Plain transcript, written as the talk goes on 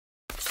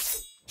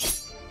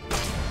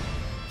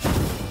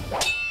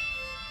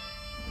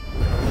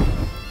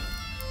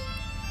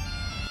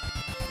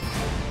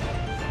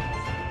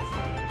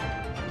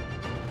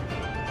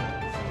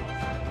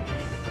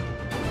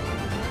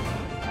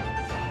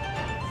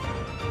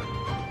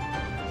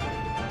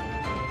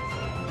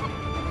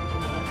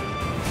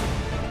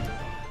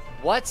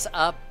What's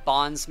up,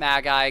 Bonds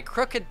Magi,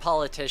 crooked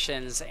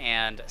politicians,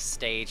 and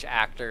stage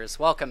actors?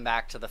 Welcome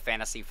back to the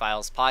Fantasy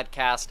Files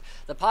Podcast,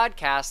 the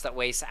podcast that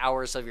wastes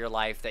hours of your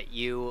life that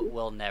you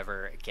will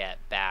never get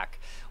back.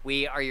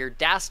 We are your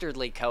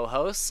dastardly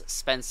co-hosts,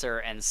 Spencer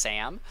and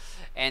Sam,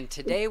 and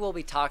today we'll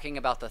be talking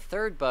about the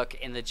third book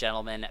in the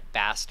Gentlemen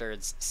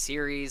Bastards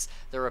series,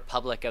 The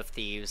Republic of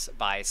Thieves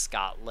by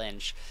Scott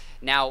Lynch.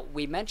 Now,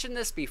 we mentioned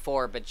this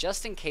before, but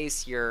just in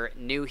case you're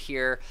new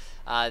here,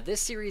 this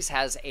series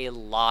has a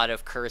lot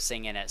of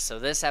cursing in it, so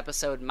this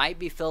episode might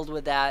be filled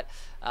with that,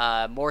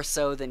 more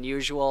so than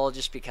usual,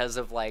 just because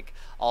of like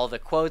all the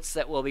quotes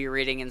that we'll be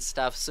reading and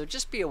stuff, so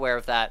just be aware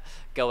of that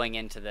going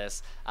into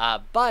this.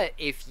 But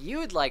if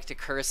you'd like to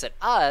curse at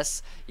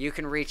us, you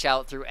can reach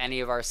out through any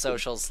of our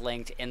socials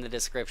linked in the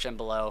description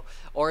below,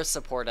 or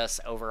support us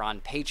over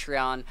on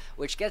Patreon,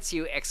 which gets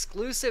you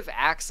exclusive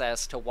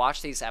access to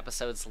watch these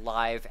episodes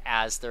live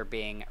as they're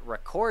being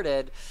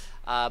recorded.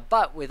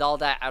 But with all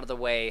that out of the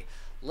way,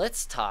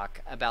 let's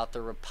talk about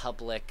the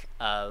Republic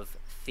of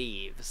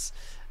Thieves.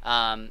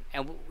 And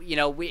you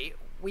know, we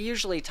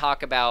usually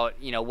talk about,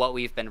 you know, what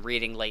we've been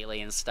reading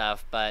lately and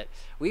stuff, but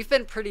we've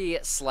been pretty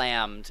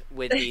slammed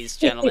with these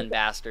Gentlemen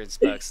Bastards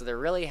books, so there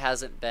really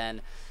hasn't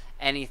been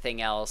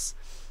anything else.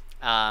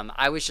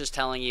 I was just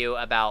telling you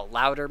about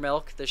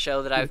Loudermilk, the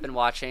show that I've been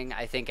watching.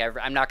 I think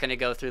I'm not going to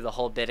go through the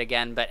whole bit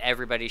again, but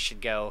everybody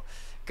should go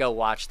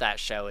watch that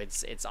show.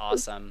 It's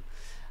awesome.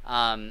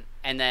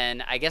 And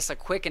then I guess a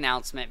quick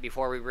announcement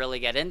before we really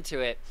get into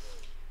it.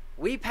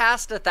 We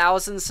passed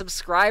 1,000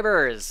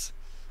 subscribers.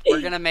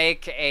 We're gonna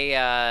make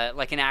a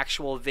like an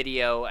actual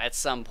video at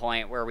some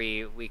point where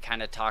we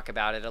kind of talk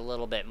about it a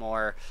little bit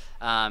more,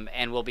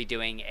 and we'll be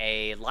doing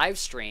a live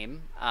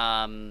stream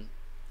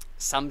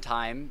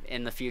sometime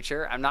in the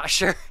future. I'm not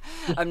sure.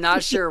 I'm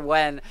not sure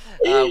when.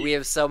 We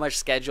have so much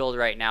scheduled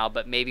right now,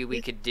 but maybe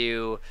we could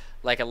do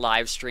like a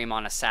live stream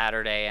on a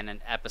Saturday and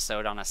an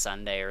episode on a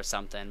Sunday or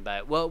something.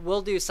 But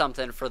we'll do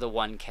something for the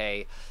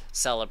 1K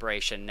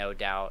celebration, no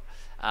doubt.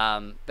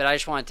 But I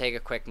just want to take a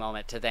quick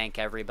moment to thank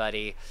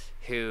everybody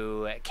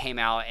who came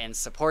out and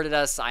supported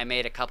us. I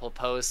made a couple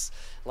posts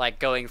like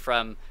going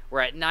from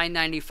we're at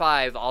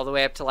 $9.95 all the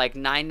way up to like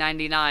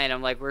 $9.99.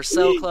 I'm like, we're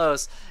so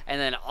close.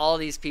 And then all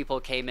these people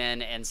came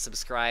in and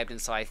subscribed,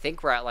 and so I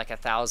think we're at like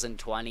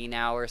 1,020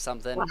 now or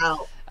something.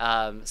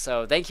 Wow.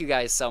 So thank you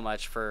guys so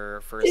much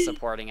for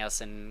supporting us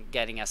and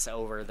getting us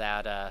over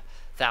that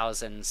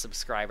 1,000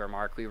 subscriber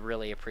mark. We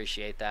really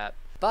appreciate that.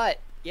 But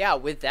yeah,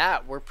 with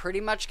that, we're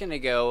pretty much going to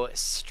go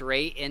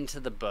straight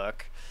into the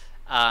book,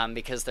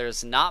 because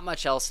there's not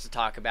much else to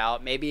talk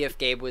about. Maybe if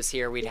Gabe was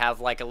here, we'd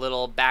have like a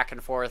little back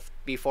and forth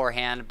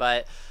beforehand,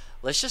 but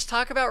let's just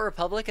talk about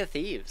Republic of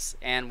Thieves,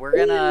 and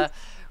we're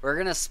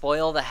gonna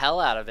spoil the hell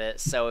out of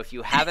it. So if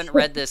you haven't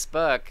read this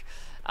book,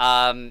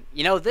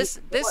 you know, this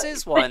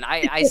is one.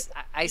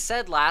 I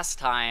said last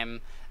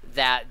time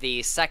that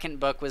the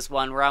second book was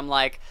one where I'm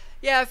like,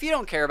 yeah, if you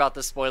don't care about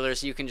the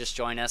spoilers, you can just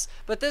join us.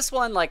 But this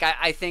one, like,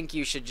 I think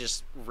you should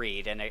just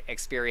read and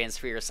experience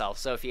for yourself.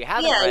 So if you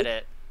haven't read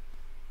it...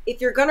 If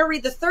you're going to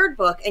read the third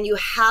book and you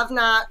have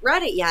not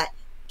read it yet,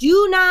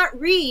 do not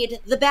read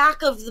the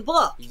back of the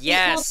book.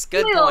 Yes,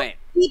 good point.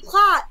 The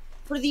plot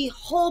for the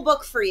whole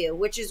book for you,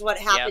 which is what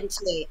happened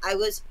to me. I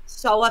was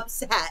so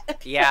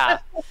upset. Yeah.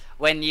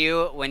 When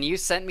you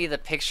sent me the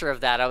picture of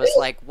that, I was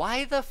like,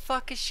 why the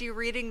fuck is she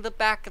reading the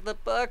back of the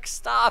book?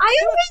 Stop. I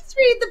always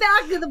read the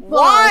back of the book.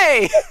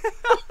 Why?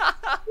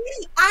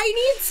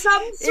 I need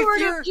some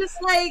sort of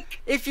just like...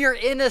 If you're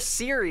in a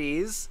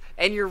series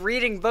and you're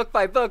reading book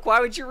by book,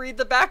 why would you read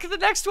the back of the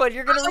next one?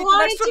 You're going to read the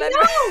next one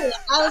anyway.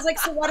 I was like,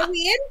 so what are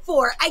we in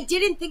for? I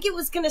didn't think it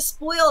was going to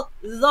spoil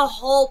the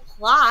whole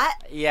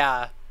plot.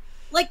 Yeah.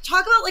 Like,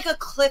 talk about like a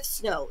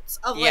Cliff's Notes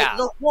of like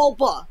the whole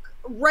book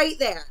right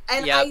there.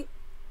 And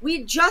we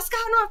had just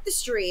gotten off the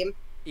stream.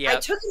 I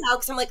took it out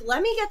because I'm like,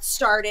 let me get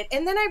started.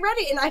 And then I read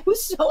it and I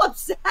was so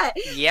upset.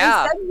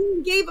 Yeah. And then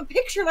he gave a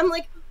picture and I'm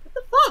like, what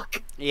the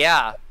fuck?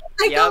 Yeah.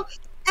 I go,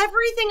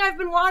 everything I've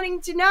been wanting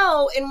to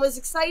know and was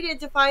excited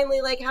to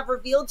finally like have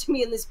revealed to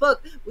me in this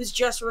book was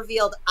just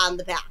revealed on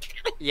the back.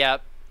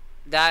 Yep.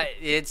 That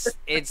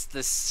it's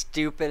the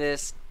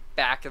stupidest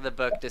back of the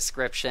book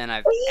description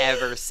I've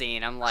ever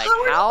seen. I'm like,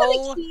 how are you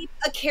gonna keep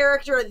a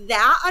character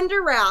that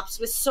under wraps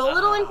with so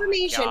little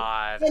information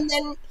and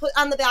then put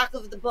on the back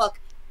of the book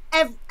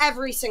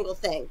every single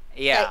thing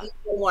that you've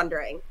been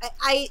wondering?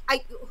 I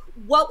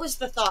what was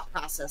the thought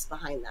process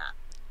behind that?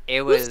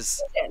 It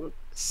was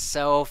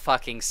so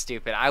fucking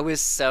stupid. I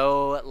was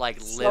so like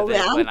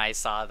livid when I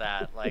saw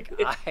that. Like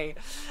I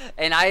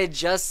had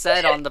just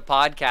said on the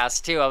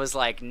podcast too, I was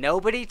like,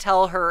 nobody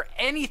tell her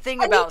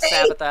anything about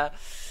Sabbatha.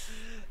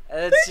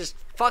 It's just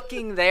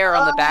fucking there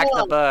on the back of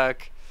the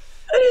book.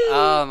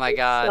 Oh my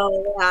god.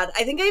 So bad.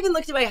 I think I even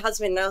looked at my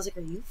husband and I was like,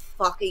 are you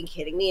fucking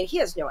kidding me? And he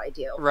has no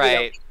idea.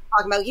 Right.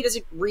 Talking about, he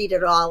doesn't read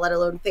it all, let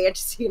alone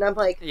fantasy. And I'm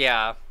like,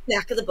 yeah,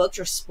 back of the book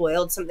just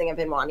spoiled something I've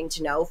been wanting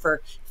to know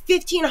for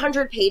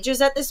 1,500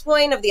 pages at this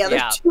point of the other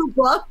two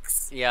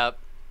books. Yep.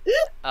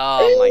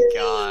 Oh my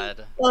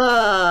god.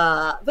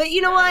 But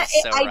you know what?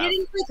 I rough.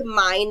 didn't like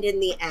mind in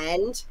the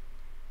end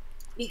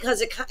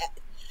because it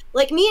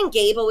like me and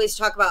Gabe always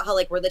talk about how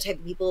like we're the type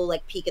of people who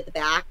like peek at the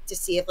back to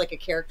see if like a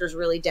character's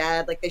really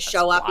dead. Like they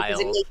show up because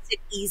it makes it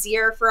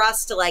easier for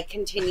us to like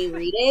continue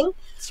reading.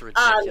 It's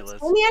ridiculous.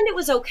 So in the end, it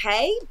was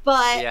okay,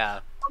 but yeah,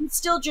 I'm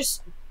still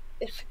just.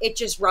 It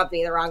just rubbed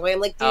me the wrong way.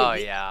 I'm like, dude, how are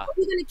you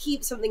gonna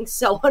keep something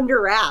so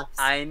under wraps?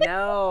 I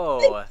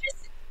know.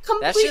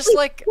 That's just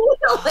like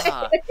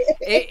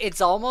it's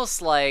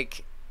almost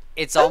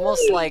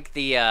like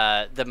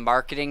the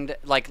marketing,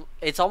 like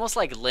it's almost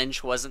like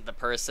Lynch wasn't the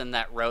person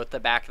that wrote the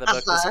back of the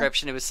book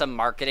description. It was some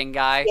marketing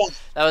guy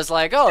that was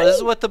like, oh, this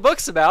is what the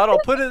book's about, I'll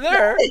put it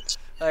there.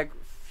 Like,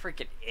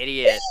 freaking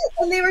idiot.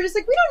 And they were just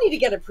like, we don't need to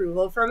get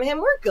approval from him,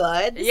 we're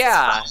good.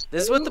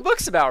 This is what the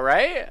book's about,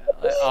 right?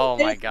 Like, oh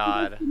my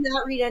god. You did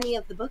not read any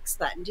of the books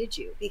then, did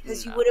you?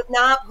 Because you would have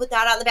not put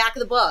that on the back of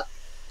the book.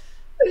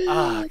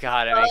 Oh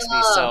god, it makes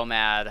me so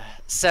mad.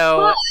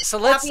 So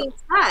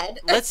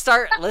let's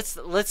start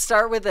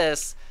with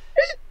this.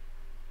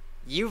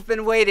 You've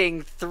been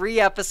waiting 3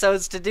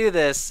 episodes to do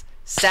this.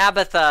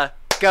 Sabbatha,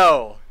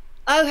 go.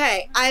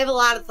 Okay, I have a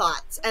lot of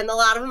thoughts, and a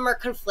lot of them are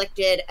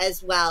conflicted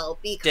as well,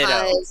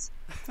 because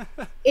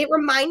it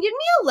reminded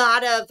me a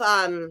lot of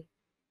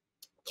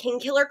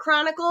Kingkiller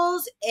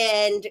Chronicles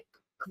and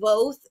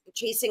Kvothe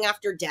chasing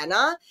after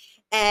Denna,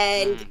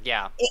 and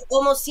it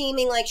almost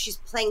seeming like she's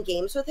playing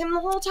games with him the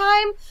whole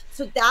time.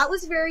 So that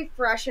was very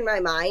fresh in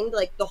my mind.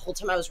 Like the whole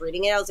time I was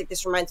reading it, I was like,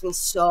 this reminds me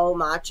so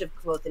much of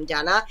Kvothe and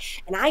Denna,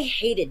 and I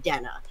hated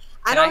Denna.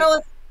 I don't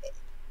know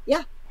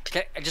if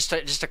Okay,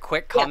 just a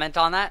quick comment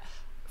on that.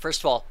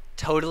 First of all,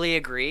 totally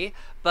agree,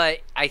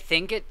 but I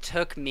think it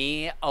took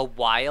me a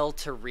while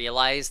to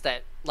realize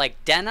that,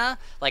 like, Denna,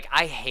 like,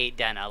 I hate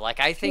Denna. Like,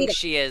 I think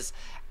she is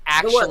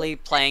actually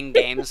playing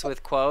games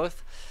with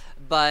Kvothe,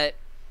 but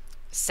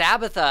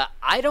Sabbatha,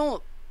 I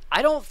don't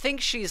think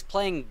she's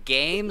playing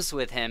games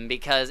with him,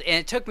 because, and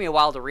it took me a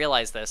while to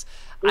realize this,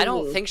 I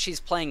don't think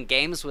she's playing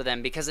games with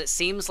him, because it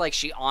seems like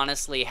she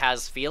honestly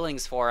has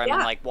feelings for him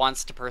and, like,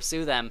 wants to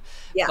pursue them,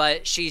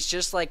 but she's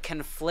just, like,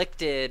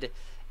 conflicted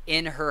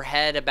in her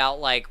head about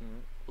like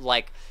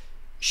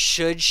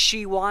should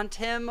she want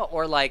him,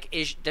 or like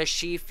does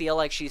she feel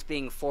like she's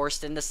being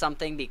forced into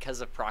something because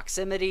of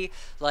proximity,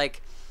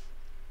 like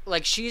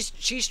she's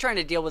trying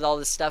to deal with all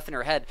this stuff in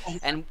her head,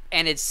 and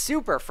it's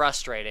super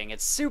frustrating.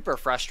 It's super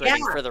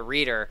frustrating for the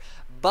reader,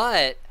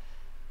 but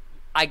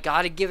I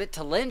gotta give it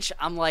to Lynch.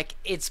 I'm like,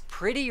 it's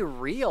pretty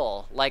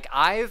real. Like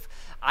I've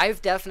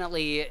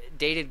definitely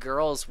dated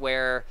girls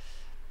where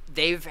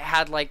they've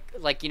had like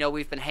you know,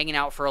 we've been hanging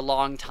out for a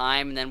long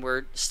time, and then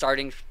we're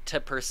starting to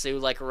pursue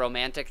like a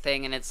romantic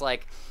thing, and it's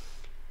like,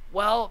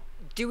 well,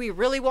 do we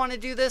really want to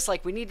do this?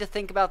 Like, we need to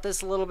think about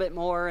this a little bit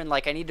more, and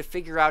like I need to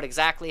figure out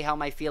exactly how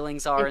my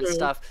feelings are and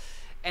stuff.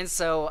 And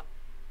so,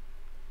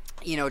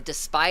 you know,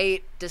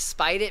 despite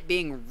it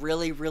being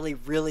really, really,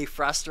 really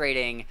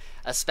frustrating,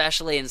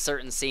 especially in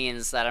certain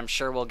scenes that I'm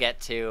sure we'll get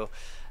to,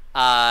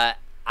 I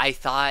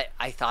thought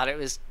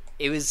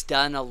it was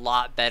done a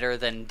lot better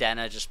than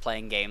Denna just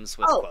playing games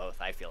with Kvothe,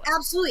 I feel like.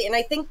 Absolutely. And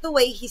I think the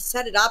way he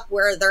set it up,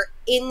 where they're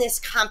in this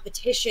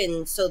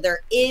competition, so there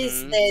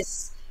is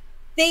this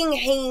thing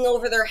hanging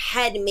over their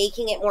head,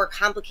 making it more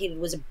complicated,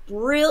 was a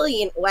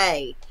brilliant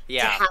way to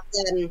have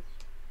them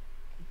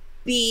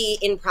be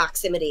in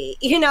proximity,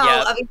 you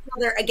know, of each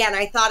other. Again,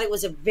 I thought it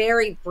was a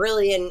very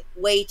brilliant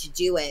way to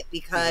do it,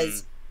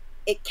 because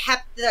it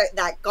kept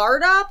that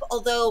guard up,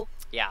 although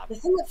the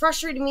thing that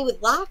frustrated me with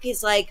Locke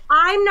is, like,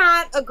 I'm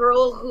not a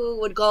girl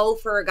who would go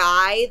for a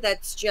guy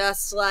that's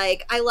just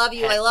like, I love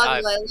you, I love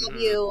you, I love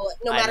you.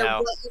 No matter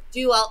what you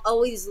do, I'll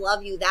always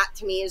love you. That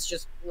to me is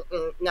just,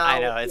 no. I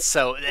know, it's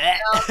so...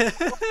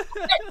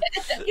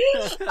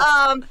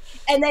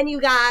 and then you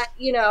got,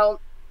 you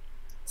know,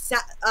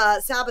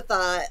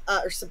 Sabbatha,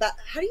 or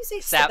how do you say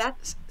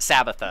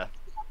Sabbatha?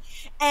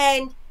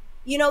 And,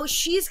 you know,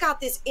 she's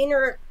got this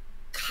inner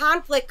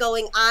conflict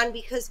going on,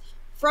 because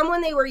from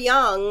when they were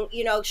young,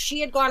 you know, she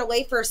had gone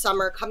away for a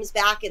summer, comes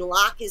back, and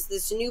Locke is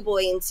this new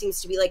boy and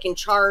seems to be like in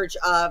charge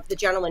of the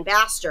Gentleman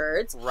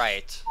Bastards.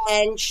 Right.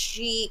 And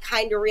she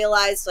kind of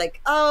realized,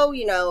 like, oh,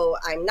 you know,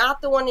 I'm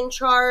not the one in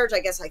charge. I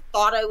guess I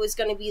thought I was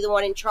going to be the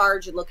one in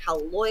charge, and look how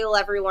loyal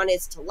everyone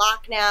is to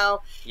Locke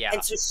now. Yeah.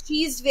 And so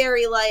she's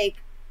very like,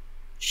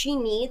 she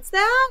needs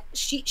that.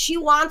 She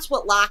wants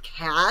what Locke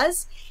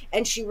has,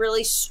 and she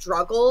really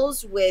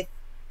struggles with,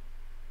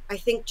 I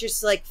think,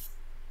 just like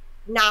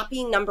not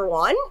being number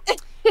one.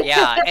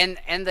 Yeah,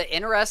 and the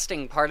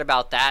interesting part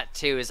about that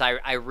too is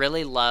I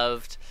really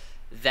loved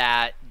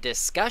that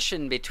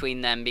discussion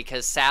between them,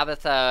 because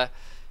Sabbatha,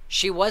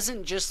 she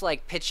wasn't just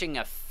like pitching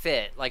a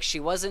fit, like she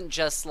wasn't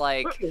just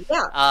like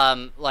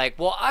like,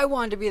 well, I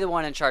wanted to be the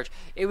one in charge.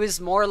 It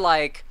was more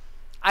like,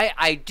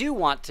 I do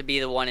want to be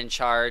the one in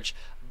charge,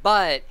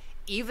 but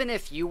even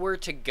if you were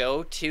to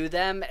go to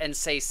them and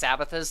say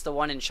Sabbatha's the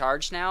one in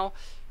charge now,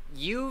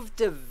 you've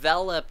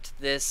developed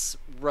this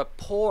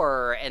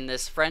rapport and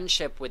this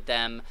friendship with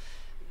them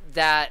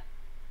that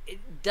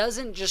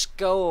doesn't just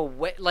go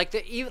away. Like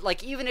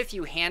even if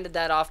you handed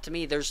that off to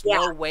me, there's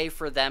no way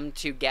for them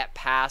to get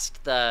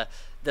past the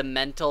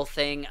mental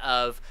thing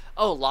of,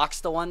 oh,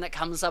 Locke's the one that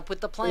comes up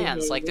with the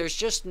plans. Like, there's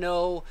just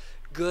no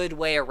good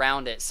way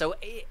around it. So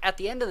at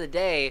the end of the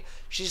day,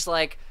 she's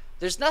like,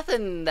 there's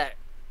nothing that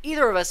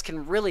either of us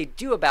can really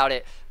do about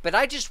it, but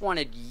I just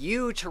wanted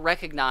you to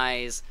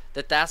recognize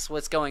that that's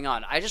what's going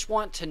on. I just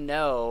want to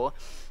know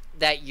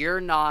that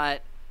you're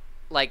not,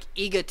 like,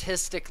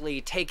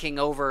 egotistically taking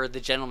over the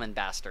Gentleman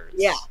Bastards.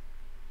 Yeah.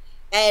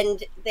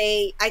 And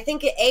I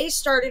think it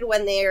started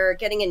when they're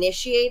getting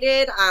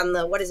initiated on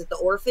the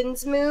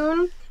Orphan's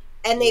Moon,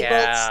 and they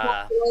both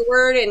step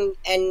forward,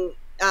 and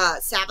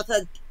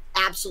Sabitha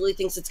absolutely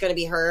thinks it's going to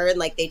be her, and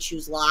like they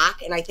choose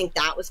Locke, and I think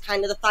that was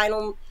kind of the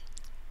final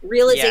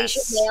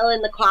realization, nail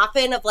in the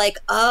coffin of like,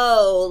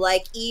 oh,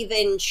 like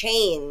even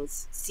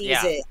Chains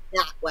sees it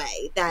that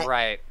way,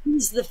 that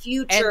he's the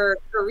future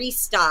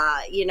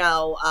barista,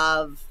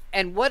 of.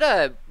 And what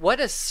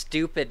a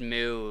stupid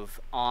move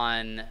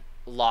on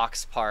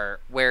Locke's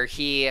part, where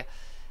he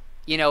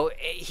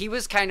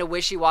was kind of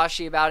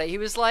wishy-washy about it. He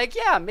was like,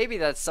 yeah, maybe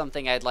that's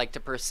something I'd like to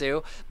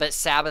pursue, but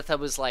Sabitha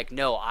was like,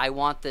 no, I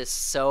want this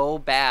so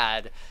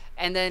bad.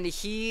 And then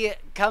he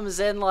comes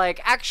in like,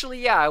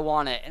 actually, yeah, I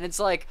want it. And it's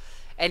like,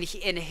 and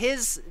in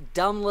his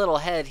dumb little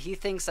head, he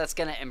thinks that's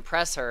going to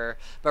impress her,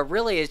 but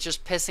really it's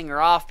just pissing her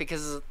off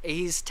because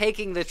he's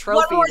taking the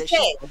trophy. One more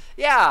thing.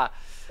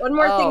 One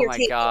more thing. Oh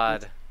my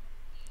God.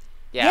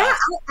 Yeah,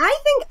 I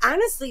think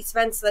honestly,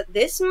 Spence, that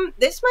this might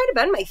have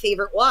been my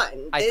favorite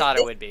one. I thought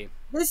it would be.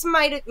 This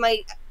might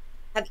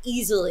have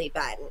easily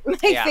been my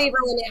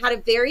favorite one. It had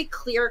a very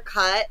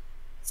clear-cut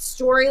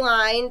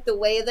storyline. The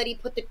way that he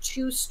put the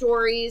two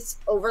stories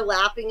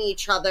overlapping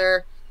each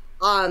other,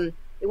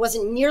 it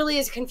wasn't nearly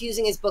as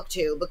confusing as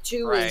Booktube.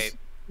 Booktube was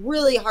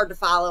really hard to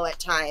follow at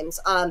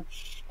times. And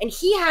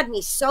he had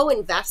me so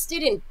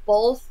invested in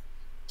both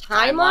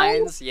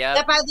timelines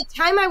that by the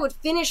time I would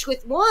finish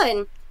with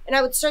one and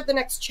I would start the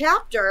next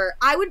chapter,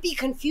 I would be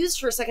confused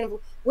for a second.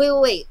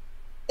 Wait.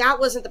 That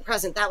wasn't the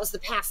present. That was the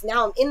past.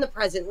 Now I'm in the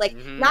present. Like,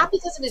 not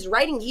because of his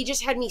writing. He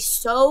just had me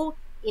so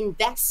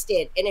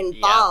invested and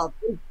involved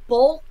in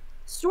both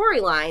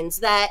storylines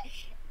that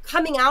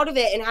coming out of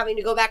it and having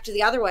to go back to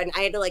the other one,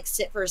 I had to like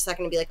sit for a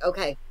second and be like,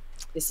 okay,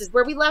 this is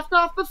where we left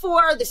off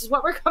before. This is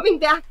what we're coming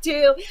back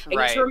to. I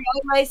need to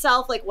remind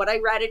myself like what I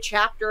read a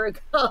chapter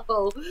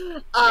ago.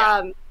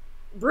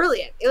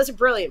 Brilliant. It was a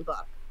brilliant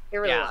book. It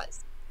really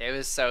was. It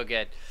was so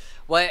good.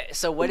 What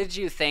did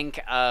you think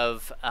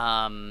of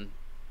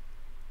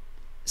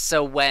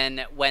so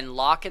when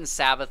Locke and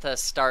Sabitha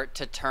start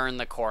to turn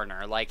the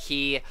corner, like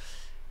in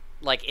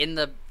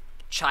the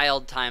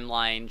child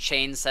timeline,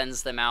 Shane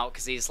sends them out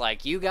because he's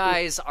like, you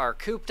guys are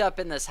cooped up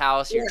in this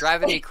house, you're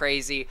driving me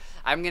crazy,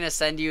 I'm gonna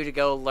send you to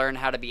go learn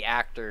how to be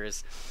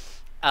actors.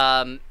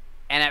 And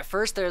at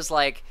first there's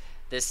like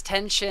this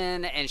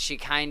tension, and she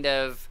kind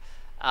of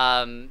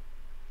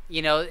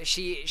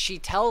she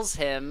tells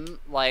him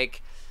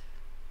like,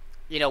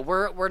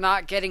 we're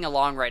not getting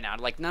along right now.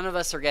 Like, none of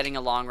us are getting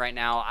along right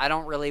now. I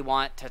don't really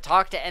want to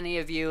talk to any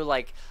of you.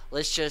 Like,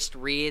 let's just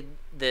read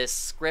this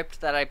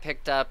script that I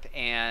picked up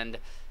and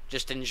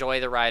just enjoy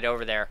the ride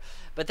over there.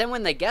 But then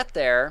when they get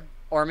there,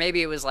 or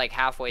maybe it was like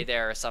halfway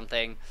there or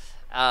something,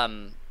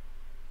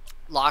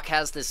 Locke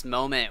has this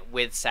moment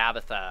with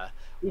Sabitha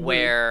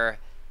where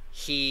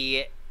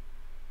he...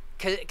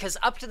 Because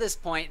up to this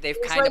point,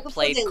 they've kind of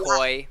played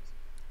coy.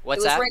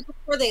 What's that? It was right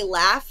before they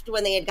left,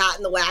 when they had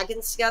gotten the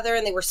wagons together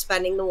and they were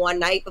spending the one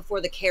night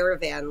before the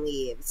caravan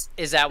leaves.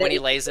 Is that when he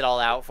lays it all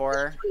out for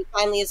her? He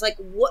finally is like,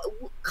 "What?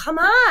 Come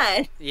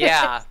on!"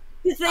 Yeah,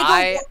 because they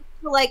go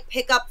to like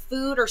pick up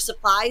food or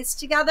supplies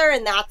together,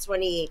 and that's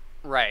when he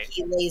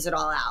lays it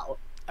all out.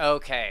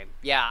 Okay,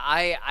 yeah,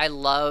 I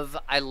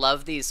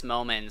love these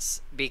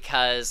moments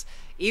because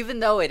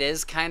even though it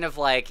is kind of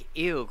like,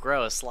 ew,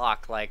 gross,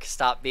 Locke, like,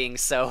 stop being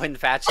so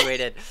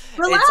infatuated.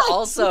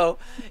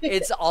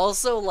 it's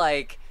also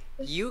like,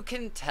 you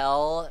can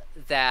tell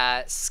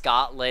that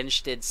Scott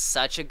Lynch did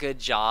such a good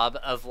job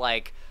of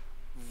like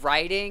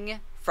writing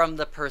from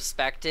the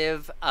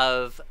perspective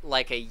of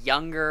like a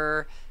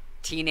younger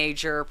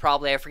teenager,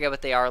 probably, I forget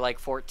what they are, like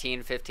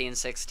 14, 15,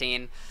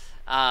 16,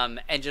 and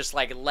just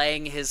like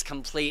laying his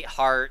complete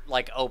heart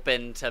like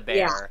open to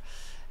bear.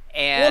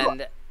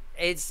 And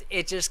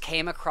it just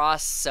came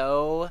across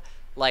so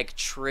like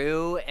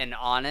true and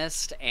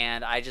honest,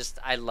 and I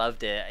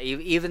loved it.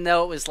 Even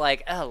though it was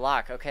like, oh,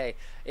 Locke, okay,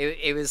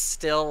 it was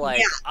still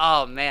like,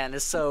 oh man,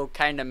 it's so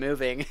kind of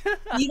moving.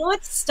 You know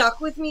what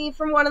stuck with me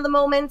from one of the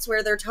moments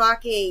where they're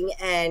talking,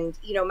 and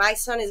my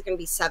son is going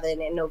to be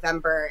 7 in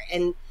November,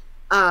 and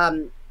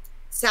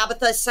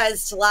Sabitha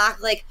says to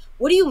Locke, like,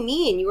 what do you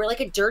mean? You were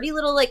like a dirty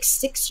little like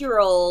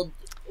 6-year-old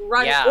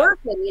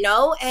orphan,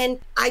 and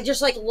I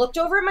just like looked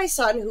over at my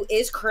son, who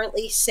is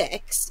currently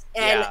 6,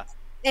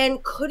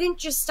 and couldn't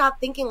just stop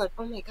thinking like,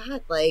 oh my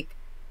God, like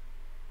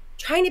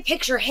trying to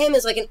picture him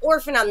as like an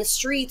orphan on the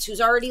streets who's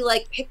already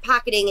like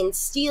pickpocketing and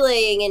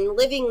stealing and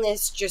living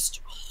this just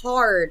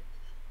hard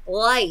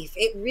life.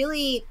 It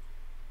really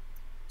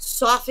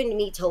softened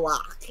me to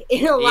Locke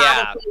in a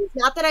lot of ways.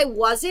 Not that I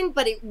wasn't,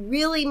 but it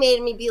really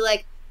made me be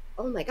like,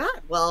 oh my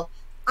God, well,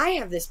 I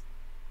have this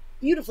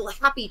beautiful,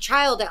 happy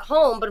child at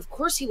home, but of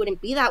course he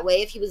wouldn't be that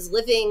way if he was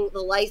living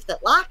the life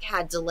that Locke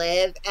had to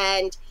live.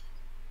 And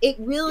it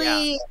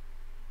really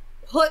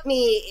put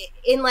me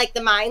in like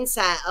the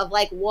mindset of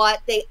like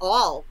what they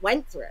all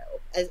went through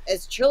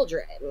as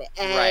children.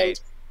 And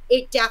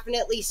it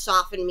definitely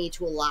softened me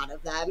to a lot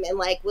of them, and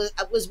like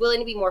was willing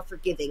to be more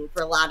forgiving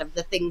for a lot of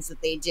the things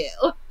that they do.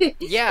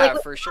 Yeah,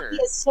 like, for sure. He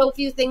has so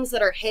few things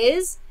that are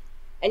his,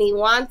 and he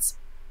wants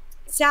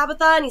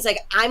Sabbatha, and he's like,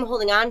 I'm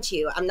holding on to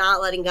you. I'm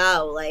not letting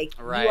go. Like,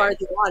 you are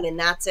the one, and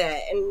that's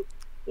it. And,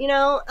 you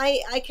know,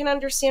 I can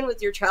understand with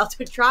your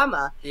childhood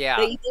trauma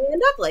that you didn't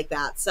end up like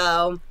that.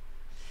 So,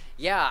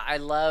 yeah, I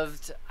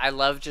loved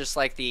just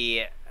like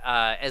the,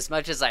 as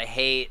much as I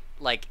hate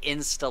like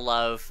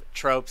insta-love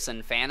tropes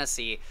and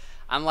fantasy,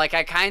 I'm like,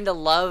 I kind of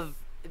love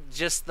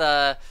just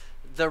the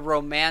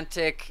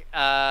romantic,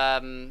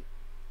 not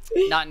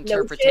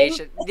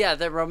interpretation. Yeah,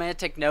 the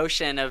romantic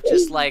notion of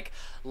just like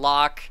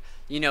Locke,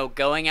 you know,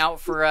 going out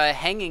for a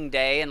hanging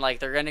day, and like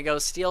they're gonna go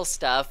steal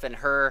stuff, and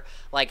her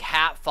like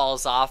hat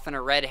falls off and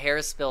her red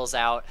hair spills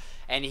out,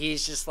 and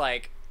he's just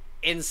like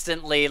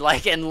instantly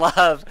like in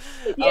love.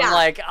 I'm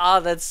like,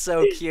 oh, that's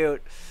so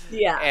cute.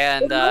 Yeah.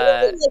 And like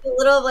a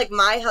little of like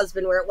my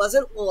husband, where it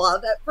wasn't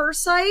love at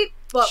first sight,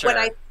 but when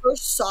I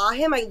first saw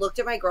him, I looked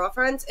at my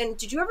girlfriends, and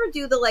did you ever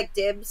do the like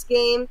dibs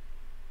game?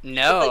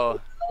 No.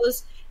 Like,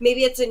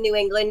 maybe it's a New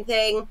England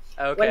thing.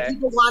 Okay. When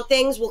people want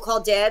things, we'll call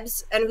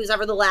dibs, and who's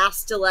ever the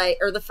last to like,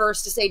 or the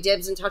first to say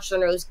dibs and touch their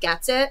nose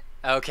gets it.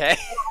 Okay.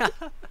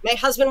 My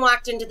husband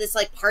walked into this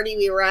like party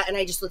we were at, and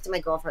I just looked at my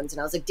girlfriends, and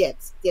I was like,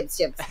 dibs, dibs,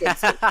 dibs,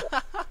 dibs, dibs.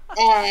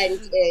 And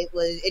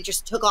it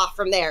just took off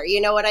from there.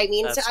 You know what I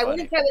mean? That's so I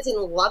wouldn't say I was in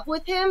love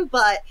with him,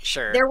 but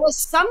there was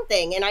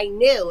something, and I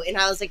knew, and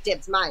I was like,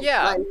 dibs, mine.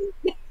 Yeah.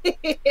 Mine.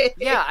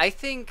 Yeah, I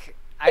think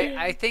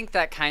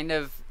that kind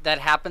of, that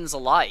happens a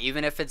lot,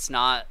 even if it's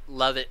not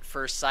love at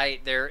first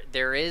sight.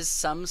 There is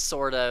some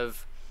sort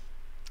of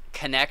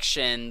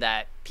connection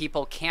that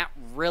people can't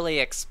really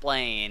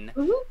explain,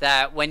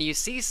 that when you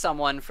see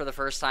someone for the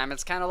first time,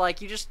 it's kind of like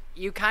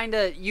you kind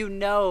of, you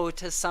know,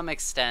 to some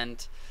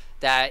extent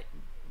that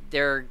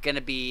they're going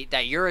to be,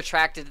 that you're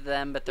attracted to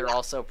them, but they're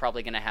also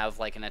probably going to have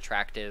like an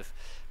attractive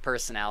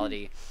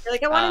personality. You're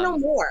like, I want to know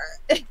more.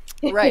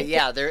 Right.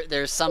 Yeah.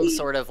 There's some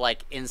sort of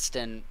like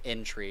instant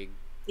intrigue.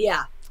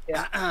 Yeah.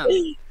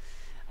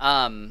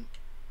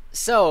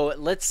 So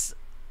let's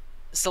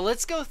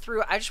go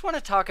through. I just want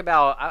to talk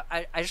about.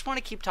 I just want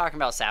to keep talking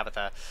about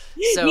Sabbatha.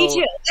 So me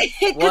too.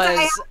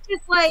 Because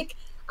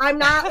I'm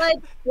not like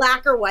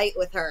black or white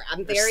with her.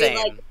 I'm very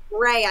like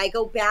gray. I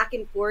go back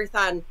and forth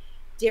on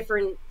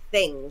different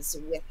things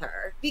with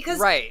her, because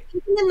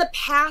even in the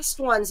past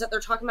ones that they're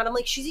talking about, I'm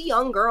like, she's a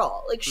young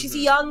girl. Like, she's a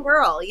young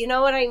girl. You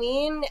know what I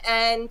mean?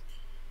 And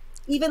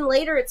even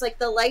later, it's like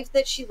the life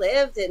that she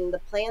lived and the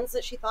plans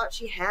that she thought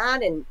she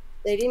had, and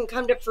they didn't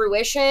come to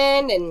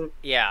fruition. And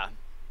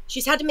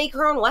she's had to make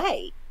her own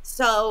way.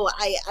 So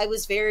I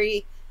was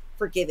very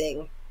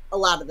forgiving a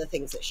lot of the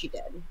things that she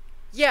did.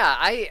 Yeah,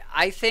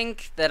 I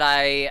think that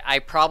I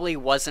probably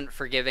wasn't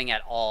forgiving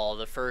at all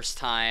the first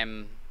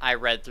time I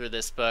read through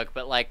this book,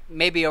 but like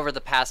maybe over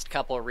the past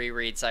couple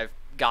rereads, I've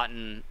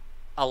gotten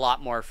a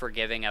lot more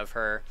forgiving of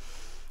her.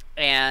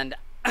 And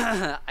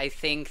I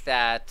think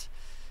that,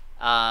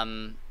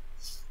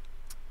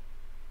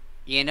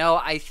 you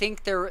know, I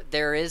think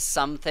there is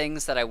some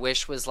things that I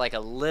wish was like a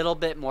little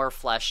bit more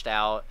fleshed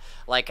out.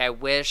 Like, I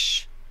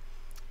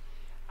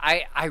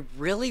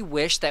really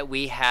wish that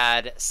we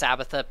had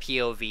Sabbatha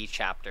POV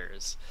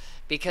chapters,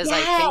 because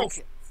I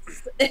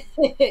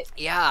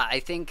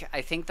think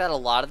I think that a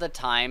lot of the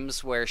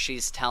times where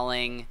she's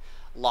telling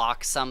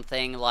Locke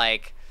something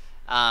like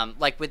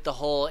with the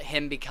whole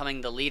him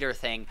becoming the leader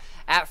thing,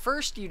 at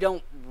first you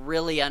don't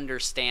really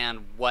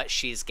understand what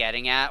she's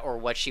getting at or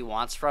what she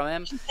wants from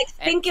him. She's like,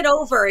 think it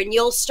over and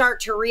you'll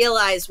start to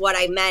realize what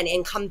I meant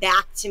and come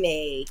back to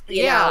me,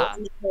 you know,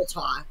 and we'll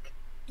talk.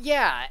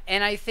 Yeah,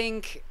 and I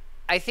think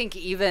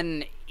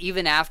even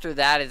after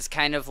that, it's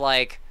kind of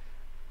like,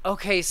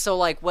 okay, so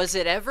like, was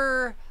it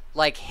ever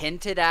like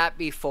hinted at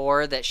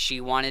before that she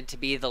wanted to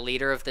be the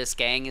leader of this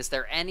gang? Is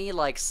there any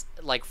like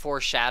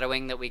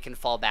foreshadowing that we can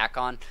fall back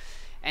on?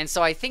 And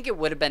so I think it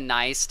would have been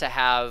nice to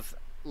have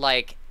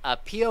like a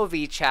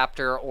POV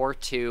chapter or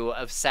two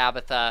of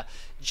Sabbatha,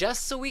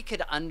 just so we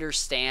could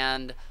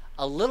understand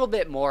a little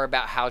bit more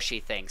about how she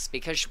thinks.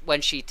 Because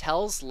when she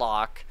tells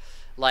Locke,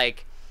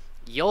 like,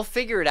 you'll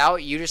figure it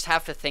out, you just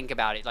have to think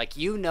about it. Like,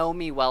 you know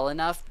me well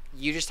enough,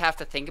 you just have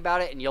to think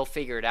about it and you'll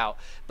figure it out.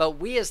 But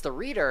we as the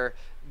reader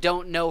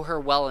don't know her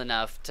well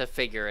enough to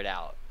figure it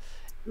out.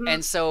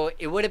 And so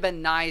it would have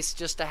been nice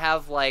just to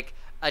have like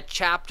a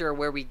chapter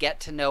where we get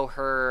to know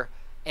her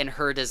and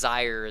her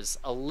desires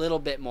a little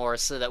bit more,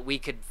 so that we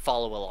could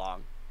follow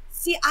along.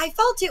 See, I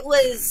felt it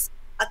was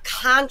a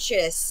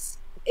conscious,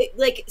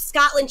 like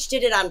Scott Lynch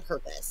did it on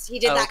purpose. He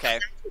did that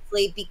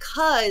consciously,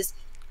 because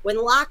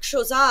when Locke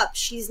shows up,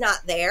 she's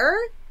not there.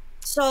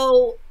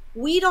 So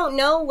we don't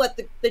know what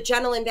the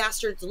gentleman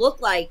bastards look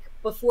like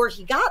before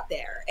he got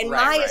there. And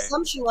my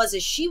assumption was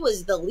she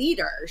was the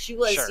leader. She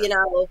was, you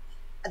know,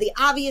 the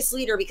obvious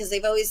leader, because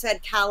they've always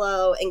said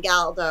Callow and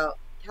Galdo,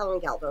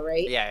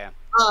 right? Yeah.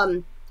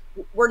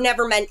 Were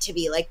never meant to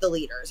be like the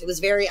leaders. It was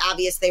very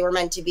obvious they were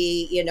meant to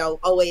be, you know,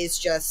 always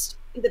just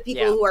the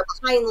people who are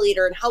behind the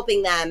leader and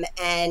helping them.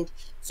 And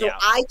so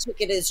I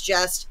took it as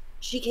just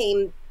she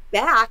came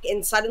back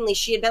and suddenly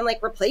she had been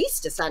like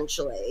replaced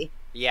essentially.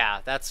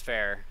 Yeah, that's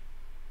fair.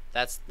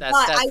 That's but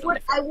I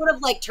would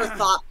have liked her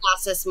thought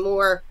process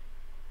more.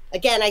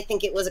 Again, I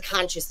think it was a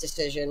conscious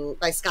decision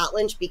by Scott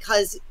Lynch,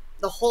 because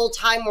the whole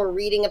time we're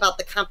reading about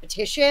the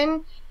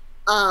competition,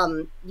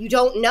 you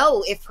don't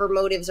know if her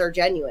motives are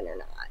genuine or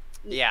not.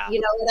 Yeah. You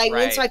know what I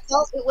mean? So I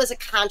felt it was a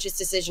conscious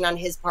decision on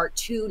his part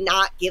to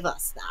not give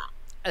us that.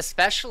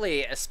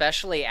 Especially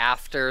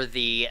after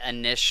the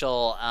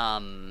initial,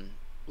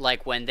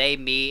 like when they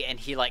meet and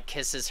he like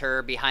kisses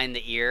her behind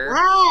the ear.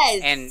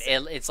 Yes. And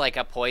it's like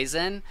a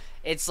poison.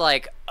 It's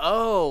like,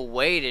 oh,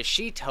 wait, is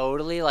she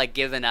totally like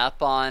given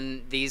up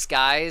on these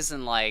guys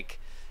and like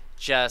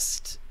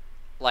just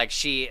like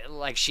she's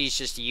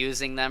just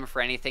using them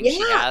for anything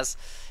she has?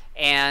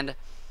 And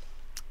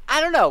I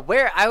don't know,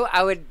 where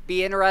I would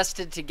be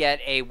interested to get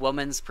a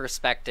woman's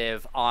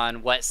perspective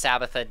on what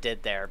Sabitha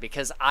did there,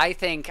 because I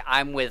think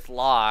I'm with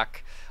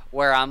Locke,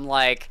 where I'm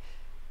like,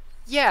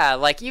 yeah,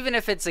 like even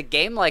if it's a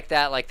game like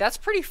that, like that's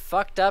pretty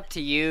fucked up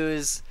to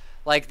use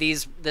like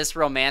this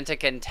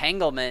romantic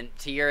entanglement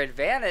to your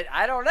advantage.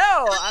 I don't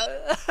know.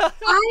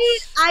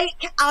 I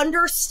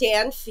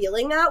understand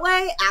feeling that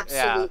way,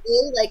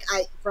 absolutely. Like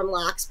from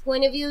Locke's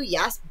point of view,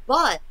 yes,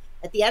 but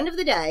at the end of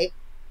the day,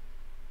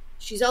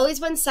 she's always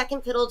been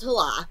second fiddle to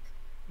Locke.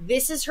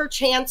 This is her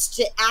chance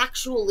to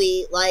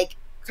actually like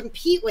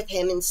compete with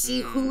him and see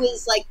who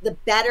is like the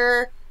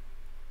better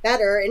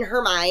in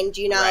her mind,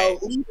 you know,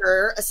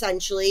 leader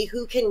essentially,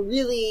 who can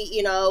really,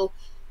 you know,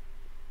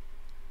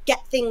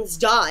 get things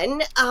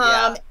done.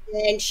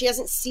 And she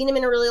hasn't seen him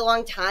in a really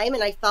long time.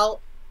 And I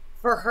felt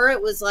for her,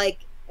 it was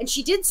like, and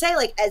she did say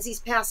like, as he's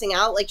passing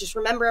out, like, just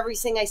remember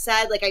everything I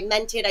said. Like, I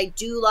meant it. I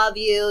do love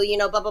you, you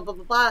know, blah, blah, blah,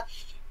 blah, blah.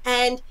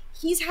 And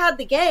he's had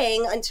the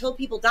gang until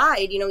people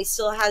died. You know, he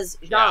still has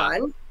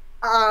Jean.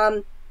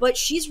 But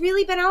she's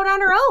really been out on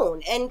her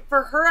own. And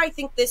for her, I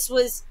think this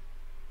was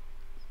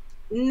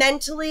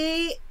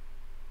mentally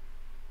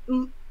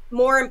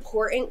more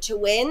important to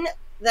win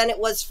than it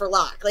was for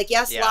Locke. Like,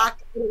 yes,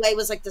 Locke in a way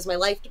was like, does my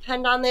life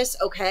depend on this?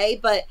 Okay.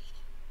 But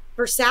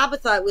for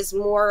Sabitha, it was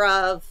more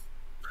of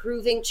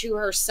proving to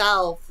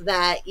herself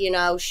that, you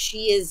know,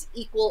 she is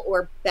equal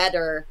or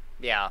better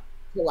to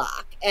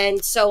Locke.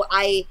 And so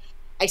I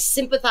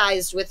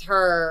sympathized with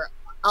her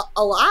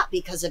a lot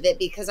because of it,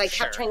 because I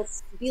kept trying to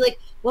be like,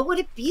 what would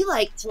it be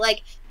like to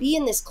like be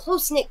in this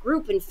close-knit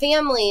group and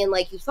family, and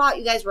like you thought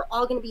you guys were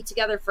all going to be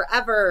together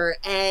forever,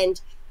 and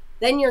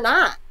then you're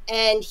not,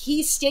 and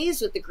he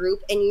stays with the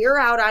group and you're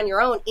out on your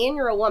own, and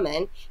you're a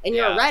woman and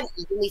you're a redhead,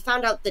 and we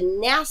found out the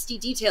nasty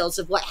details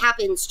of what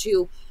happens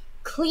to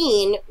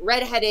clean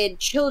redheaded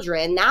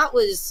children. That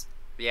was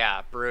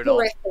brutal,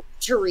 horrific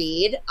to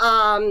read.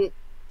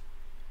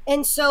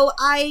 And so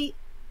I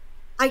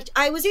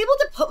was able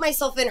to put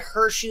myself in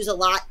her shoes a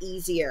lot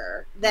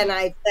easier than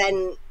I've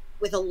been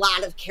with a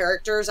lot of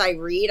characters I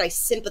read. I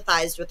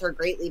sympathized with her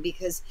greatly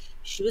because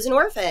she was an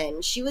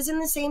orphan. She was in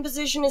the same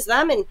position as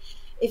them. And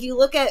if you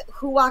look at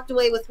who walked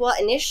away with what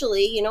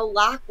initially, you know,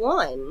 Locke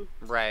won.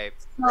 Right.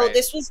 So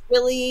this was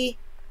really...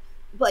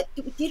 But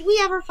did we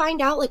ever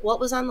find out, like,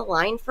 what was on the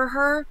line for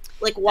her?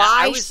 Like,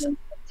 why she wanted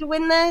to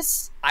win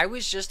this? I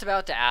was just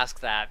about to ask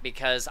that,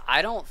 because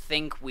I don't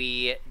think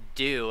we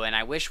do, and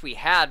I wish we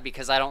had,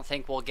 because I don't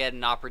think we'll get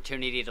an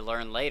opportunity to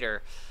learn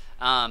later.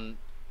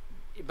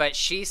 But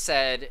she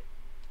said,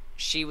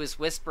 she was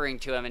whispering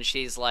to him, and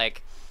she's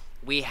like,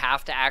 we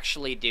have to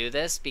actually do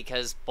this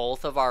because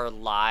both of our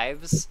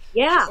lives...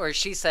 Or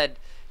she said,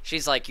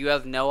 she's like, you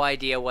have no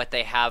idea what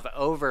they have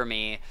over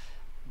me.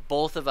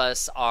 Both of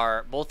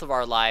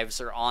our lives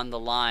are on the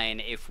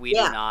line if we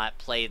do not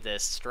play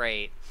this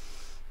straight.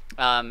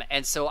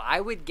 And so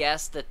I would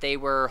guess that they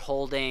were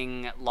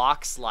holding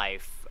Locke's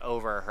life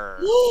over her.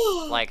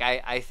 Like,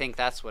 I think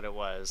that's what it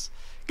was.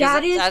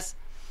 That's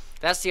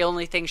the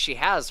only thing she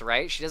has,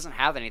 right? She doesn't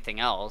have anything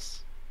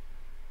else.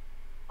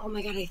 Oh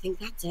my God, I think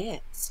that's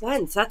it.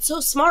 Spence, that's so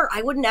smart.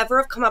 I would never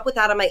have come up with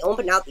that on my own,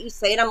 but now that you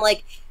say it, I'm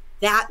like,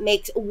 that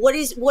makes, what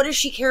does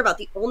she care about?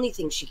 The only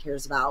thing she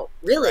cares about,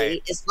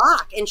 really, is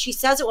Locke. And she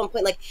says at one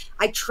point, like,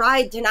 I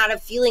tried to not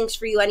have feelings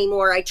for you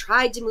anymore. I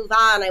tried to move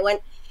on.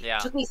 It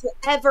took me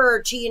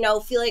forever to, you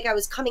know, feel like I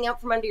was coming out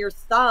from under your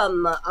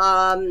thumb.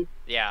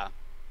 That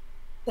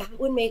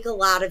would make a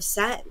lot of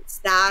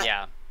sense.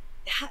 I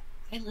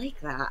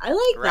like that. I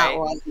like that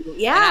one.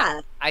 Yeah.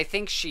 And I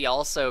think she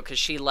also, because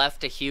she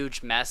left a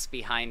huge mess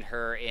behind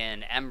her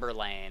in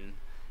Emberlane.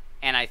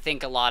 And I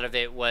think a lot of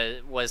it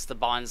was the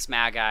Bonds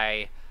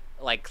Magi,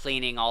 like,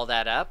 cleaning all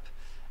that up.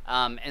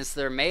 And so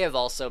there may have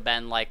also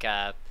been, like,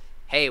 a,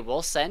 hey,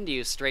 we'll send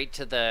you straight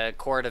to the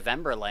court of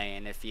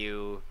Emberlane if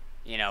you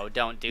you know,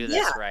 don't do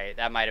this right.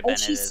 That might have been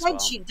it as She well.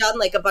 said she'd done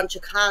like a bunch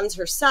of cons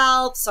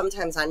herself,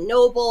 sometimes on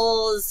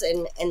nobles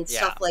and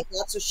stuff like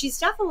that. So she's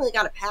definitely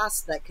got a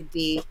past that could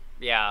be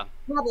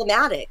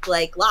problematic.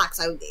 Like Locks,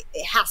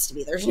 it has to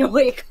be. There's no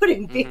way it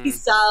couldn't be.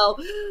 So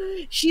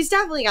she's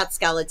definitely got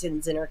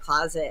skeletons in her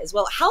closet as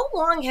well. How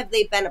long have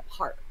they been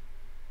apart?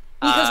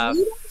 Because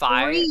we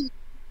don't read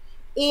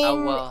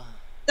in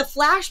the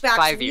flashbacks.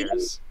 5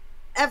 years.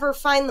 Ever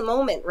find the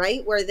moment,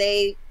 right, where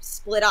they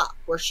split up,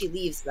 where she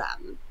leaves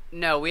them?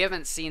 No, we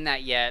haven't seen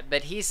that yet,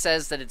 but he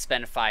says that it's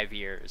been 5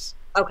 years.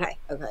 Okay.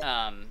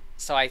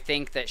 So I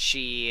think that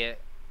she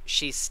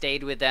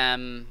stayed with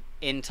them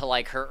into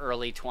like her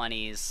early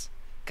 20s,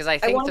 because I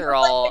think they're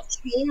all. Like,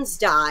 Chains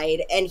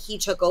died and he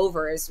took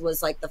over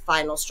was like the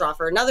final straw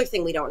for another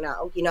thing we don't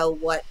know. You know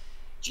what?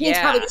 Chains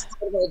probably just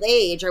had an old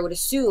age, I would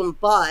assume,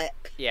 but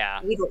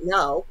we don't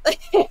know.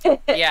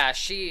 Yeah,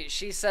 she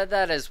said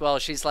that as well.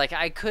 She's like,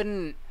 I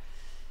couldn't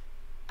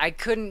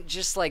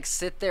just like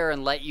sit there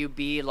and let you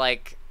be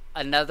like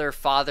another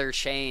Father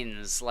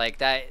Chains. Like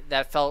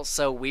that felt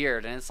so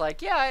weird. And it's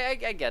like, yeah,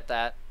 I get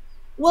that.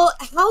 Well,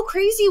 how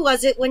crazy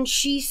was it when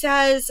she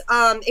says,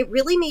 it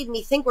really made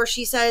me think, where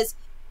she says,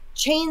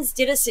 Chains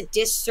did us a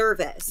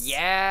disservice.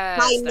 Yes,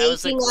 that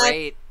was a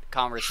great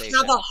conversation.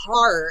 Have a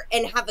heart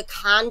and have a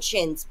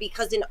conscience,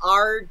 because in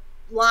our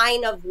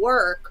line of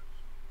work,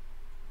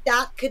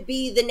 that could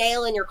be the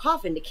nail in your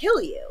coffin to kill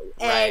you.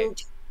 Right.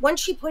 And when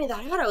she pointed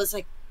that out, I was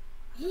like,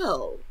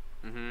 oh,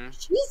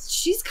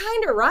 she's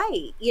kind of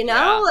right. You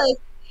know, like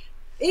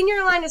in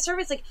your line of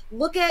service, like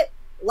look at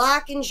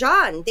Locke and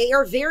Jean. They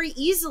are very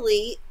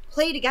easily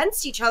played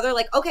against each other.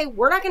 Like, okay,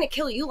 we're not going to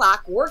kill you,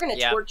 Locke. We're going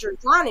to torture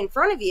Jean in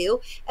front of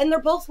you. And they're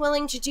both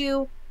willing to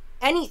do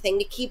anything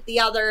to keep the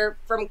other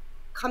from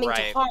coming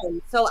to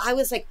harm. So I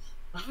was like,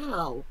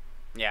 wow.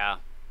 Yeah.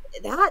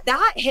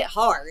 That hit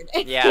hard.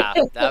 Yeah,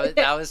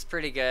 that was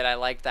pretty good. I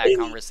liked that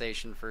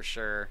conversation for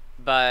sure.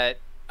 But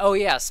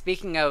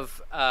speaking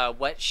of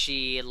what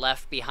she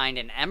left behind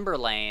in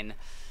Emberlane,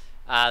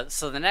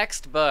 so the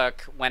next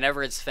book,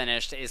 whenever it's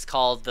finished, is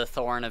called The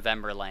Thorn of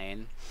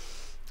Emberlane.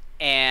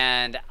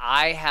 And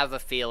I have a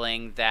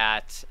feeling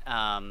that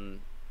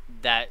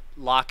that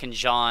Locke and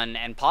Jean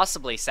and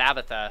possibly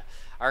Sabitha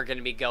are going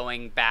to be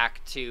going back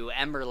to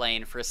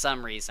Emberlane for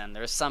some reason.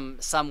 There's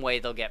some way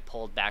they'll get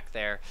pulled back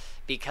there,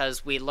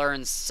 because we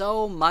learn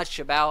so much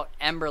about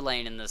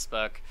Emberlane in this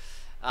book,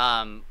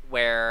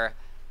 where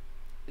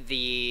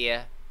the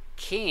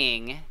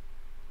king,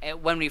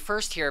 when we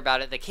first hear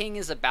about it, the king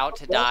is about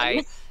to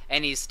die,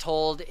 and he's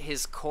told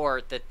his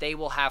court that they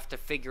will have to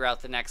figure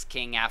out the next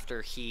king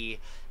after he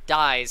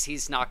dies.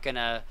 He's not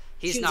gonna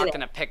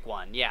pick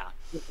one.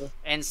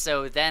 And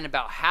so then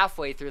about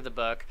halfway through the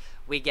book,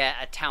 we get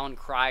a town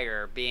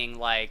crier being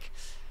like,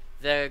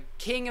 the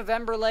king of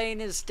Emberlane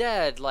is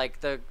dead.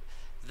 Like the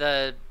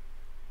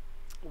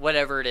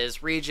whatever it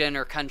is, region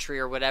or country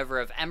or whatever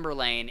of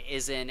Emberlane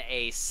is in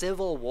a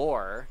civil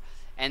war,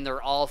 and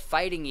they're all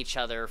fighting each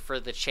other for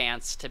the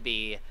chance to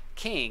be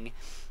king.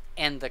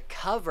 And the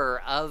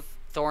cover of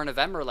Thorn of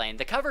Emberlane,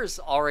 the cover's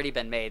already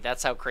been made.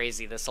 That's how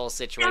crazy this whole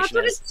situation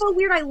is. It's so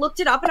weird. I looked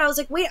it up and I was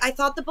like, wait, I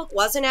thought the book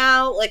wasn't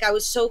out. Like, I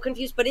was so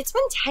confused. But it's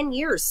been 10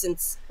 years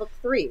since book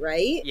 3,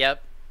 right?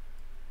 Yep.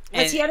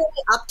 Has he had any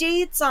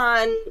updates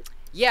on...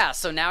 Yeah,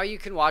 so now you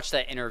can watch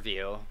that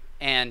interview,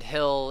 and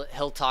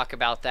he'll talk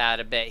about that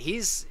a bit.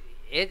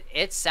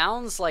 It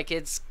sounds like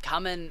it's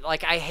coming.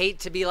 Like, I hate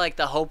to be like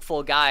the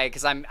hopeful guy,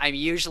 because I'm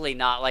usually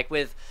not. Like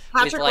with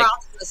Patrick like,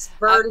 Ross just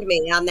burned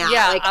me on that.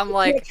 Yeah, like, I'm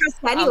like, I can't trust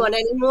anyone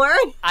anymore.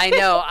 I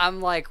know. I'm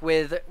like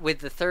with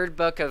the third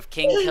book of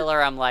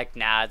Kingkiller, I'm like,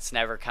 nah, it's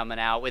never coming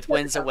out. With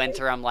Winds of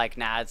Winter, I'm like,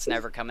 nah, it's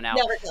never coming out.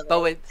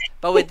 But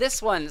with this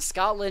one,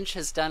 Scott Lynch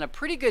has done a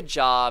pretty good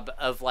job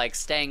of like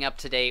staying up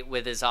to date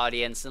with his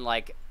audience and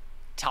like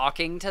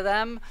talking to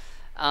them.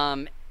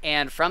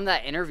 And from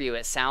that interview,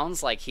 it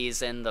sounds like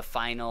he's in the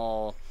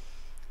final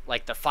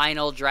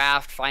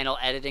draft, final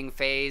editing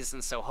phase.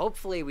 And so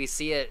hopefully we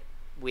see it,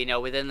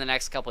 within the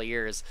next couple of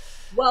years.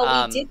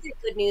 Well, we did get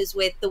good news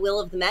with The Will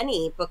of the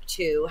Many. Book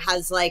 2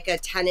 has like a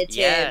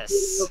tentative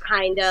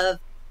kind of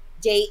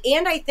date.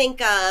 And I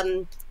think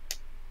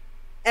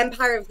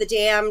Empire of the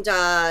Damned,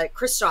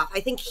 Christoph, I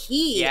think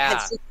he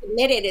has just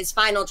submitted his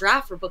final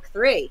draft for book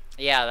 3.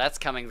 Yeah, that's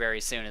coming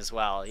very soon as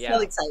well. Yeah.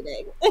 So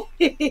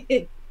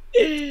exciting.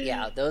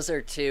 Yeah, those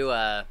are two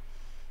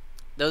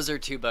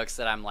books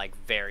that I'm like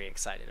very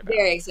excited about.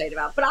 Very excited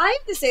about. But I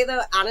have to say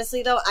though,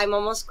 honestly though, I'm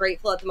almost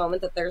grateful at the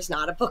moment that there's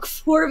not a book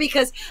 4,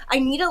 because I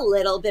need a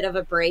little bit of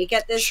a break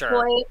at this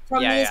point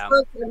from these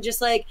books. I'm just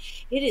like,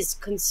 it has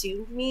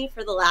consumed me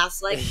for the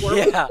last like 4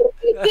 weeks. And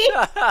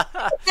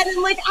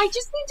I'm like, I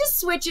just need to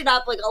switch it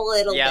up like a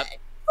little bit.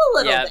 A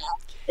little bit.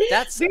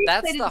 That's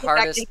the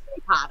hardest.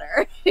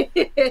 Potter.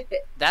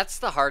 That's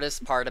the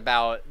hardest part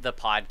about the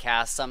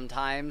podcast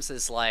sometimes,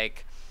 is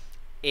like,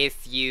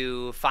 if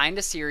you find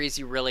a series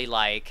you really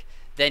like,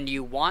 then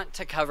you want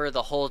to cover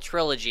the whole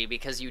trilogy,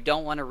 because you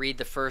don't want to read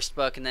the first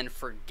book and then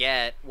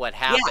forget what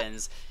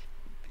happens.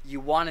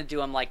 You want to do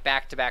them like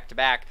back to back to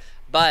back.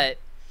 But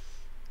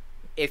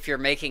if you're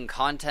making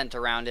content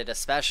around it,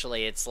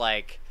 especially, it's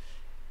like,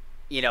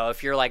 you know,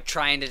 if you're like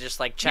trying to just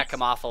like check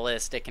them off a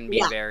list, it can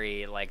be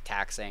very like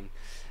taxing.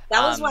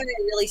 That was why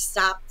I really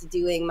stopped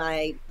doing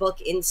my book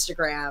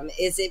Instagram,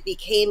 is it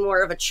became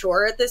more of a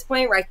chore at this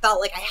point where I felt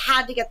like I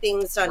had to get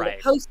things done to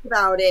post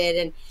about it,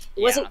 and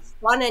it wasn't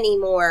fun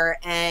anymore.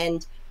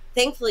 And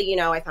thankfully, you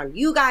know, I found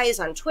you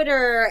guys on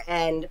Twitter,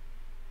 and,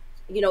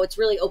 you know, it's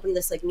really opened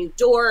this like new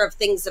door of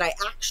things that I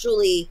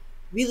actually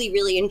really,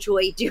 really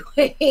enjoy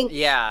doing.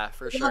 Yeah,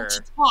 for sure. I love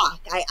to talk.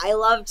 I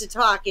love to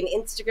talk, and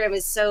Instagram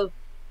is so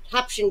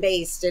caption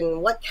based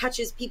and what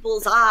catches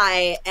people's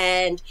eye,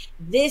 and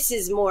this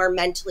is more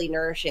mentally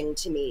nourishing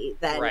to me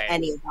than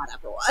any of that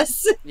ever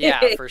was.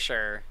 Yeah, for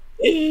sure.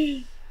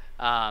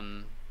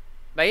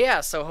 But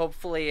yeah, so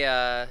hopefully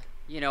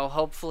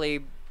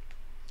hopefully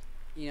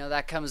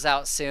that comes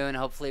out soon.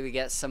 Hopefully we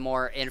get some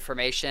more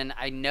information.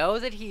 I know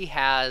that he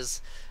has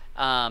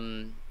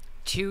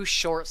 2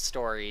 short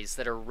stories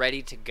that are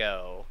ready to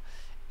go,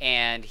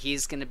 and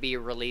he's going to be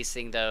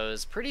releasing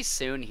those pretty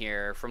soon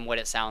here from what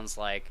it sounds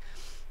like.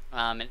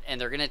 And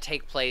they're going to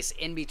take place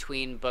in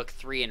between book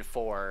 3 and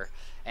 4.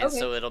 And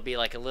so it'll be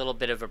like a little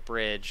bit of a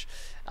bridge.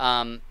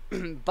 But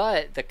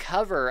the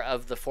cover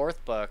of the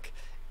 4th book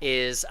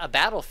is a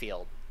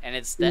battlefield. And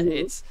it's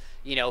it's,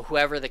 you know,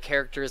 whoever the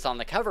characters on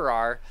the cover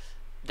are,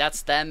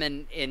 that's them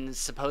in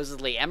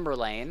supposedly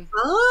Emberlane.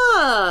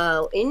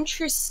 Oh,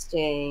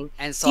 interesting.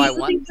 And so do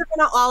you think they're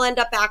going to all end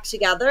up back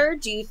together?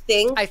 Do you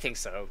think? I think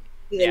so.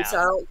 You think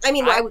so? I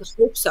mean, I would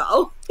hope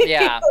so.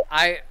 Yeah,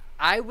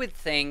 I would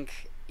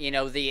think... You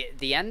know,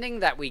 the ending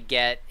that we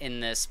get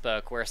in this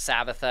book where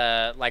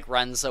Sabitha like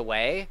runs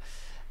away,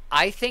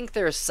 I think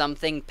there's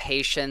something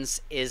Patience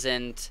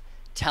isn't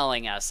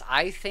telling us.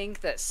 I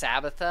think that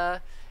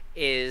Sabitha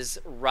is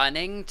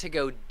running to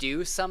go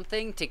do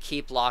something to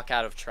keep Locke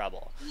out of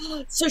trouble.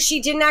 So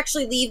she didn't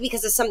actually leave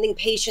because of something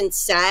Patience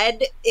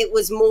said. It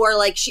was more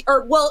like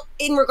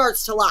in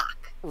regards to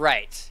Locke.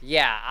 Right.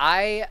 Yeah.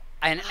 I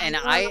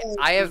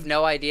have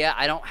no idea.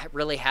 I don't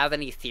really have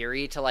any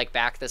theory to like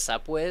back this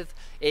up with.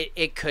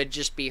 It could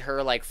just be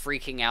her like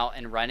freaking out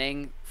and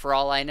running for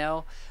all I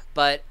know.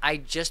 But I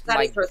just that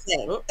is her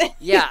thing.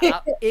 Yeah,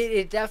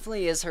 it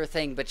definitely is her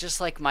thing. But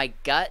just like my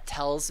gut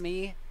tells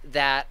me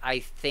that I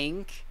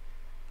think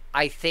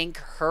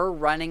her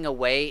running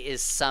away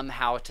is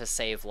somehow to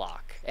save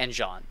Locke and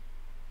Jean.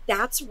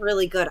 That's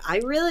really good. I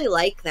really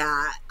like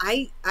that.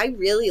 I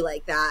really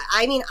like that.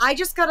 I mean, I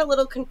just got a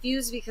little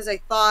confused because I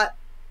thought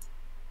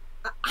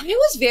I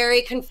was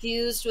very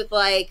confused with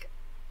like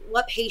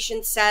what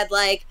Patience said,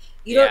 like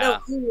you don't know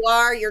who you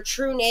are, your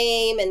true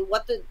name, and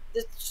what the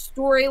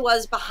story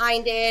was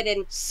behind it,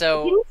 and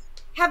so it didn't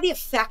have the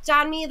effect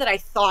on me that I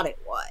thought it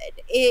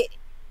would.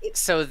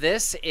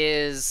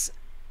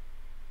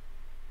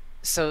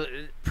 So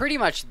pretty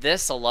much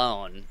this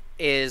alone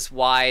is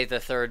why the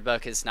 3rd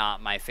book is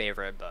not my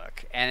favorite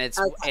book, and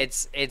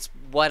it's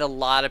what a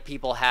lot of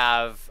people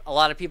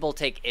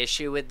take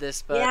issue with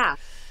this book,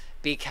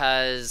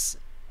 because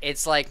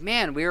it's like,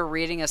 man, we were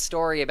reading a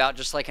story about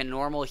just like a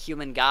normal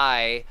human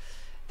guy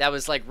that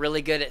was like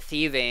really good at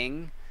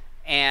thieving,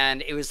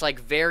 and it was like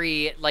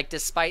very like,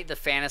 despite the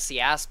fantasy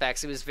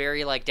aspects, it was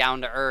very like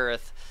down to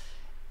earth.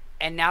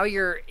 And now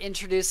you're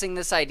introducing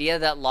this idea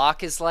that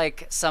Locke is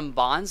like some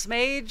bonds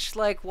mage.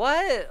 Like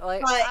what?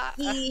 Like, but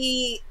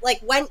he like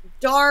went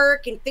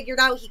dark and figured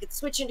out he could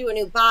switch into a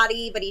new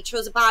body, but he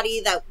chose a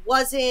body that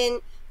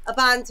wasn't a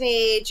bonds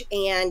mage,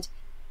 and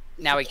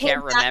now he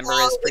can't remember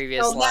his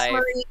previous life.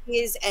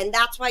 Memories, and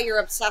that's why you're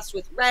obsessed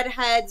with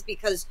redheads,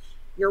 because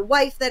your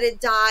wife that had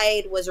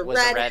died was a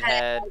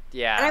redhead.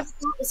 Yeah. And I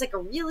thought it was like a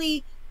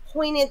really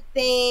pointed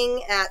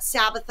thing at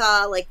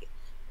Sabitha, like,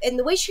 and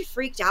the way she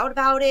freaked out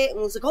about it and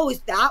was like, oh,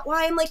 is that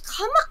why? I'm like,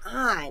 come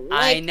on.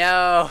 Like, I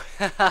know.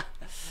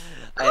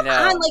 I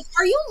know. Like,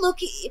 are you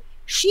looking?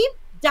 She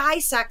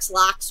dissects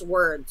Locke's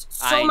words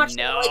so much.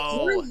 Know.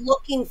 Like, you're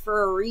looking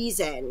for a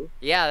reason.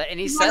 Yeah,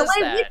 and he says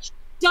that. Which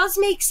does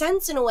make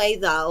sense in a way,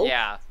 though.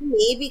 Yeah. To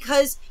me,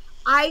 because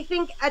I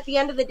think at the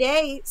end of the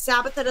day,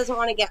 Sabitha doesn't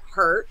want to get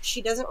hurt.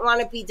 She doesn't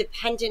want to be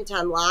dependent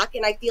on Locke.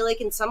 And I feel like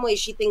in some ways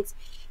she thinks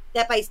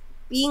that by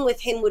being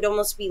with him would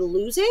almost be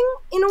losing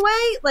in a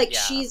way. Like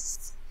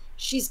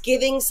she's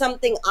giving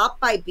something up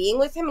by being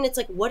with him. And it's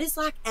like, what has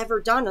Locke ever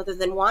done other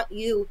than want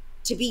you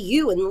to be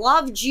you and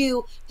loved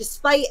you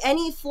despite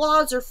any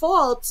flaws or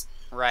faults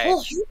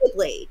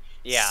wholeheartedly?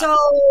 Yeah. So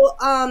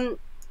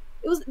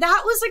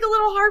that was like a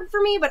little hard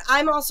for me, but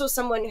I'm also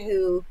someone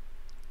who,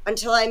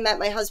 until I met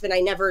my husband, I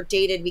never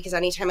dated, because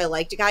anytime I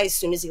liked a guy, as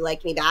soon as he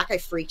liked me back, I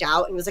freaked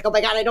out and was like, oh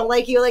my God, I don't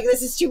like you. Like,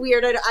 this is too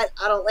weird. I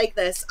don't like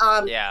this. So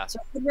I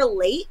could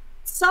relate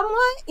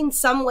somewhat in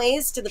some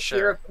ways to the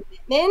fear of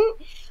commitment.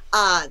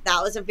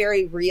 That was a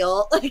very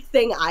real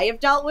thing I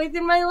have dealt with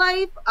in my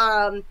life.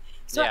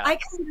 So I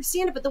can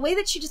understand it, but the way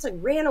that she just like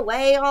ran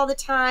away all the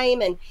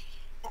time and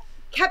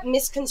kept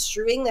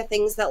misconstruing the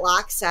things that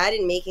Locke said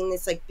and making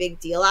this like big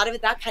deal out of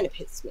it, that kind of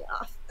pissed me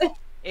off.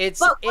 we're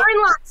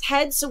in Locke's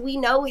head, so we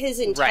know his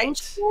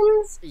intentions.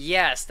 Right.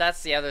 Yes,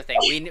 that's the other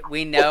thing.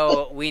 We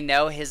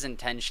know his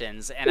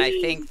intentions, and I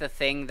think the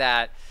thing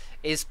that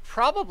is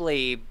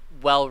probably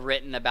well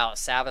written about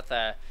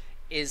Sabitha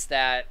is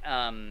that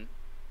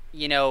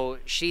you know,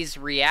 she's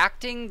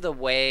reacting the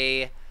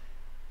way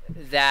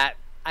that,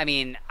 I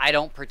mean, I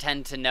don't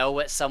pretend to know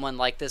what someone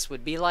like this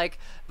would be like,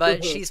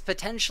 but she's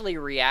potentially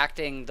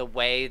reacting the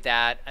way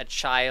that a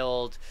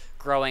child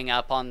growing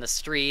up on the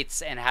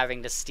streets and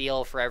having to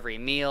steal for every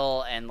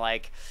meal, and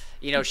like,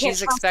 you know,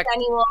 she's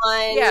expecting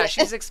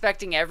she's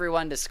expecting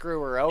everyone to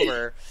screw her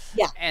over.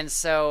 Yeah. And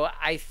so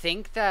I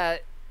think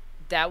that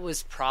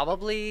was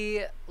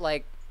probably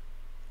like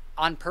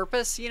on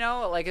purpose, you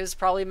know, like it was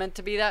probably meant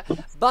to be that.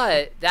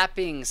 But that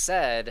being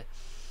said,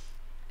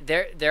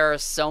 there are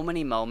so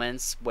many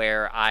moments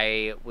where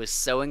I was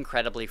so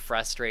incredibly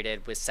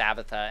frustrated with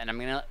Sabitha, and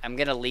I'm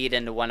gonna lead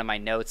into one of my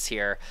notes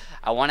here.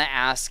 I want to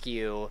ask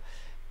you,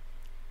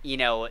 you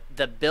know,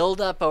 the build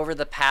up over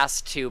the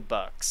past 2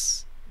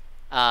 books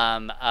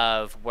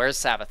of where's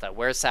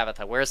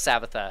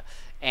Sabitha,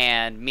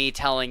 and me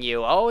telling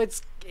you, oh,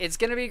 it's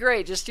gonna be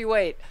great, just you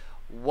wait.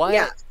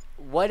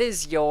 What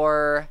is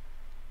your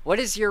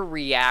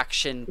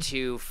reaction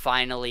to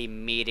finally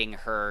meeting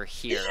her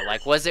here?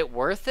 Like, was it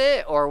worth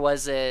it, or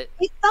was it?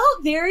 It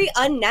felt very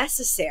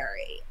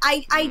unnecessary.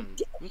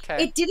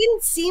 It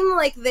didn't seem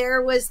like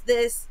there was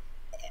this.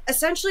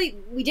 Essentially,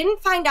 we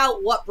didn't find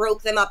out what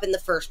broke them up in the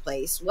first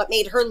place. What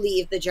made her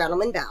leave the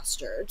Gentleman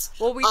Bastards?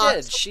 Well, we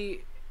did.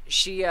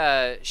 She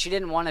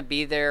didn't want to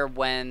be there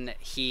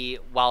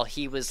while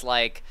he was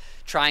like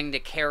trying to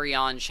carry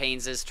on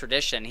Chaines's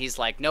tradition. He's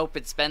like, nope,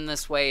 it's been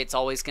this way. It's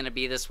always going to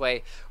be this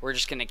way. We're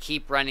just going to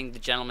keep running the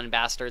Gentleman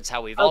Bastards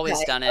how we've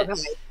always done it.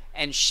 Okay.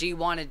 And she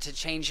wanted to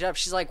change it up.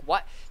 She's like,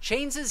 what?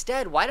 Chains is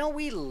dead. Why don't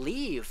we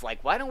leave?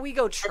 Like, why don't we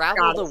go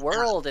travel the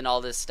world and all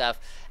this stuff?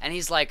 And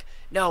he's like,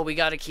 no, we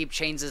got to keep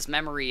Chains'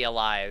 memory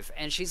alive.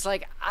 And she's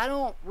like, I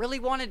don't really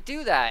want to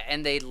do that.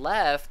 And they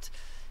left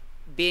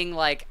being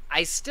like,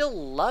 I still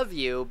love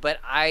you,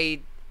 but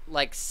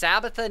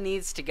Sabitha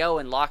needs to go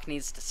and Locke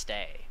needs to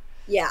stay.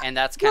 Yeah. And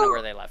that's kind of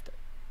where they left it.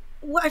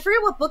 Well, I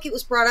forget what book it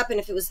was brought up in,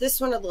 if it was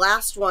this one or the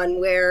last one,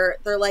 where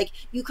they're like,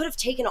 you could have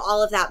taken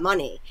all of that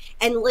money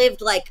and lived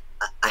like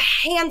a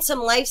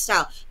handsome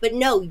lifestyle. But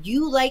no,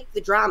 you like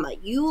the drama.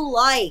 You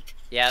like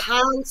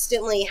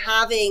constantly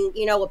having,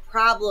 you know, a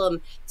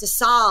problem to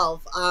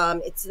solve.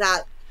 It's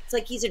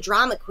like he's a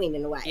drama queen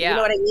in a way. Yeah. You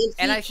know what I mean?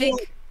 And I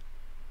think,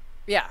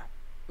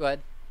 go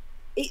ahead.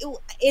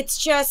 It's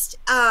just,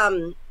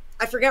 I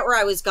forget where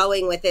I was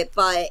going with it,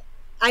 but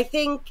I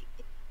think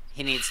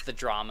he needs the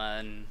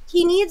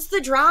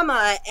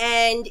drama,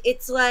 and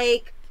it's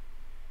like,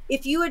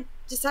 if you had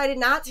decided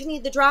not to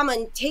need the drama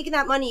and taken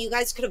that money, you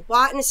guys could have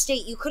bought an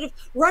estate. You could have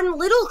run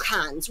little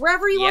cons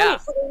wherever you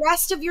wanted for the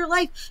rest of your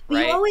life.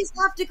 But you always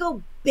have to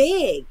go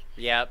big.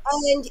 Yep.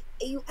 And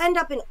you end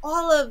up in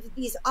all of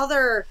these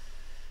other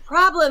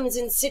problems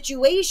and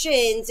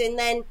situations. And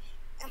then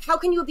how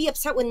can you be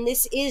upset when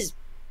this is,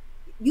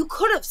 you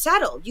could have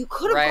settled. You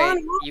could have gone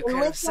out and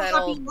lived a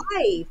happy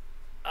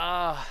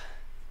life.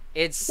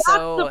 That's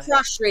the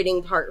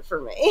frustrating part for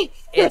me.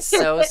 It's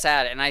so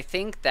sad. And I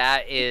think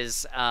that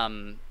is,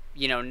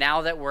 you know,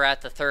 now that we're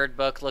at the 3rd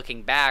book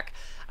looking back,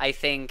 I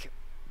think,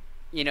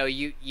 you know,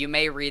 you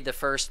may read the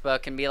 1st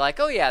book and be like,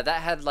 oh yeah,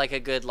 that had like a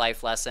good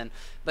life lesson.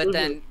 But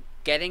then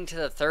getting to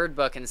the 3rd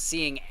book and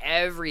seeing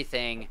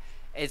everything,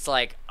 it's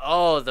like,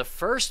 oh, the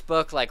 1st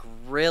book like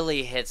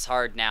really hits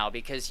hard now,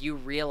 because you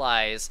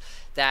realize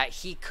that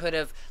he could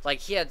have, like,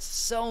 he had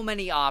so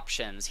many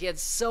options. He had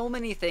so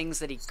many things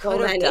that he could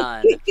have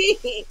done.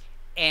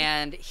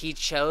 And he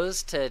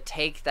chose to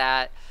take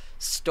that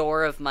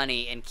store of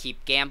money and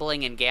keep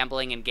gambling and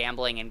gambling and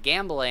gambling and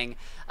gambling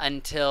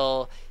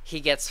until he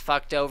gets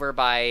fucked over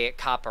by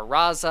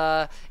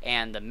Caparaza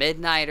and the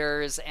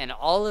Midnighters and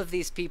all of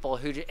these people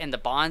and the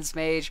Bonds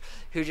Mage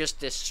who just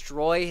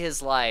destroy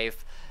his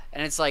life.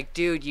 And it's like,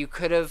 dude, you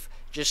could have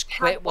just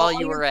quit while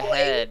you were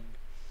ahead.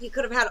 You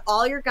could have had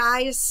all your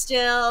guys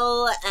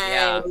still,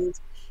 and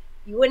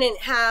you wouldn't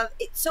have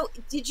it. So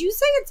did you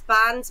say it's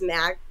Bonds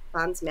Magi?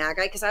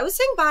 Because I was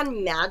saying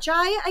Bond Magi,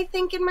 I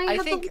think, in my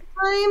head the whole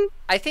time.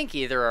 I think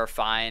either are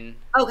fine.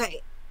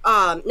 Okay.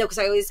 No, because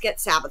I always get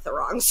Sabitha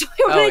wrong, so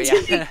I wanted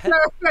to make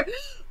sure.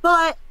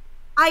 But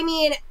I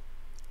mean,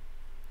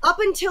 up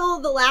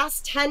until the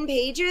last 10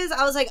 pages,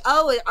 I was like,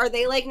 oh, are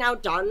they like now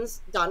done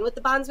with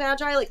the Bonds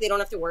Magi? Like, they don't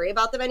have to worry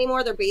about them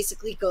anymore. They're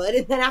basically good.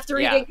 And then after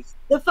reading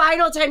the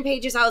final 10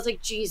 pages, I was like,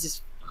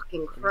 Jesus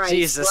fucking Christ.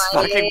 Jesus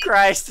fucking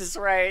Christ is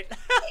right.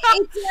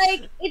 It's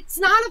like, it's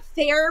not a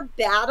fair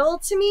battle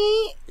to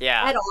me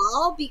at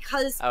all,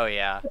 because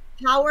the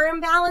power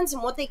imbalance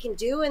and what they can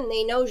do, and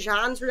they know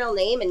Jean's real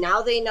name, and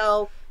now they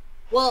know,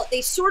 well,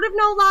 they sort of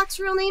know Locke's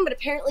real name, but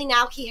apparently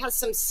now he has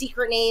some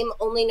secret name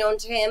only known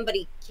to him, but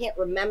he can't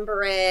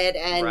remember it.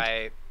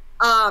 And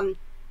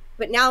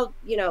but now,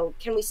 you know,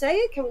 can we say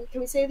it? Can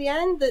we say the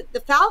end?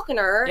 The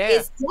Falconer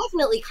is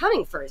definitely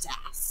coming for his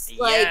ass.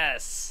 Like,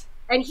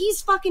 and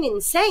he's fucking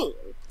insane.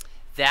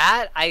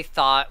 That I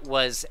thought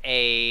was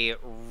a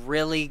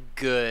really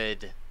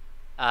good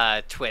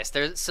twist.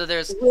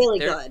 There's really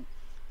good.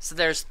 So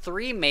there's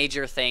three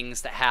major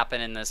things that happen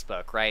in this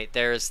book, right?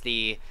 There's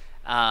the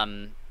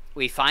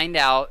we find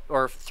out,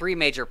 or three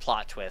major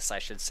plot twists, I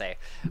should say.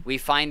 We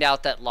find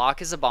out that Locke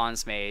is a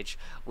bonds mage.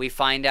 We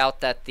find out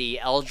that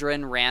the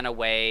Eldrin ran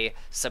away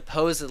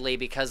supposedly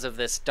because of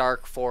this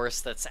dark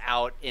force that's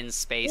out in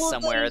space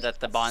somewhere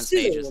that the bonds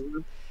mages.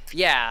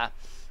 Yeah.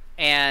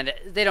 And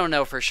they don't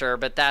know for sure,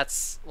 but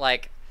that's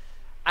like,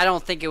 I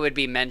don't think it would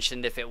be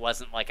mentioned if it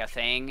wasn't like a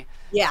thing.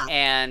 Yeah.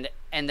 And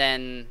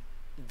then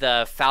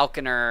the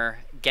Falconer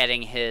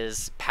getting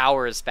his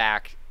powers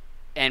back,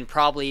 and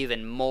probably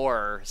even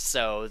more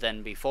so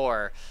than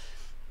before.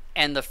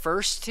 And the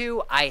first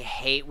two I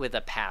hate with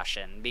a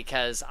passion,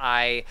 because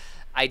I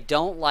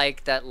don't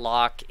like that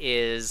Locke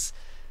is,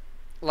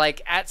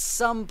 like, at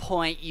some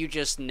point you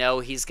just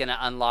know he's going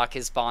to unlock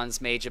his bonds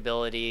mage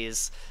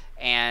abilities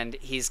and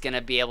he's going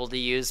to be able to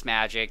use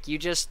magic. You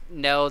just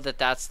know that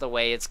that's the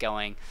way it's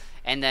going.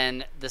 And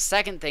then the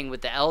second thing with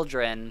the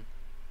Eldrin,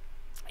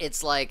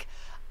 it's like,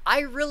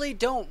 I really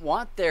don't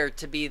want there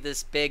to be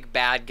this big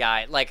bad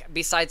guy. Like,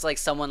 besides like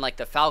someone like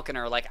the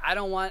Falconer, like I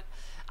don't want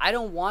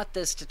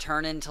this to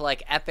turn into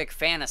like epic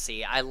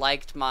fantasy. I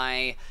liked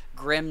my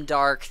grim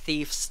dark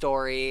thief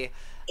story.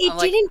 It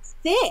didn't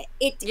fit.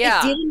 It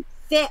didn't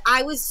fit.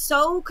 I was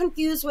so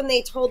confused when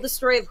they told the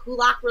story of who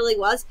Locke really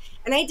was,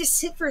 and I had to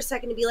sit for a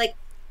second to be like,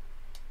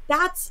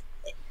 that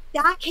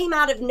came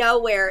out of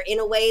nowhere in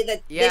a way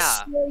that this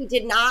story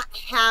did not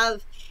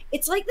have.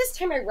 It's like this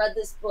time I read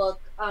this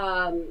book,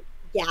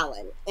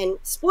 Gallon, and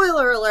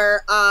spoiler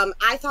alert,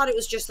 I thought it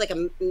was just like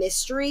a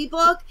mystery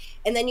book,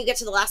 and then you get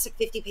to the last like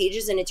 50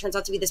 pages and it turns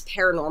out to be this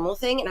paranormal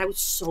thing, and I was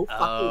so fucking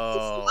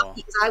pissed off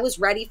because I was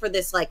ready for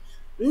this like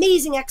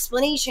amazing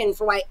explanation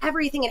for why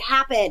everything had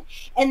happened,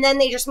 and then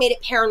they just made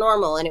it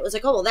paranormal, and it was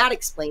like, oh well, that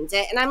explains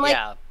it, and I'm like,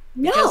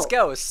 no, because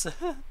ghosts.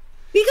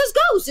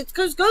 It's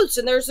because ghosts,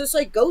 and there's this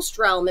like ghost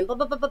realm and blah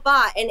blah blah blah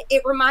blah, and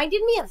it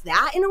reminded me of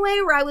that in a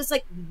way where I was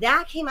like,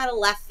 that came out of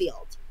left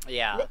field.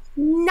 Yeah.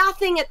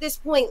 Nothing at this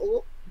point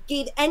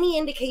gave any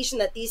indication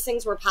that these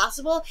things were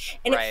possible,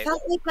 and it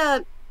felt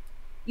like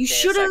you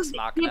should have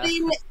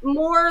given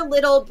more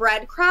little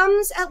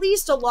breadcrumbs at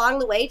least along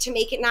the way to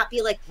make it not be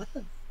like, what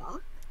the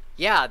fuck?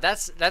 Yeah,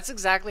 that's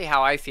exactly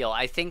how I feel.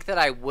 I think that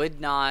I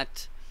would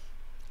not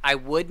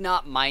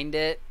mind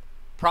it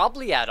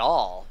probably at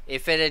all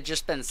if it had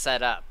just been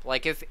set up.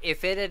 Like if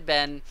it had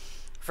been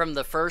from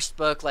the first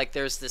book, like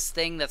there's this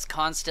thing that's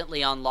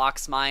constantly on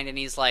Locke's mind and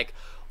he's like,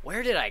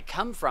 where did I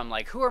come from?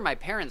 Like, who are my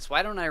parents?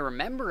 Why don't I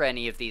remember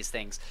any of these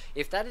things?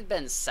 If that had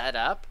been set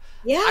up,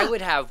 I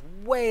would have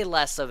way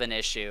less of an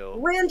issue.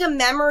 Random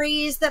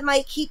memories that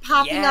might keep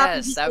popping up.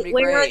 Yes, that would be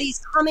great. Where are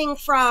these coming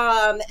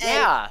from?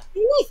 And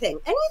anything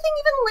even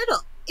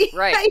little.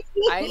 Right.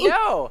 I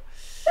know.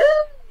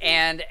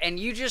 And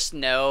you just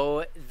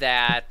know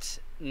that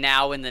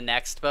now in the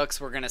next books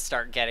we're going to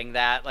start getting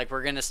that. Like,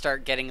 we're going to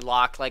start getting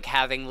Locke, like,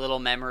 having little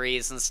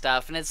memories and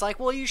stuff. And it's like,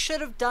 well, you should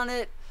have done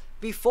it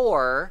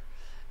before.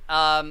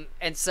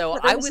 And so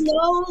there was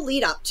no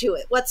lead up to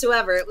it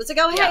whatsoever. It was like,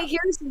 oh, hey,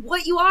 here's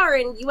what you are,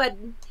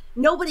 and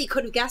nobody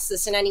could have guessed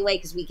this in any way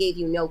because we gave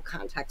you no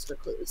context or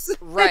clues.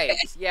 Right,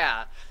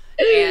 yeah.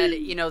 And,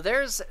 you know,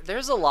 there's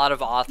a lot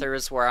of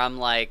authors where I'm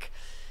like,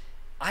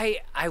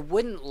 I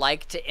wouldn't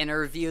like to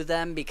interview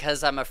them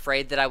because I'm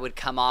afraid that I would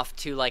come off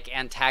too, like,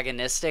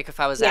 antagonistic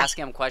if I was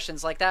asking them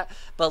questions like that.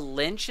 But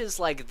Lynch is,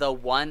 like, the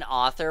one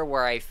author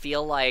where I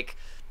feel like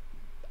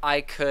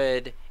I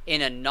could,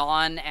 in a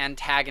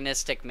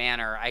non-antagonistic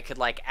manner, I could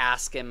like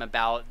ask him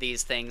about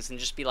these things and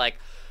just be like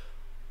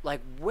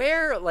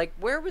where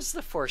was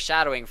the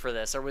foreshadowing for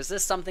this, or was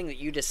this something that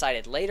you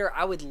decided later?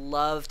 I would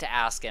love to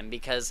ask him,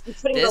 because you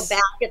couldn't go back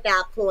at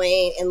that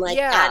point and like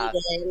add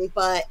it in,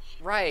 but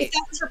if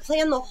that was your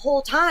plan the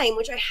whole time,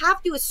 which I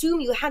have to assume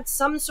you had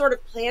some sort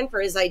of plan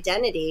for his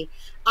identity,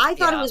 I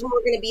thought it was more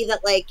going to be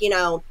that, like, you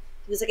know,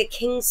 he was like a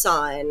king's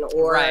son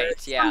or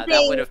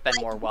that would have been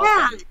like more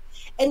welcome.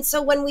 And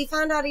so when we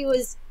found out he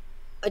was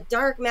a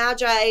dark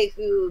magi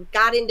who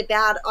got into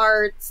bad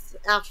arts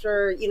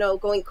after, you know,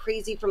 going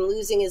crazy from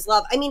losing his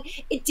love, I mean,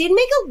 it did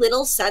make a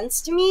little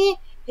sense to me,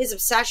 his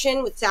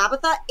obsession with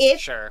Tabitha,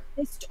 if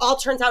this all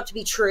turns out to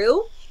be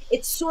true.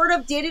 It sort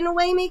of did in a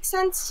way make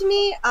sense to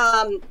me,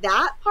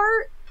 that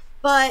part.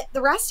 But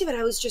the rest of it,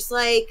 I was just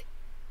like,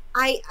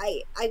 I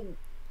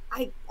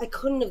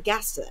couldn't have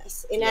guessed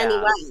this in any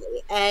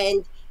way.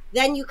 And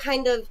then you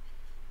kind of,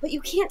 but you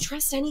can't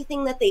trust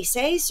anything that they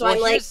say. So I'm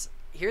like,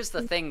 here's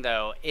the thing,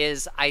 though,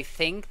 is I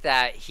think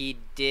that he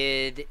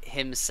did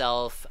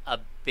himself a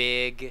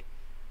big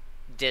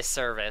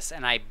disservice,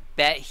 and I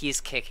bet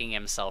he's kicking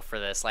himself for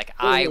this. Like,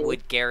 I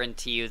would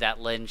guarantee you that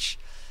Lynch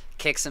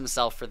kicks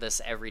himself for this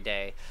every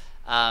day,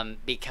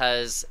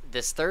 because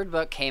this third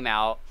book came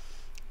out.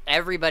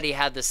 Everybody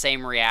had the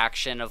same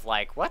reaction of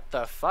like, what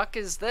the fuck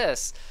is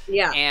this?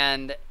 Yeah.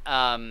 And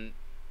I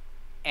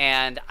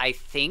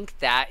think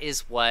that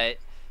is what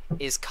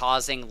is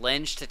causing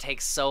Lynch to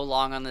take so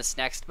long on this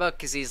next book,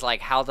 because he's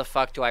like, how the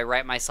fuck do I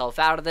write myself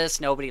out of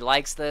this? Nobody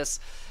likes this.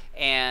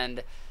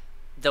 And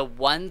the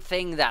one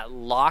thing that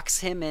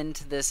locks him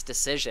into this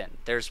decision,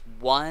 there's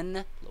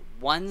one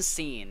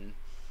scene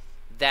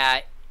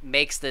that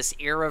makes this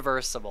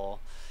irreversible,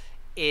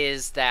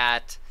 is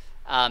that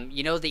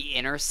you know, the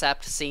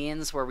intercept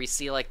scenes where we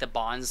see like the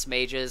Bonds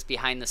mages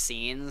behind the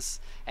scenes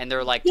and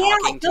they're like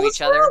talking to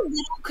each other. A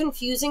little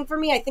confusing for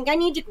me. I think I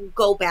need to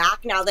go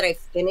back now that I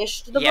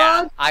finished the book.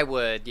 Yeah, I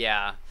would,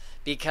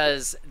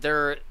 because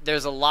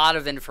there's a lot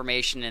of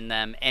information in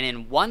them, and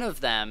in one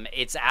of them,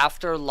 it's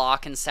after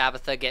Locke and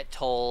Sabitha get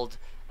told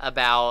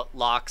about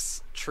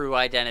Locke's true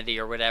identity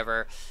or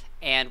whatever,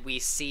 and we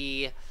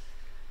see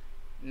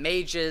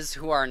mages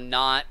who are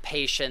not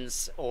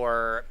Patience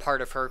or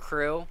part of her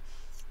crew,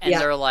 and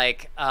they're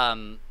like,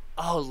 oh,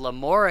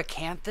 Lamora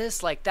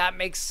Canthus? Like, that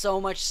makes so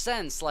much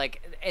sense.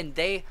 Like, and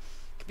they,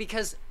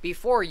 because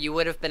before you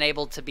would have been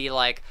able to be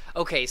like,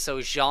 okay, so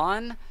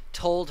Jean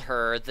told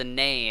her the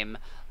name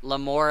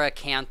Lamora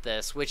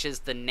Canthus, which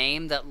is the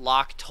name that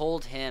Locke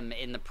told him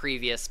in the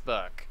previous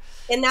book.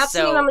 And that's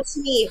what I'm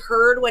assuming he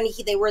heard when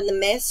they were in the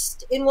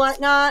mist and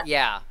whatnot.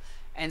 Yeah.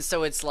 And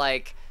so it's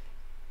like,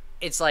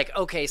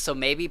 okay, so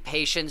maybe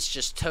Patience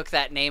just took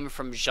that name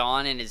from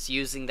Jean and is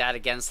using that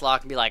against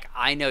Locke and be like,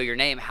 I know your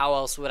name. How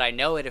else would I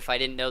know it if I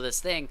didn't know this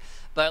thing?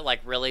 But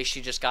like, really,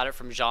 she just got it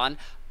from Jean.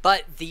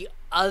 But the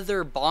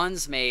other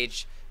Bonds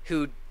mage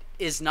who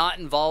is not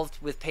involved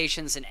with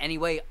Patience in any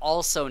way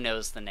also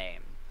knows the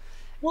name.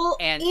 Well,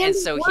 and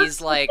so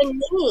he's like, the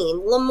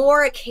name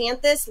Lamora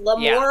Canthus,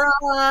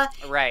 Lamora,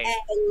 right?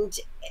 And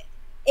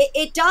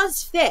it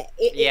does fit.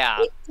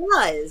 It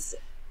does.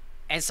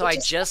 And so I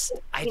just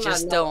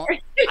don't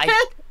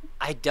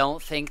I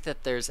don't think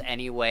that there's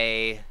any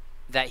way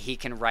that he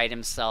can write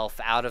himself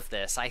out of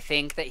this. I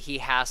think that he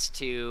has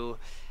to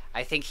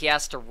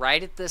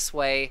write it this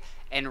way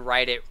and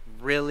write it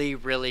really,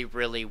 really,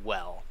 really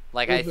well.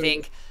 Like, I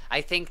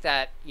think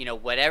that, you know,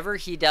 whatever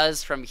he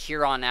does from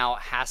here on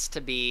out has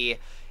to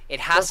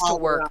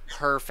work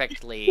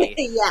perfectly.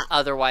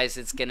 Otherwise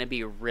it's going to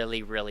be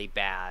really, really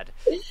bad.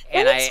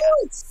 And it's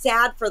really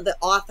sad for the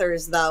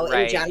authors, though,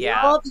 in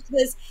general,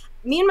 because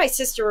me and my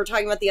sister were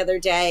talking about the other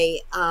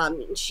day.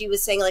 She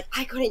was saying, like,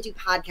 I couldn't do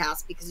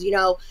podcasts because, you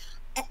know,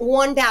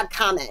 one bad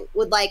comment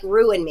would like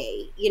ruin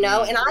me, you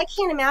know? And I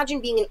can't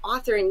imagine being an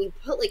author and you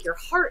put like your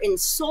heart and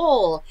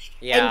soul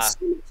and so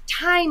much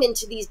time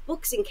into these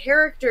books and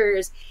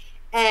characters,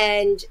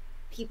 and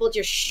people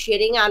just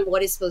shitting on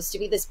what is supposed to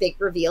be this big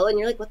reveal, and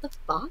you're like, what the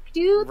fuck,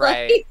 dude?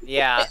 Right.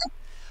 Like,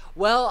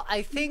 well,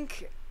 I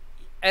think,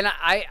 and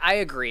I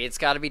agree, it's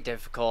got to be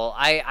difficult.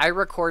 I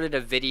recorded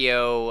a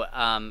video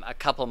a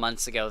couple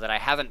months ago that I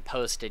haven't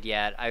posted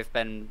yet. I've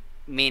been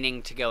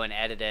meaning to go and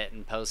edit it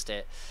and post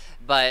it.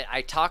 But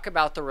I talk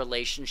about the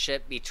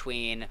relationship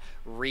between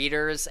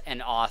readers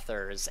and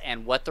authors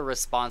and what the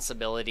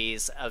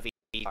responsibilities of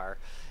each are.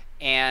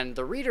 And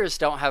the readers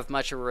don't have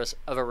much of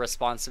a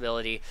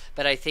responsibility,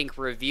 but I think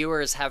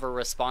reviewers have a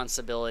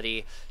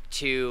responsibility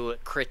to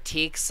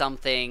critique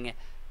something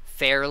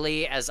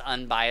fairly, as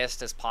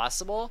unbiased as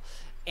possible,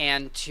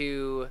 and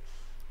to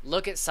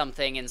look at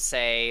something and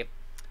say,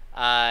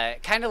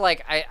 kind of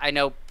like, I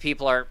know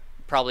people are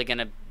probably going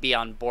to be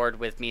on board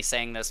with me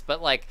saying this,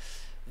 but like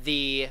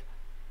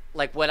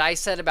what I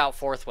said about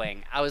Fourth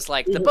Wing, I was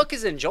like, the book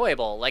is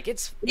enjoyable, like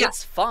it's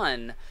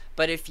fun,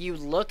 but if you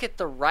look at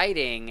the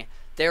writing,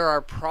 there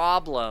are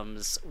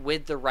problems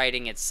with the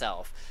writing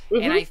itself.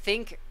 And I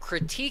think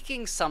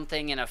critiquing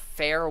something in a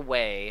fair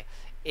way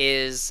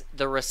is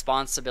the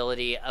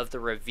responsibility of the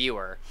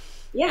reviewer.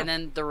 And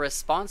then the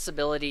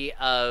responsibility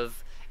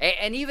of,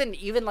 and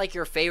even like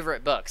your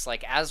favorite books,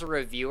 like as a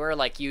reviewer,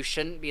 like you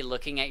shouldn't be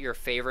looking at your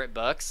favorite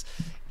books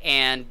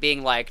and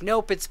being like,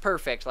 nope, it's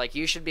perfect. Like,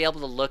 you should be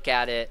able to look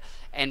at it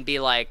and be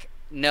like,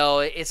 no,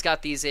 it's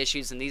got these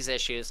issues and these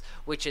issues,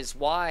 which is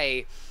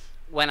why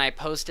when I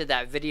posted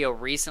that video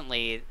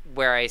recently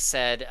where I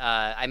said,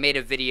 I made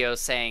a video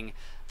saying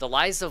The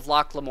Lies of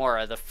Locke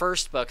Lamora, the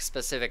first book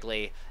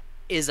specifically,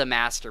 is a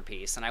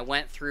masterpiece. And I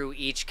went through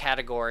each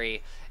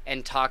category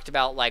and talked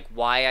about like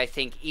why I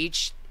think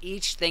each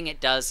thing it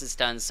does is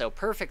done so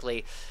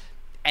perfectly.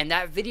 And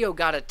that video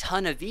got a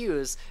ton of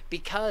views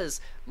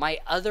because my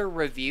other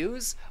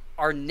reviews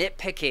are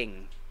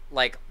nitpicking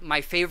like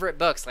my favorite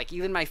books. Like,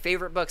 even my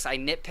favorite books, I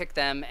nitpick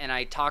them and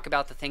I talk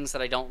about the things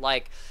that I don't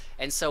like.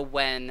 And so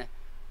when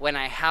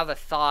I have a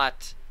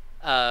thought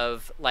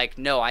of like,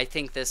 no, I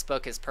think this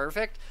book is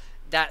perfect,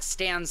 that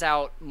stands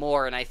out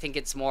more, and I think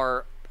it's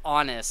more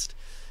honest.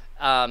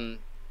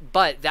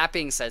 But that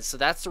being said, so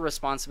that's the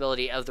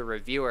responsibility of the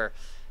reviewer.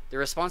 The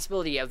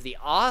responsibility of the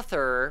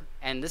author,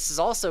 and this is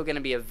also going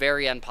to be a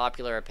very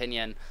unpopular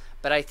opinion,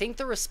 but I think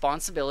the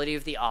responsibility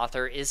of the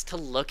author is to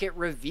look at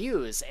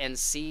reviews and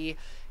see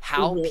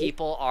how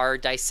people are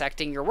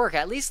dissecting your work,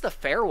 at least the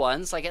fair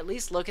ones. Like, at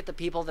least look at the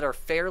people that are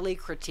fairly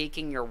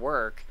critiquing your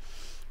work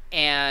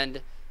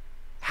and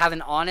have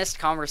an honest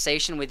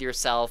conversation with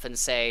yourself and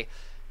say,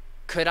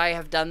 could I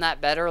have done that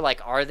better?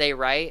 Like, are they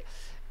right?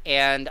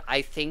 And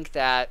I think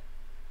that,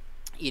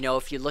 you know,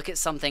 if you look at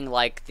something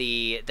like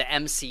the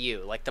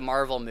MCU, like the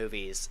Marvel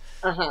movies,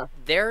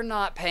 they're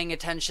not paying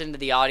attention to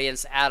the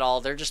audience at all.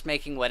 They're just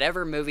making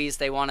whatever movies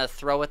they want to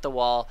throw at the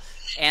wall.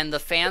 And the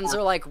fans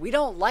are like, we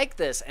don't like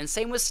this. And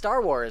same with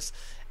Star Wars.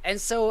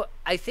 And so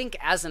I think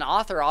as an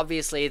author,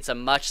 obviously it's a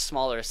much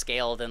smaller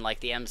scale than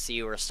like the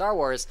MCU or Star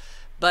Wars.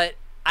 But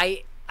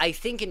I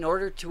think in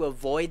order to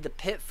avoid the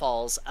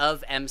pitfalls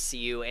of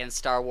MCU and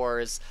Star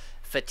Wars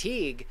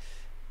fatigue,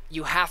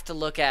 you have to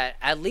look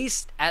at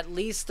least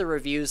the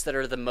reviews that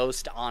are the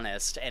most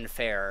honest and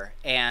fair,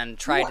 and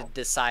try to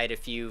decide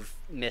if you've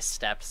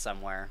misstepped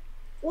somewhere.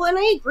 Well, and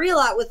I agree a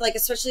lot with, like,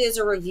 especially as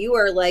a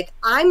reviewer, like,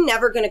 I'm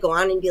never going to go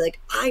on and be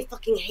like, I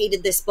fucking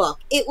hated this book.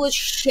 It was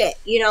shit,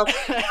 you know?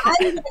 I'm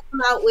going to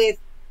come out with,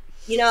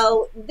 you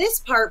know,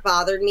 this part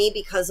bothered me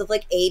because of,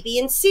 like, A, B,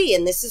 and C,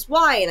 and this is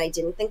why, and I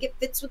didn't think it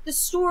fits with the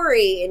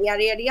story, and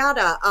yada, yada,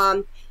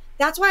 yada.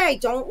 That's why I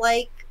don't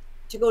like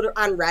to go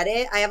on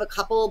Reddit. I have a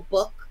couple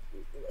book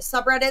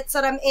subreddits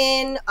that I'm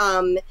in,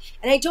 and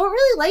I don't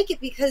really like it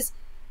because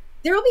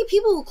there will be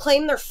people who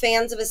claim they're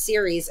fans of a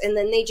series and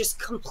then they just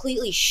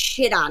completely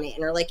shit on it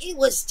and are like, it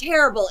was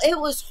terrible, it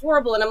was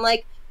horrible, and I'm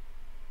like,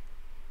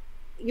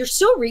 you're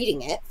still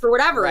reading it for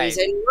whatever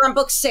reason. You're on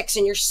book 6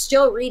 and you're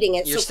still reading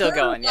it. You're still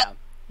going, yeah.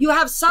 You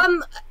have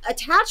some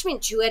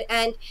attachment to it,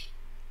 and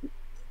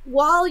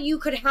while you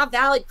could have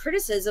valid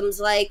criticisms,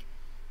 like,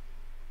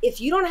 if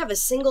you don't have a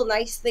single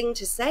nice thing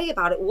to say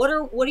about it, what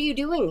are you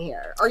doing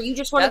here? Are you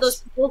just one of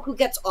those people who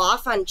gets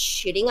off on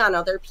shitting on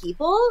other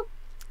people?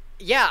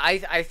 Yeah,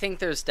 I think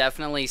there's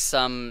definitely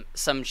some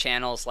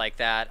channels like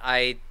that.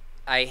 I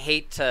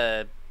hate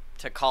to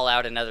call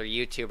out another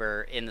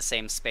YouTuber in the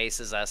same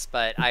space as us,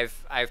 but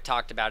I've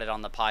talked about it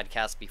on the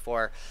podcast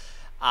before.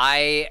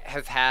 I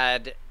have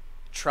had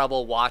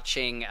trouble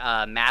watching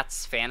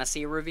Matt's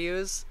fantasy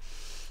reviews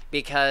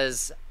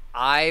because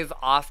I've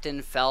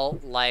often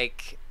felt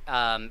like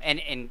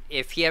and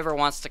if he ever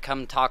wants to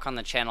come talk on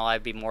the channel,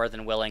 I'd be more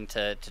than willing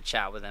to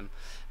chat with him.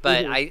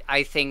 But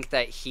I think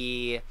that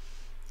he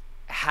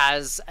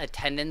has a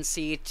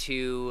tendency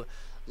to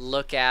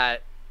look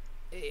at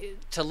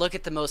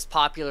the most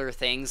popular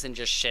things and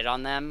just shit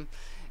on them.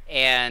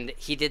 And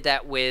he did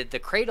that with the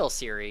Cradle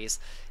series.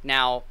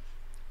 Now,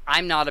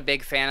 I'm not a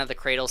big fan of the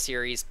Cradle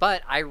series,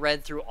 but I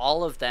read through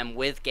all of them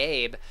with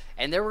Gabe,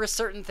 and there were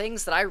certain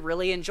things that I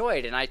really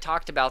enjoyed, and I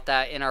talked about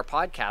that in our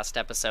podcast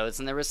episodes,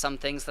 and there were some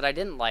things that I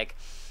didn't like.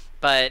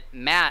 But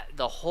Matt,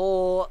 the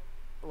whole,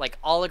 like,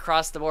 all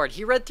across the board,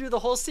 he read through the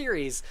whole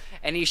series,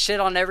 and he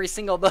shit on every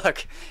single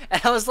book.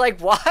 And I was like,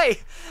 why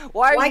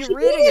are you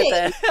reading it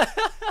then?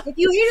 If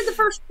you hated the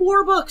first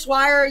 4 books,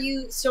 why are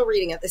you still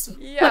reading it this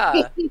point? Yeah.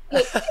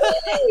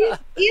 And,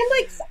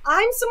 like,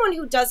 I'm someone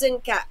who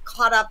doesn't get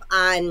caught up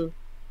on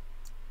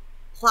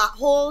plot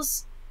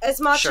holes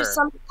as much as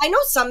some. I know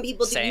some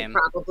people do. You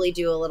probably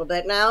do a little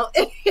bit now.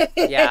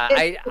 Yeah,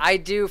 I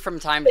do from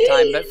time to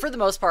time, but for the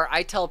most part,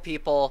 I tell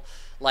people,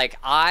 like,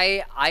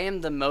 I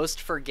am the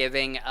most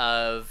forgiving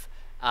of,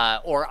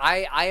 or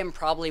I am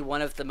probably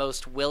one of the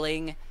most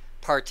willing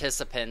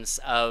participants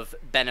of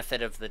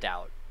benefit of the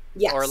doubt.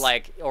 Yes. Or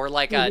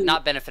like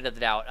not benefit of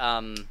the doubt,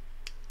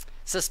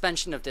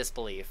 suspension of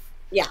disbelief.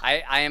 Yeah.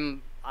 I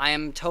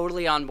am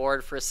totally on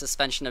board for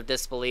suspension of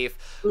disbelief.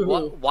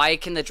 Why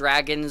can the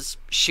dragons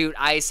shoot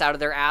ice out of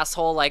their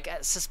asshole? Like,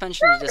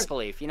 suspension of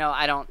disbelief. You know,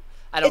 I don't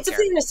it's care.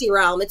 A fantasy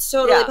realm. It's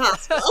totally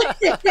possible.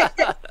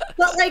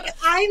 But, like,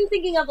 I'm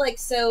thinking of, like,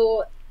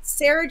 so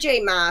Sarah J.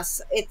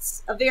 Maas,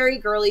 it's a very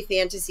girly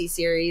fantasy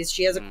series.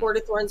 She has A Court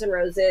of Thorns and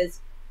Roses.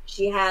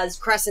 She has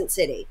Crescent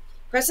City.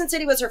 Crescent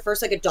City was her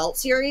first, like, adult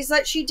series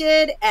that she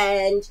did,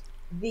 and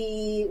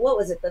the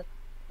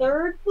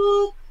 3rd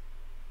book?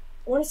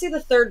 I want to say the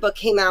 3rd book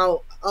came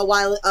out a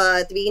while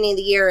at the beginning of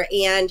the year,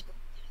 and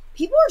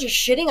people were just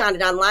shitting on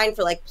it online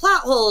for, like,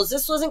 plot holes.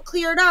 This wasn't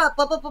cleared up,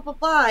 blah, blah, blah, blah,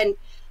 blah. And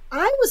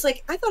I was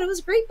like, I thought it was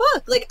a great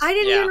book. Like, I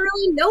didn't even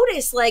really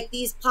notice, like,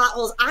 these plot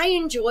holes. I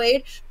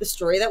enjoyed the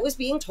story that was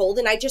being told,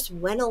 and I just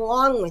went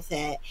along with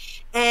it.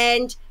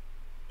 And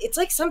it's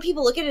like some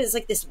people look at it as,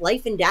 like, this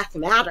life and death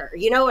matter.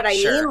 You know what I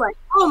mean? Like,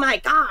 oh my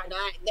God,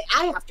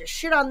 I have to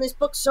shit on this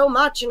book so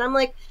much. And I'm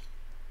like,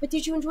 but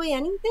did you enjoy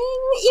anything?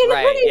 You know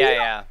what I mean?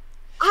 Yeah.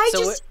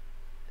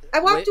 I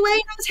walked away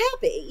and I was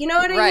happy. You know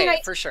what I mean? I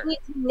for sure. Need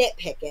to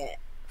nitpick it.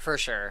 For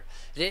sure.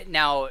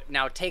 Now,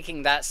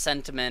 taking that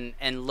sentiment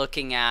and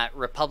looking at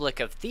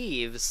Republic of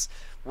Thieves,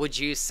 would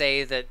you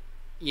say that,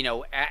 you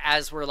know,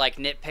 as we're, like,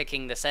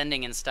 nitpicking this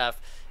ending and stuff,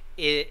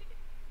 is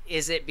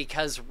it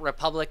because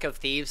Republic of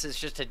Thieves is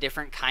just a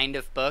different kind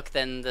of book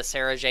than the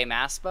Sarah J.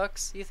 Maas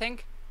books, you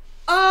think?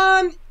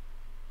 Yeah,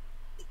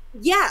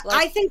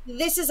 like, I think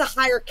this is a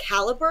higher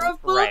caliber of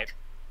book,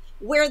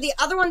 where the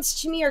other ones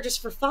to me are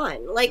just for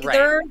fun. Like,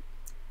 they're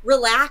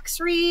relax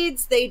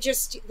reads.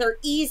 They're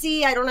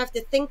easy. I don't have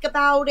to think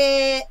about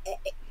it.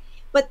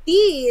 But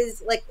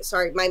these, like,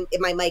 sorry, my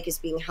mic is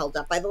being held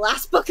up by the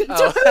last book.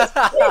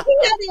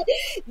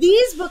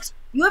 These books,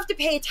 you have to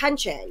pay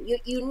attention.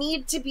 You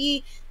need to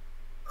be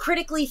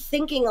critically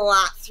thinking a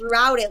lot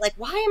throughout it. Like,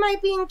 why am I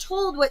being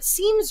told what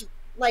seems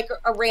like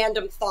a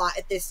random thought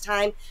at this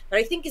time, but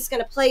I think is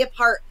going to play a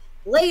part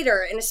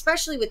later? And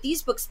especially with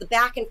these books, the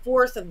back and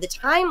forth of the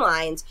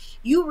timelines,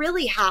 you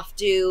really have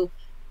to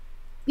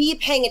be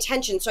paying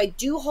attention. So I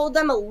do hold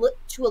them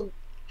to a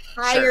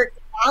higher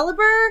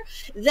caliber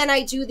than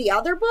I do the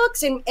other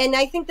books. And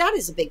I think that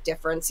is a big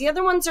difference. The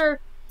other ones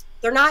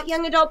they're not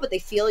young adult, but they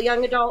feel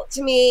young adult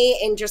to me,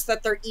 and just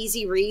that they're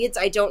easy reads.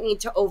 I don't need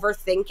to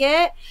overthink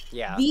it.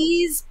 Yeah.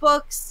 These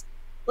books,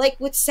 like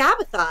with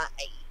Sabbatha,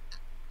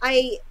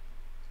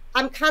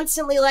 I'm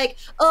constantly like,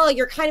 oh,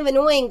 you're kind of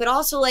annoying, but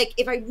also like,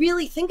 if I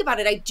really think about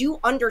it, I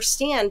do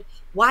understand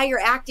why you're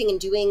acting and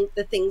doing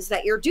the things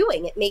that you're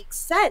doing. It makes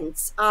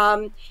sense.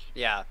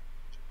 Yeah.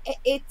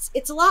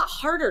 It's a lot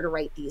harder to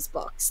write these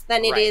books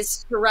than it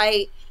is to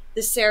write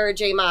the Sarah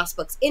J. Maas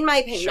books, in my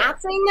opinion.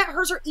 Not saying that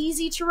hers are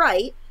easy to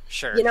write.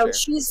 Sure. You know,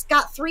 she's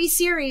got 3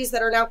 series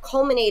that are now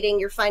culminating.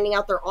 You're finding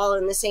out they're all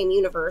in the same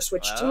universe,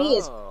 which to me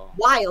is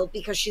wild,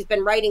 because she's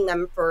been writing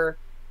them for,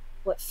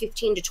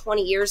 15 to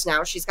 20 years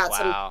now. She's got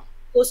some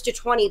close to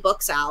 20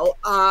 books out.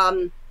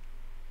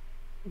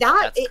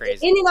 That's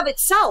crazy. In and of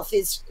itself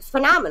is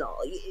phenomenal.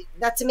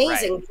 That's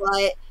amazing.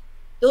 But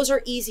those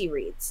are easy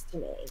reads to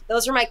me.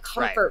 Those are my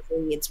comfort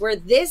reads, where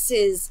this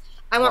is,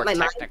 I want my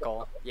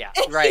technical. Yeah.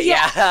 Right.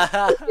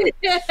 Yeah.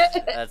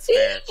 That's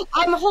fair.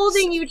 I'm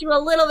holding you to a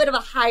little bit of a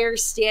higher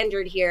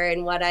standard here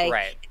in what I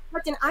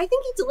expect, and I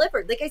think he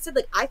delivered. Like I said,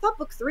 like I thought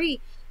book 3,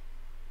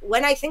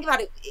 when I think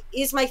about it,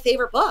 is my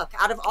favorite book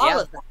out of all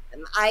of them.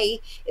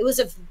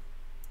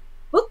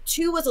 Book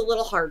 2 was a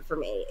little hard for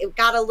me. It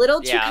got a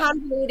little too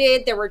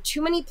convoluted. There were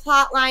too many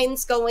plot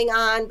lines going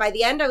on. By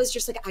the end, I was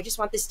just like, I just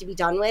want this to be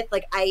done with.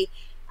 Like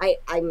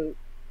I'm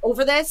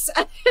over this.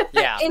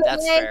 Yeah,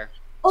 that's fair.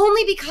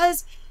 Only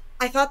because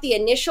I thought the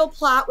initial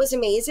plot was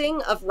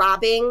amazing of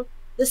robbing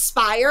the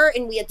spire,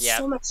 and we had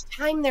so much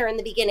time there in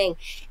the beginning.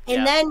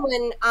 And then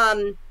when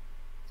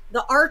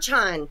the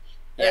Archon,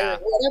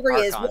 whatever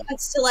he is,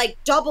 wants to like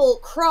double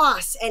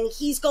cross, and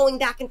he's going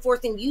back and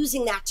forth and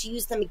using that to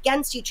use them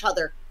against each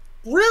other.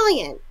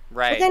 Brilliant.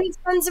 Right. But then he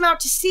sends them out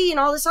to sea, and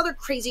all this other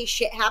crazy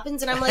shit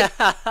happens, and I'm like,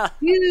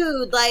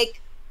 dude,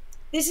 like,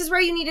 this is where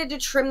you needed to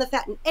trim the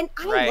fat. And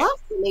I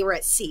loved when they were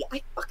at sea.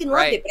 I fucking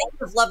loved it, but I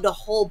would have loved a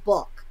whole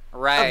book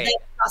of them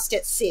just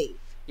at sea.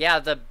 Yeah,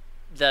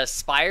 the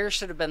Spire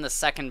should have been the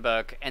second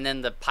book, and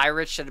then the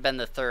Pirates should have been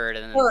the third,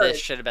 and then this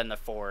should have been the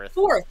fourth.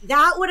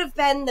 That would have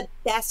been the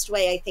best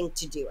way, I think,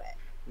 to do it.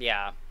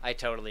 Yeah, I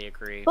totally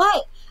agree.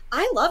 But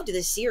I loved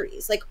this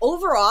series. Like,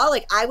 overall,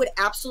 like, I would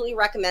absolutely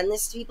recommend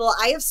this to people.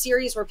 I have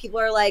series where people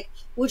are like,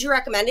 would you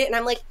recommend it? And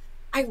I'm like,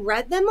 I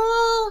read them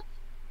all,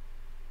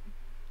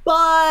 but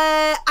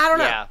I don't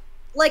know. Yeah,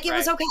 like, it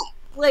was okay.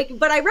 Like,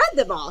 but I read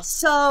them all.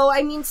 So,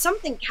 I mean,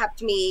 something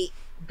kept me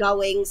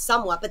going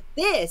somewhat. But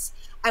this,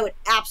 I would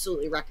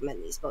absolutely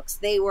recommend these books.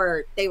 They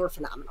were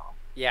phenomenal.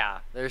 Yeah,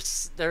 they're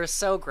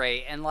so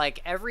great. And,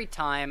 like, every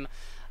time,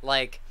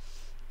 like,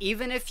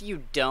 even if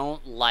you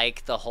don't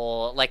like the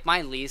whole, like,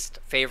 my least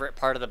favorite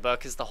part of the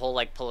book is the whole,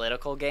 like,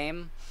 political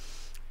game.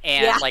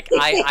 And like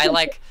I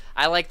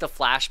like the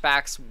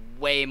flashbacks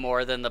way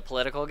more than the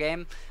political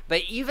game.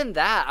 But even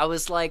that, I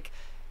was like,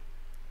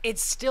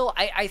 it's still,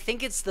 I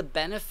think it's the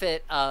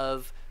benefit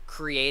of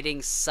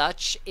creating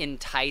such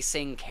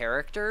enticing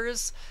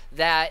characters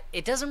that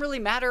it doesn't really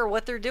matter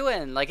what they're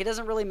doing. Like, it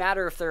doesn't really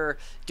matter if they're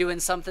doing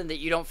something that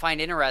you don't find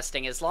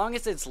interesting, as long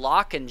as it's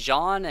Locke and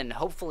John and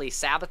hopefully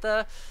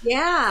Sabbatha.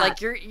 Yeah.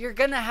 Like, you're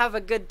gonna have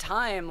a good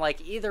time,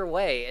 like, either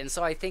way. And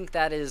so I think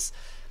that is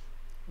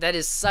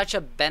such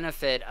a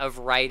benefit of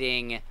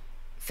writing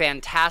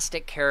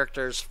fantastic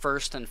characters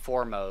first and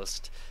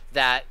foremost,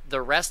 that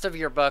the rest of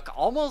your book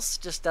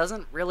almost just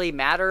doesn't really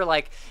matter.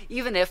 Like,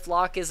 even if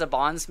Locke is a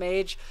bonds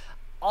mage,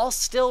 I'll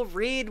still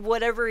read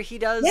whatever he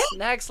does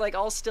next. Like,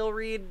 I'll still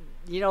read,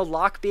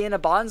 Locke being a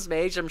bonds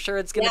mage. I'm sure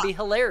it's going to be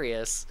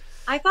hilarious.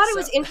 I thought it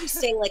was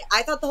interesting. Like,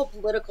 I thought the whole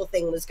political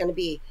thing was going to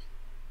be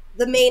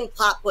the main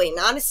plot point.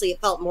 And honestly,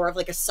 it felt more of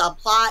like a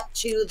subplot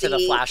to the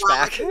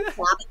flashback.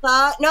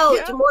 Sabbatha. No,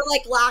 to more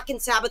like Locke and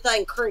Sabbatha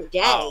in current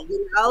day,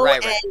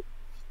 Right. And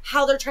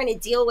how they're trying to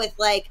deal with,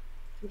 like,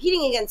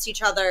 competing against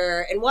each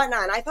other and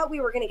whatnot. And I thought we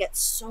were going to get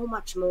so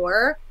much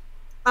more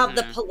of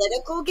the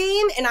political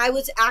game, and I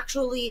was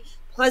actually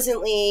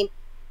pleasantly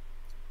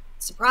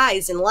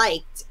surprised and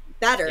liked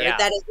better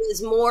that it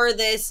was more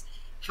this,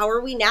 how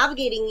are we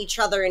navigating each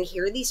other, and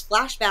here are these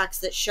flashbacks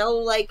that show,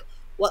 like,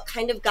 what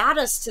kind of got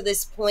us to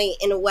this point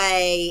in a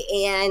way.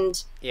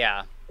 And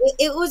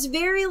it was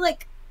very,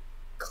 like,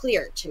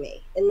 clear to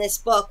me in this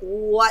book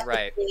what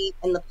the theme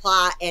and the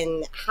plot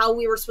and how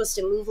we were supposed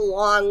to move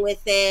along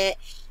with it.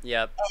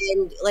 Yep.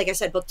 And like I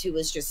said, book 2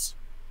 was just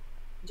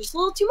a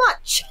little too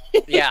much.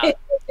 Yeah.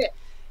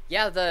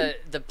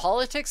 The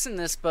politics in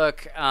this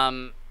book,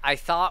 I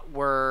thought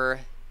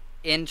were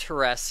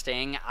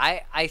interesting.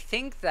 I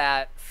think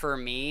that for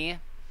me,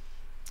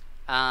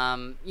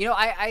 You know,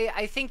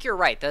 I think you're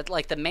right that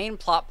like the main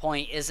plot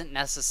point isn't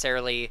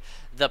necessarily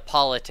the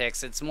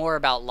politics. It's more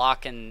about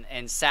Locke and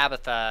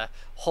Sabitha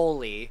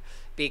wholly,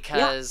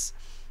 because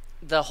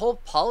the whole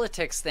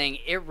politics thing,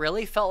 it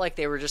really felt like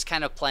they were just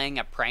kind of playing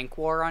a prank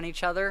war on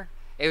each other.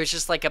 It was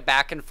just like a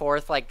back and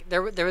forth. Like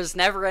there was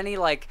never any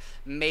like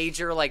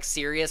major like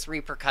serious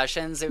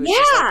repercussions. It was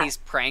just like these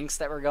pranks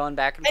that were going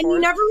back and forth. And you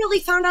never really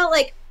found out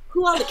like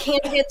who all the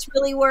candidates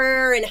really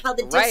were and how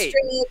the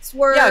districts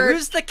were. Yeah,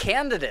 who's the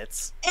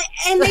candidates?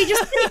 And they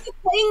just kept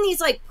playing these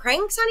like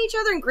pranks on each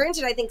other. And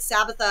granted, I think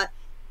Sabitha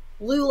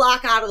blew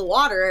Locke out of the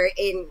water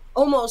in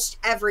almost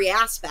every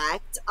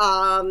aspect.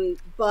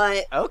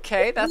 But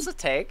okay, that's a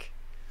take.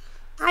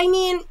 I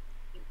mean,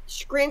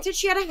 granted,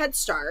 she had a head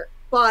start,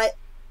 but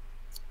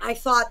I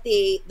thought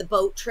the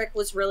boat trick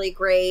was really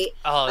great.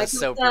 Oh, it's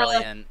so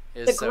brilliant.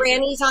 The so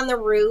grannies good. On the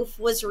roof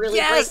was really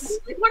great.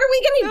 Like, what are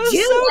we going to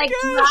do? So like,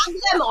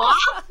 drag them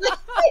off?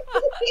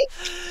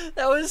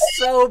 That was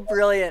so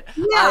brilliant.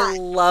 Yeah. I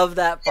love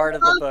that part of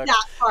the book.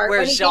 That part.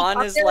 Where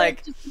Jean is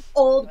like...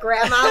 old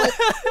grandma.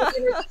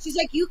 She's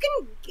like, you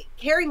can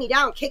carry me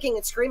down kicking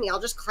and screaming.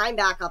 I'll just climb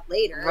back up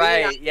later.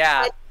 Right, you know?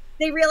 Yeah. And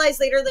they realize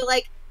later, they're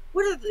like,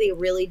 what are they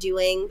really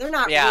doing? They're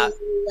not really,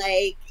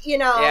 like, you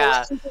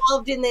know,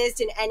 involved in this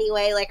in any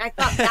way. Like, I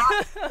thought that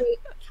was great.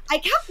 I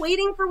kept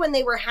waiting for when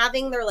they were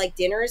having their like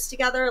dinners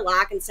together,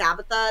 Locke and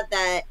Sabitha,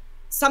 that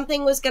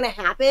something was going to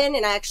happen,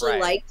 and I actually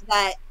liked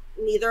that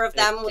neither of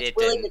them was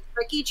willing to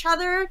trick each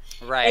other.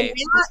 Right. And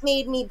that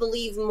made me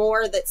believe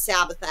more that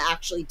Sabitha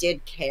actually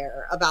did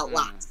care about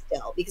Locke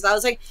still, because I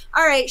was like,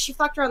 all right, she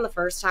fucked her on the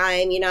first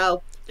time, you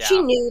know. Yeah. She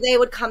knew they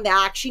would come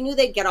back. She knew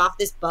they'd get off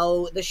this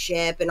boat, the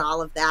ship, and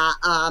all of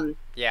that.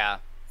 Yeah.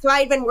 So I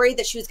had been worried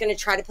that she was going to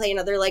try to play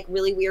another like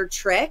really weird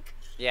trick.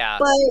 Yeah.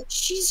 But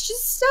she's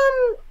just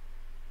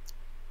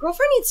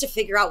girlfriend needs to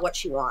figure out what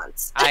she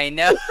wants. I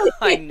know.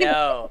 I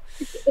know.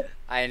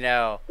 I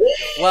know.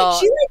 Well,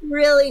 she like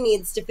really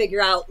needs to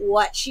figure out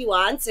what she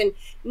wants and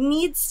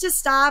needs to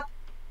stop.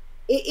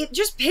 It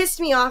just pissed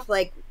me off.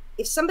 Like,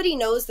 if somebody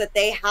knows that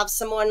they have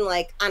someone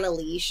like on a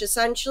leash,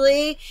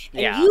 essentially,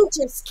 and you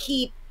just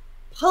keep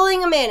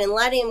pulling them in and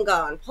letting them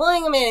go, and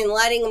pulling them in and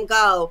letting them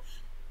go,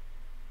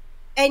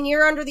 and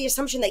you're under the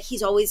assumption that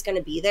he's always going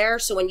to be there.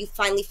 So when you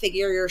finally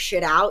figure your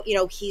shit out, you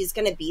know, he's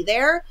going to be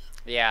there.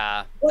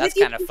 Yeah, that's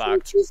kind of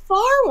fucked. Too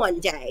far one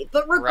day,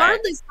 but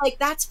regardless, like,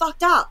 that's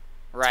fucked up.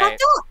 It's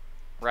fucked up.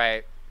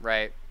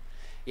 Right.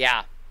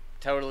 Yeah,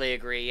 totally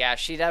agree. Yeah,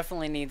 she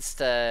definitely needs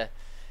to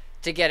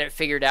get it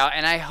figured out,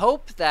 and I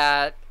hope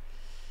that,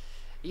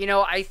 you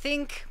know, I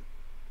think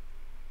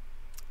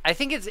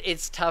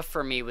it's tough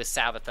for me with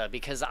Sabitha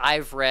because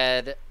I've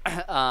read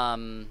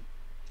the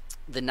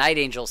Night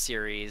Angel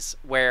series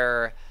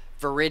where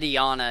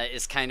Viridiana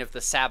is kind of the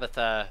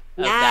Sabitha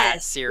of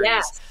that series.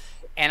 Yes.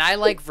 And I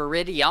like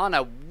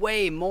Viridiana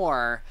way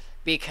more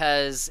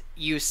because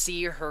you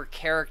see her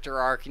character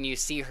arc and you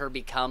see her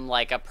become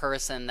like a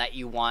person that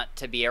you want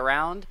to be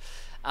around.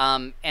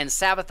 And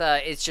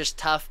Sabitha, it's just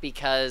tough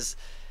because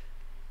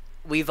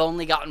we've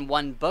only gotten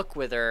one book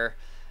with her.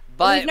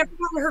 But we've never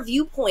gotten her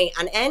viewpoint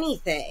on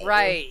anything.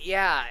 Right,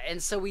 yeah.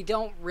 And so we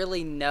don't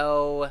really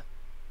know.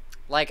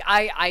 Like,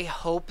 I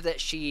hope that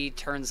she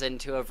turns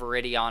into a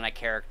Viridiana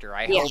character.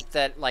 I hope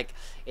that, like,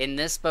 in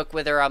this book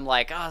with her, I'm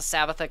like, oh,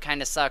 Sabitha kind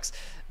of sucks.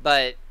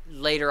 But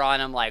later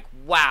on, I'm like,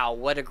 wow,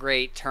 what a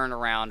great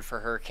turnaround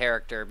for her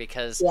character.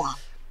 Because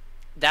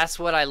that's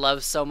what I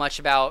love so much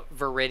about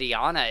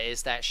Viridiana,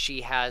 is that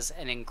she has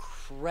an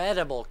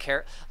incredible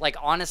character. Like,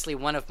 honestly,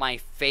 one of my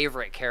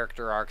favorite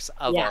character arcs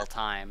of all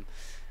time.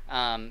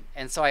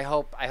 And so I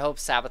hope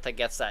Sabitha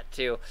gets that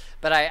too.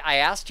 But I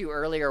asked you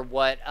earlier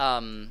what...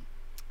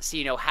 So,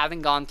 you know,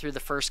 having gone through the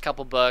first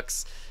couple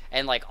books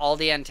and, like, all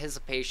the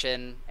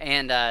anticipation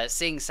and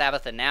seeing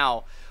Sabitha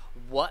now,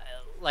 what,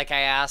 like, I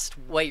asked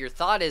what your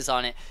thought is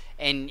on it,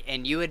 and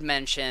you had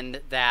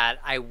mentioned that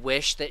I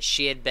wish that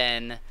she had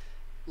been,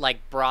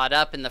 like, brought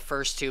up in the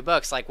first two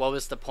books. Like, what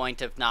was the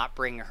point of not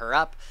bringing her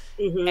up?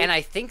 Mm-hmm. And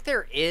I think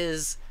there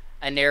is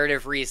a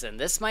narrative reason.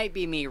 This might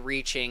be me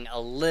reaching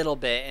a little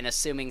bit and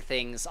assuming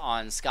things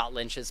on Scott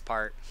Lynch's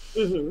part.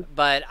 Mm-hmm.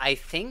 But I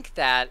think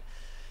that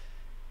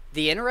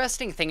the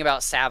interesting thing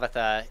about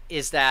Sabitha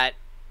is that,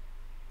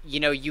 you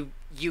know, you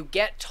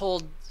get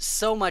told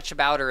so much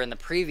about her in the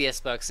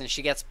previous books and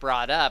she gets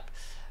brought up,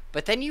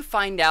 but then you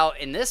find out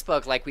in this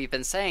book, like we've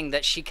been saying,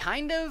 that she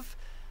kind of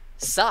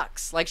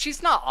sucks. Like,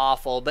 she's not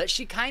awful, but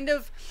she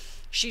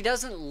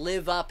doesn't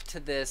live up to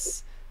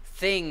this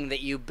thing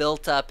that you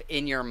built up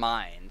in your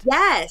mind.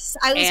 Yes,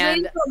 I was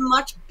waiting for a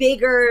much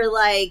bigger,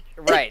 like...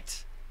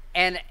 Right.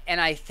 And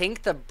I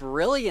think the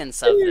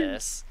brilliance of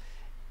this...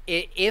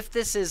 If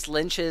this is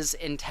Lynch's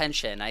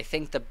intention, I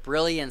think the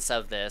brilliance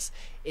of this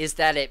is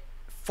that it,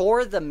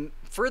 for the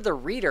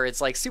reader,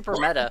 it's like super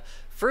meta,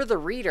 for the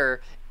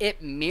reader,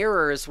 it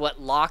mirrors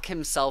what Locke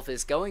himself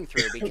is going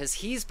through, because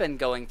he's been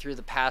going through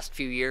the past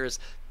few years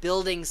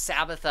building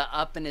Sabitha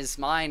up in his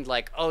mind,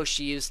 like, oh,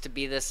 she used to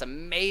be this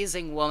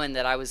amazing woman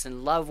that I was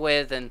in love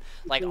with, and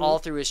like all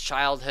through his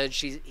childhood,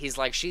 he's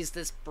like, she's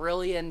this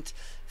brilliant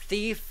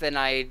thief,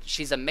 and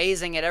she's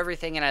amazing at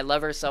everything, and I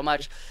love her so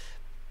much.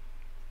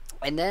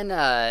 And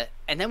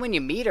then when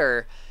you meet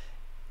her,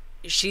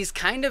 she's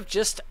kind of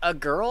just a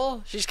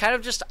girl. She's kind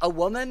of just a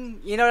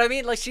woman. You know what I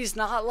mean? Like, she's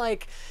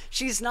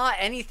not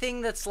anything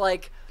that's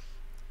like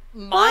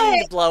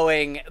mind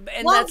blowing.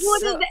 And what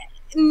would have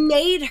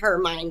made her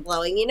mind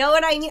blowing? You know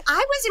what I mean?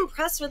 I was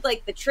impressed with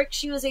like the trick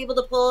she was able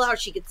to pull, how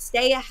she could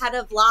stay ahead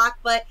of Locke,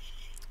 but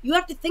you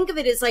have to think of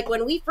it as like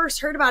when we first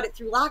heard about it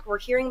through Locke, we're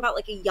hearing about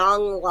like a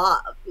young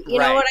love. You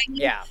know what I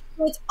mean? Yeah.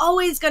 So it's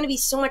always going to be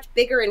so much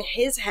bigger in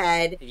his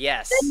head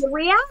than the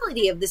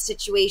reality of the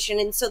situation.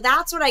 And so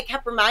that's what I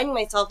kept reminding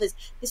myself is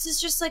this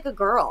is just like a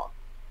girl.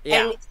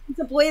 Yeah. And he's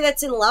a boy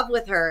that's in love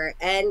with her.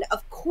 And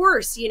of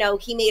course, you know,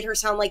 he made her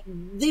sound like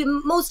the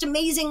most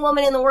amazing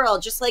woman in the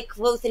world, just like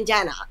Quoth and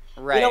Denna.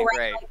 Right, you know,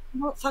 right. Like, I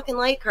don't fucking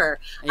like her.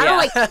 Yeah. I don't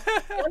like her.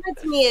 Denna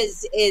to me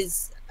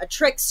is a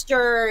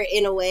trickster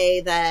in a way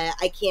that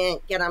I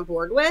can't get on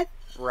board with.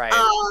 Right.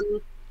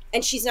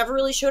 And she's never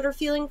really showed her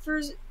feelings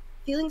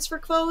for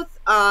Quoth.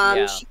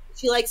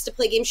 She likes to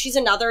play games. She's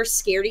another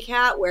scaredy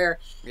cat where,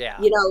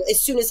 you know,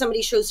 as soon as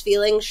somebody shows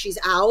feelings, she's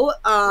out.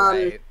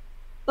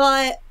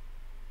 But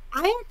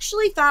I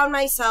actually found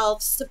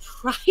myself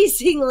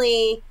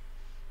surprisingly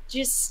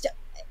just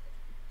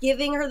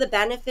giving her the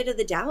benefit of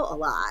the doubt a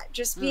lot.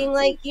 Just being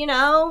like, you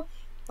know,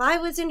 if I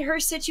was in her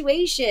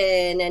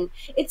situation, and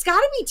it's got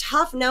to be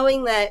tough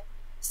knowing that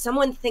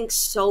someone thinks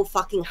so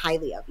fucking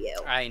highly of you.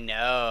 I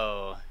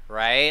know,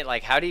 right?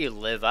 Like, how do you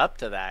live up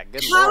to that?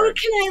 Good How Lord.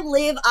 can I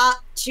live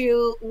up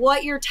to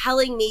what you're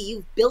telling me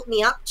you've built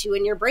me up to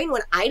in your brain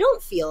when I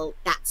don't feel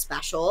that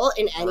special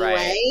in any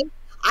way?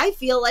 I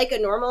feel like a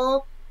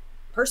normal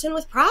person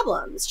with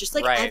problems, just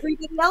like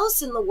everybody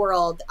else in the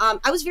world.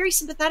 I was very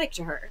sympathetic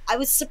to her. I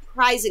was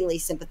surprisingly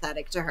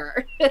sympathetic to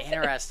her.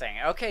 Interesting.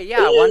 Okay, yeah.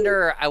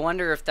 I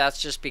wonder if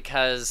that's just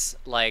because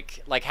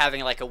like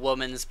having like a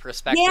woman's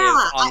perspective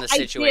on the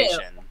situation.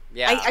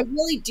 Yeah, I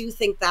really do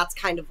think that's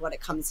kind of what it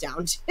comes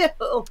down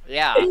to.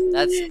 Yeah,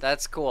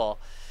 that's cool.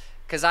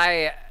 Because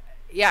I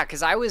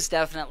was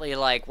definitely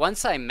like,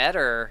 once I met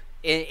her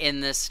in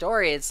this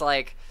story, it's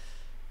like,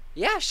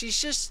 yeah, she's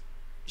just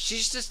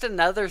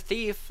another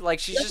thief. Like,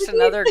 she's just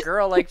another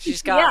girl. Like,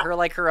 she's got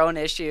her own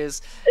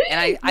issues.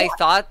 And I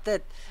thought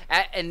that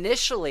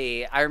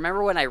initially, I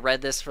remember when I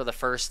read this for the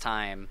first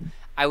time,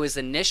 I was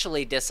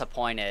initially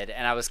disappointed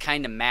and I was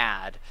kind of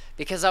mad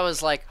because I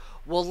was like,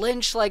 well,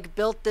 Lynch like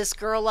built this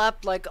girl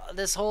up like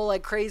this whole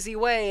like crazy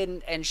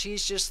way, and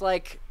she's just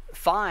like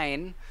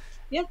fine.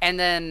 Yeah. And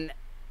then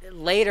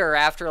later,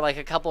 after like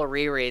a couple of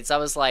rereads, I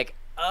was like,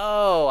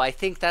 oh, I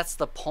think that's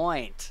the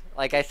point.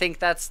 Like, I think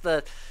that's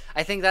the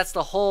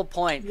whole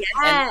point.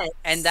 Yes.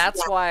 And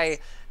that's why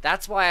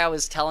I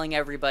was telling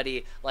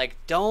everybody, like,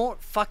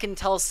 don't fucking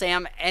tell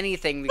Sam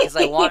anything, because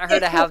I want her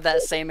to have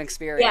that same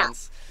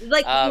experience. Yeah.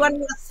 Like, you want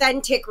an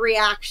authentic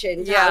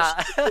reaction to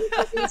how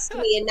she means to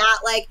me, and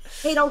not like,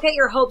 hey, don't get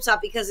your hopes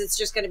up because it's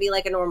just going to be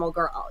like a normal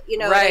girl. You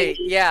know what I mean?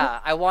 Yeah.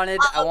 I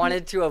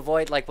wanted to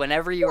avoid, like,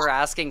 whenever you were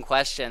asking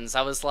questions,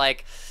 I was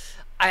like,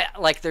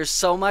 there's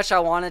so much I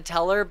want to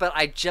tell her, but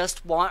I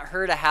just want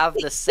her to have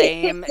the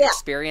same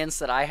experience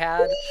that I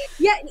had.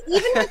 Yeah,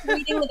 even with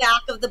reading the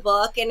back of the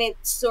book, and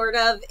it's sort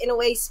of, in a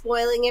way,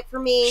 spoiling it for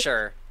me.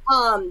 Sure.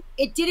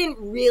 It didn't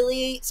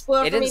really spoil it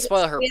for me. It didn't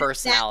spoil her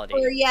personality.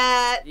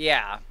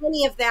 Yeah.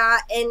 Any of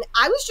that. And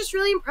I was just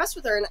really impressed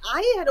with her. And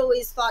I had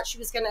always thought she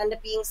was going to end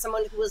up being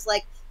someone who was,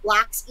 like,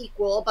 Locke's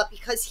equal, but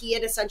because he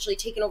had essentially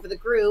taken over the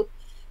group,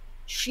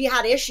 she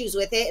had issues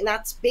with it, and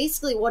that's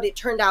basically what it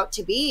turned out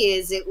to be.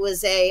 Is it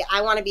was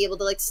I want to be able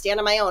to like stand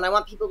on my own. I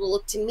want people to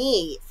look to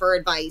me for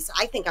advice.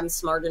 I think I'm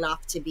smart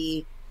enough to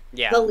be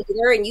the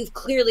leader, and you've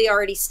clearly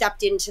already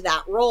stepped into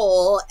that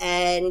role.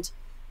 And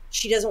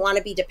she doesn't want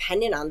to be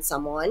dependent on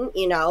someone,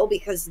 you know,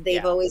 because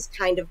they've always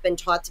kind of been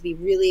taught to be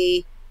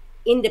really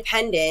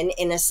independent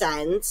in a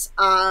sense.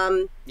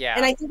 And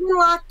I think when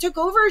Locke took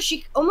over,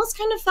 she almost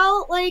kind of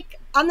felt like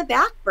on the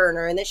back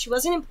burner, and that she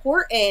wasn't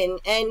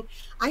important. And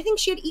I think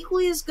she had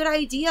equally as good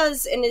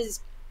ideas and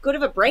as good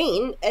of a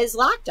brain as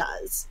Locke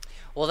does.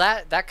 Well,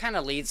 that kind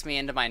of leads me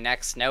into my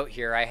next note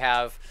here. I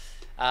have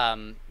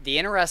the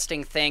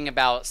interesting thing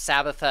about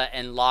Sabitha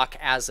and Locke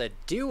as a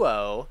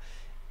duo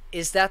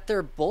is that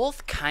they're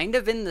both kind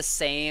of in the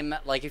same,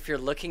 like, if you're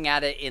looking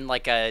at it in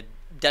like a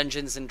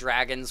Dungeons and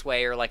Dragons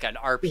way or like an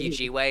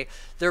RPG way,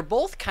 they're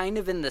both kind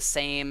of in the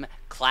same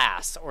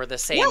class or the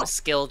same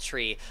skill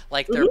tree.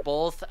 Like, they're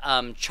both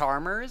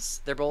charmers.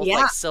 They're both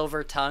like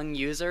silver tongue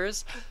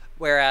users,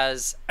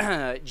 whereas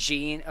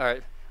Jean,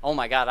 or oh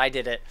my god, I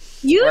did it.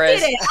 You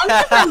did it.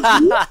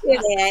 I'm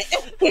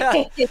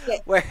you did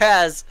it.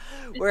 Whereas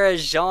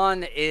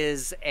Jean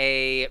is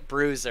a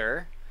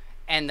bruiser,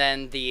 and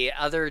then the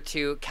other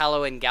two,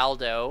 Callow and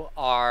Galdo,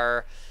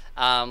 are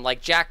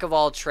like jack of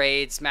all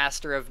trades,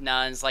 master of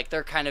nones. Like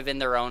they're kind of in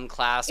their own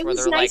class. It where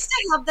was they're nice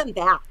like, to have them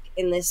back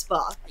in this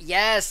book.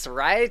 Yes,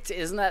 right?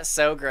 Isn't that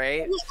so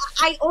great?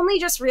 I only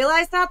just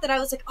realized that I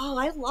was like, oh,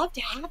 I loved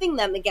having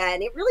them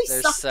again. It really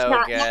They're sucked so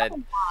not good.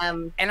 having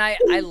them. And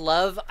I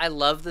love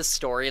the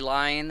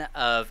storyline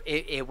of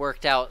it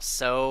worked out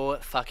so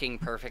fucking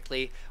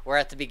perfectly. Where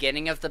at the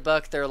beginning of the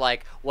book, they're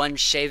like, one's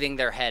shaving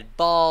their head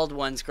bald,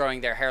 one's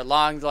growing their hair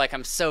long. They're like,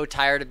 I'm so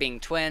tired of being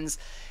twins.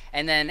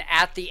 And then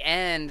at the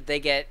end, they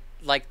get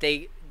like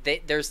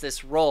there's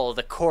this role,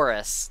 the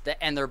chorus,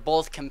 and they're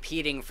both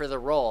competing for the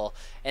role.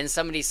 And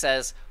somebody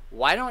says,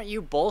 why don't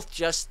you both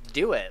just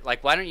do it?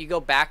 Like, why don't you go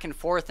back and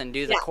forth and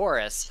do the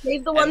chorus?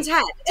 Shave the one's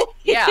head.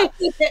 Yeah.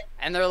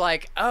 And they're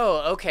like,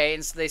 oh, okay.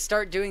 And so they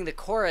start doing the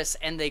chorus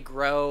and they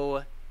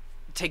grow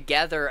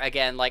together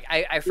again. Like,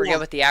 I forget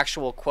what the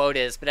actual quote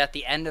is, but at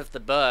the end of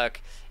the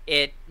book,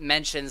 it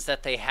mentions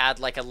that they had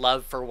like a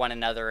love for one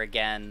another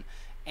again,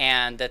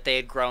 and that they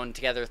had grown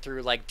together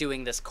through like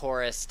doing this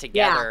chorus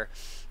together.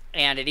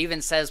 And it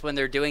even says when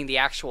they're doing the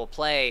actual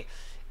play,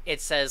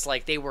 it says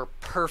like they were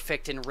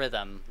perfect in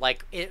rhythm,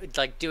 like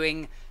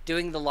doing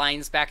the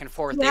lines back and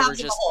forth. They were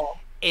just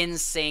in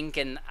sync.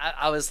 And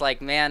I was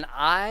like, man,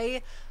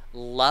 I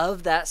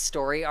love that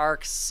story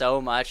arc so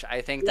much.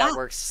 I think that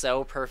works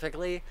so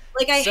perfectly.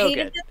 Like, I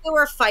hated that they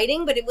were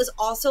fighting, but it was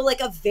also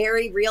like a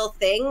very real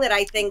thing that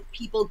I think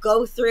people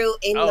go through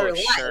in their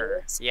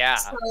lives. Yeah.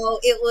 So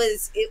it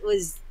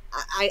was.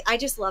 I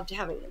just loved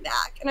having them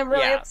back, and I'm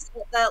really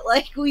upset that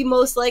like we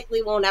most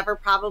likely won't ever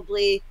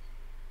probably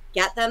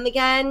get them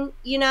again.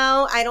 You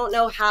know, I don't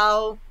know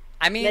how.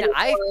 I mean,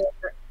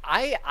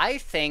 I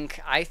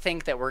think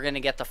that we're gonna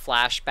get the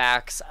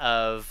flashbacks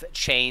of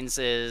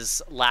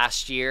Chains's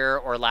last year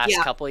or last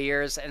couple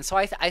years, and so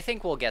I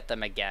think we'll get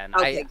them again.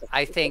 Okay.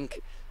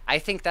 I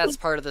think that's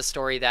part of the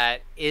story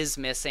that is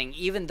missing,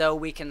 even though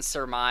we can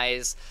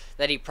surmise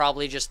that he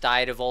probably just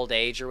died of old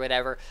age or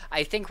whatever.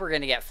 I think we're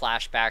going to get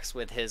flashbacks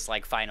with his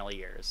like final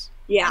years.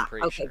 Yeah.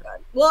 Okay,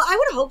 good. Well, I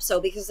would hope so,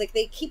 because like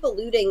they keep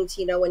alluding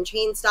to, you know, when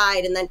Chains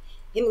died and then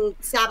him and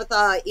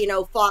Sabbatha, you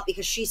know, fought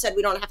because she said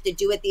we don't have to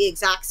do it the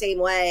exact same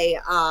way.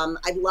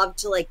 I'd love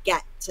to like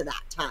get to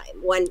that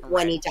time when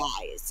he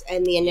dies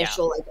and the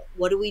initial like,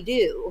 what do we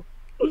do?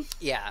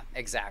 Yeah,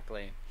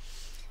 exactly.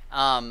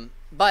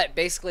 But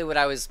basically what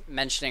I was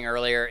mentioning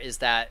earlier is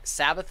that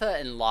Sabbatha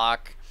and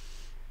Locke,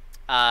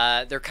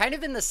 they're kind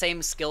of in the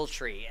same skill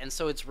tree. And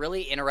so it's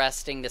really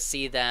interesting to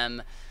see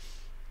them.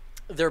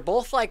 They're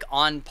both like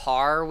on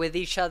par with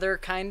each other,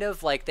 kind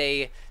of like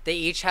they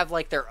each have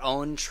like their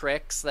own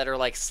tricks that are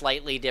like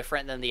slightly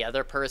different than the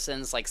other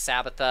person's. Like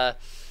Sabbatha,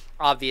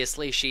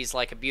 obviously she's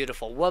like a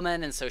beautiful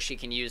woman, and so she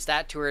can use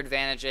that to her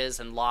advantages.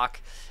 And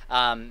Locke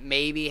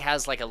maybe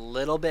has like a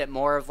little bit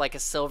more of like a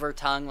silver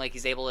tongue, like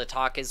he's able to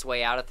talk his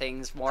way out of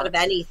things more. Out of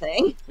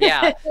anything.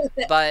 Yeah,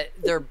 but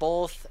they're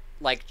both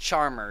like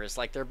charmers,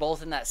 like they're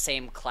both in that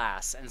same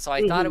class. And so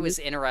I thought it was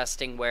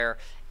interesting where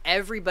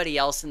everybody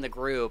else in the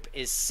group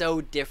is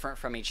so different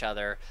from each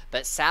other,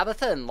 but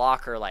Sabbatha and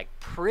Locke are like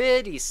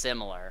pretty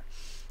similar.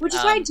 Which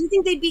is why I do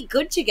think they'd be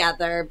good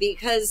together,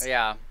 because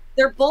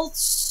they're both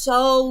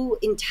so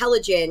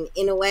intelligent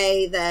in a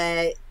way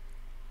that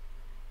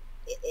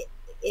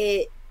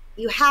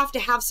you have to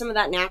have some of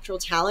that natural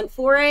talent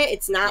for it.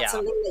 It's not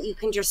something that you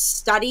can just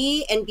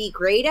study and be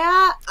great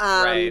at.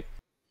 I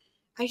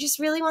just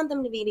really want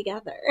them to be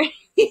together.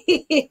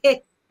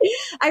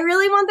 I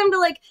really want them to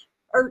like,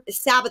 or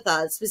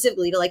Sabbatha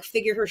specifically, to like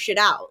figure her shit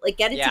out, like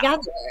get it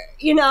together,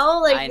 you know,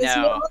 like I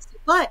know.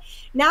 But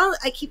now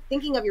I keep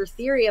thinking of your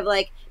theory of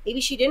like,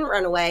 maybe she didn't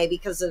run away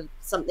because of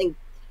something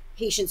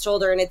Patience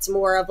told her, and it's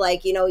more of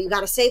like, you know, you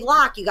got to save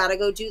Locke, you got to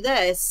go do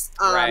this.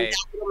 That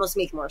would almost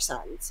make more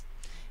sense.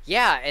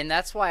 Yeah, and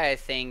that's why I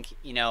think,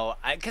 you know,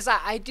 because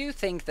I do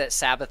think that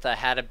Sabbatha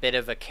had a bit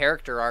of a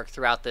character arc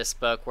throughout this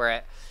book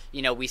where,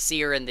 you know, we see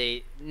her in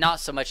the,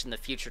 not so much in the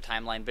future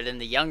timeline, but in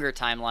the younger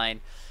timeline,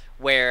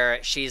 where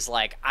she's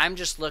like, I'm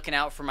just looking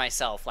out for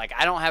myself. Like,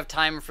 I don't have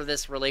time for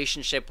this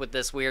relationship with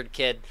this weird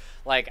kid.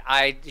 Like,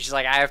 she's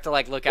like, I have to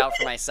like look out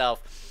for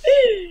myself.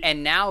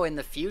 And now in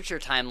the future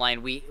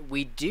timeline,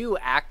 we do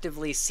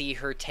actively see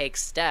her take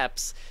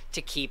steps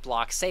to keep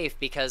Locke safe,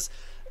 because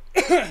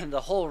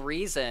the whole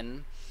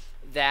reason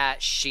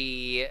that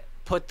she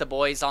put the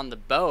boys on the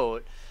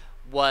boat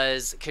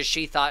was because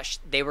she thought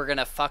they were going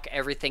to fuck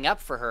everything up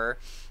for her.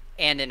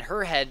 And in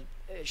her head,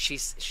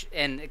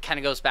 and it kind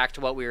of goes back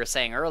to what we were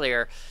saying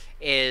earlier,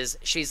 is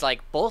she's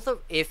like,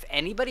 if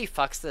anybody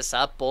fucks this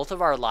up, both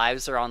of our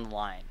lives are on the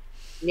line.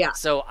 Yeah.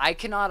 So I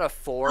cannot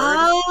afford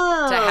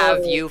to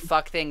have you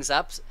fuck things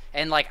up.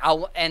 And I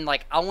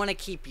want to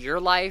keep your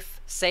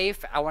life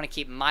safe. I want to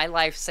keep my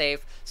life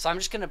safe. So I'm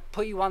just going to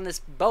put you on this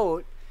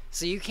boat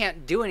so you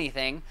can't do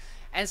anything.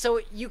 And so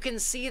you can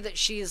see that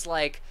she's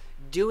like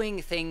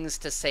doing things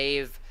to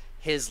save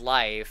his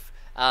life.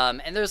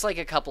 And there's like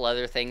a couple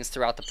other things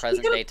throughout the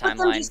present day timeline.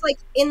 Them just like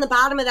in the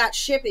bottom of that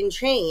ship in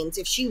chains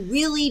if she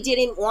really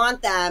didn't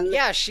want them.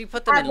 Yeah, she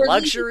put them in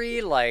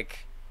luxury,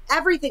 like.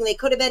 everything. They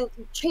could have been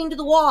chained to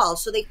the wall,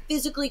 so they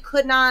physically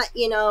could not,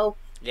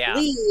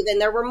 leave.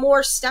 And there were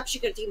more steps she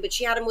could have taken, but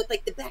she had them with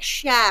like the best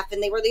chef,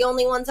 and they were the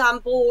only ones on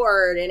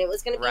board, and it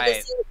was going to be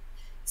this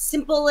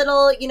simple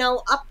little,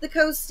 up the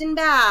coast and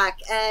back.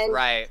 And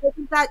I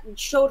think that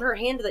showed her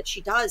hand that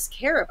she does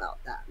care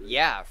about them.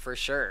 Yeah, for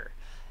sure.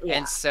 Yeah.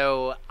 And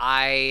so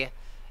and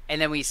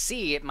then we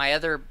see my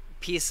other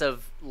piece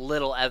of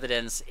little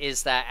evidence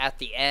is that at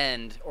the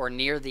end, or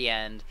near the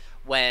end,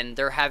 when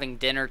they're having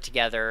dinner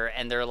together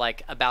and they're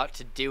like about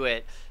to do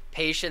it,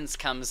 Patience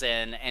comes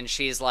in and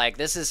she's like,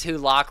 this is who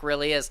Locke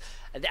really is.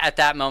 At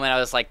that moment I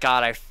was like,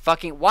 God,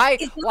 why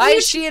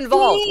is she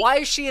involved? Why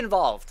is she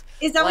involved?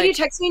 Is that when you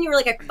texted me and you were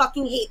like, I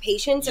fucking hate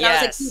Patience? And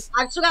I was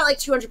like, I've still got like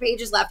 200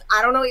 pages left.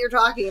 I don't know what you're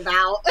talking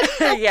about.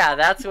 Yeah,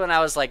 that's when I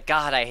was like,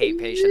 God, I hate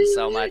Patience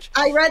so much.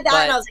 I read that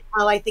and I was like,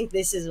 oh, I think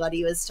this is what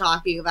he was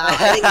talking about.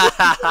 I think this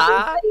is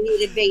what he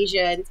hated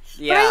Patience.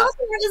 Yeah. But I also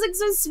heard it was like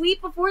so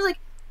sweet before, like,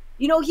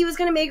 he was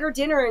going to make her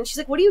dinner. And she's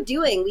like, what are you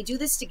doing? We do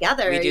this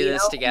together. We do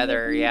this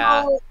together,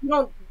 You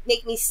don't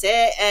make me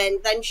sit. And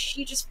then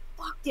she just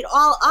fucked it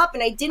all up.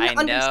 And I didn't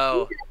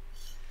understand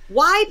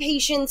why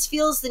Patience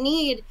feels the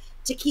need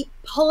to keep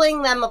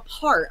pulling them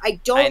apart. I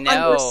don't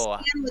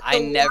understand what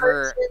the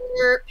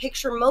larger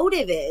picture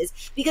motive is,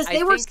 because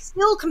they were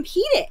still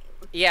competing.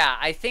 Yeah,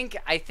 I think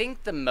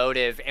the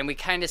motive, and we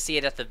kind of see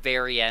it at the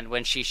very end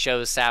when she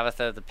shows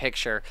Sabitha the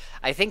picture,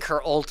 I think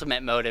her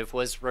ultimate motive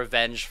was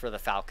revenge for the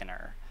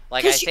Falconer.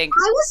 Like, I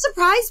was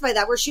surprised by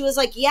that, where she was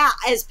like, yeah,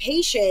 as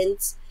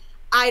Patience,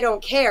 I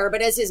don't care,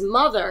 but as his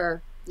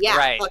mother,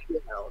 fuck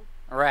you.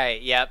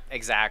 Right, yep,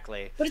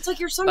 exactly. But it's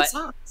like, your son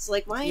sucks.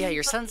 Like, why? Yeah,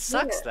 your son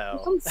sucks,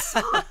 though. Your son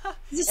sucks.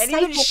 He's a and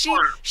even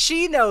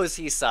she knows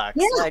he sucks.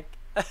 Yeah. Like,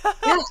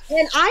 yeah,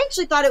 and I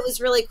actually thought it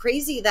was really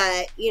crazy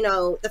that,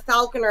 the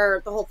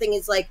Falconer, the whole thing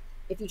is like,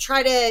 if you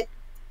try to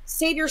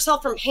save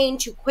yourself from pain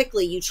too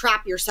quickly, you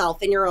trap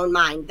yourself in your own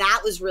mind.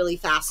 That was really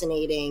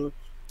fascinating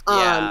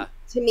to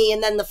me.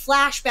 And then the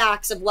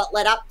flashbacks of what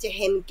led up to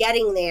him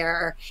getting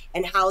there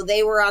and how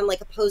they were on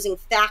like opposing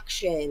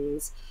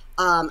factions.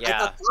 I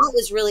thought that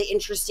was really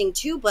interesting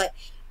too, but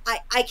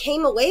I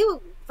came away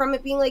from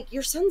it being like,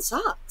 your son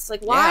sucks.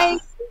 Like, why?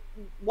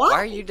 Why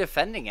are you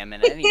defending him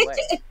in any way?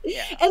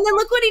 Yeah. And then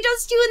look what he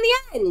does to you in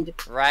the end.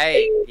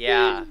 Right.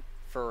 Yeah.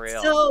 For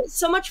real.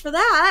 So much for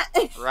that.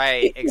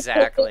 Right.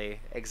 Exactly.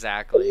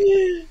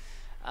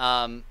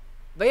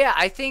 But yeah,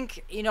 I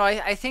think,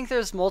 I think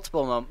there's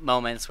multiple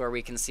moments where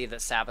we can see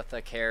that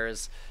Sabitha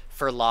cares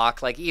for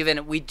Locke. Like,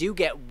 even we do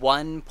get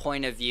one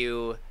point of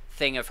view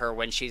thing of her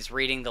when she's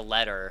reading the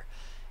letter,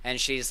 and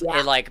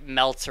it like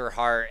melts her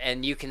heart,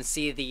 and you can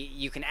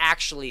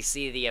actually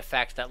see the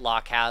effect that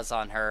Locke has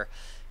on her.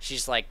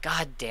 She's like,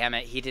 God damn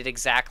it, he did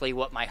exactly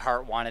what my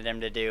heart wanted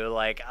him to do.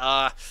 Like,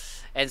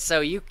 and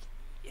so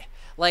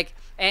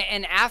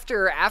and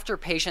after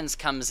Patience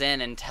comes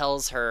in and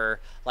tells her,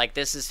 like,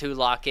 this is who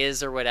Locke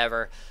is or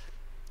whatever,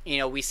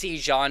 we see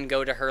Jean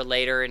go to her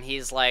later, and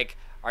he's like,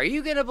 are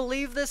you gonna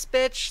believe this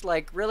bitch?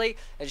 Like, really?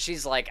 And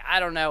she's like, I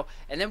don't know.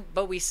 And then,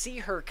 but we see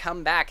her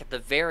come back at the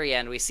very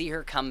end. We see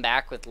her come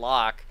back with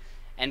Locke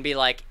and be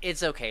like,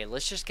 it's okay.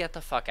 Let's just get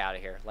the fuck out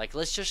of here. Like,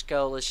 let's just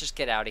go. Let's just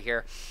get out of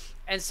here.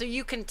 And so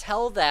you can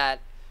tell that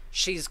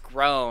she's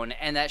grown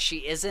and that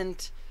she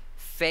isn't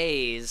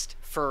phased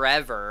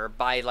forever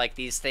by, like,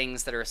 these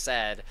things that are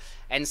said.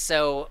 And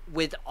so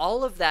with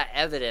all of that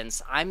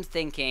evidence, I'm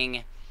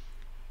thinking,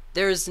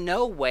 there's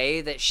no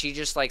way that she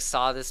just, like,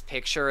 saw this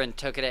picture and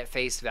took it at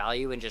face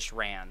value and just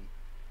ran.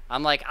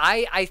 I'm like,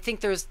 I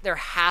think there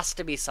has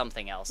to be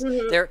something else.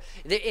 Mm-hmm.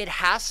 It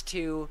has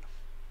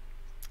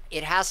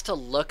to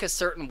look a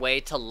certain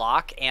way to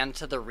Locke and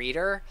to the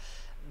reader,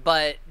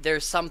 but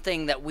there's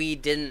something that we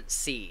didn't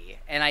see.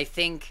 And I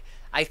think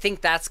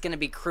that's going to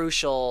be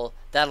crucial.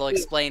 That'll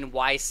explain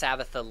why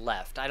Sabitha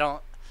left. I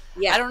don't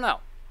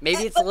know.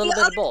 Maybe it's a little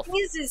bit of both. The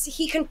other thing is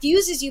he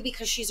confuses you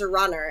because she's a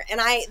runner. And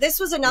this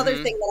was another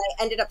thing that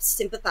I ended up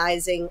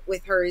sympathizing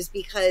with her, is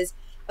because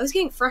I was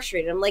getting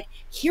frustrated. I'm like,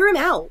 hear him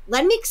out.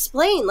 Let me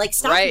explain. Like,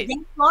 stop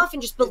reading off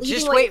and just believing.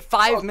 Just wait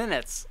 5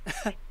 minutes.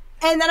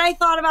 And then I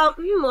thought about,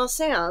 well,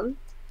 Sam,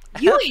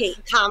 you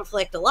hate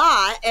conflict a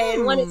lot.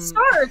 And when it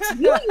starts,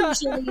 you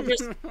usually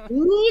just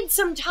need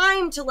some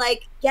time to,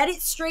 like, get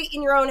it straight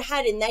in your own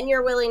head. And then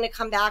you're willing to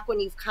come back when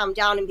you've calmed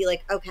down and be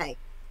like, okay,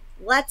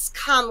 let's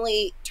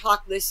calmly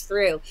talk this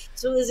through.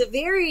 So it was a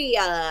very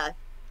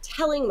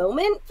telling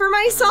moment for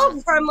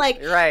myself where I'm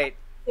like, right.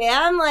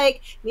 Yeah, I'm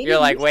like, maybe you're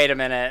like, wait a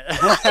minute.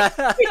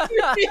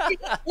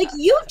 Like,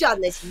 you've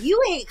done this.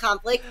 You hate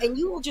conflict and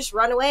you will just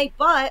run away.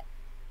 But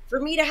for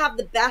me to have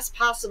the best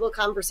possible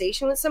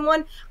conversation with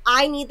someone,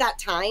 I need that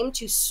time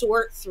to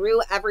sort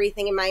through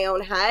everything in my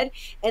own head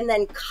and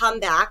then come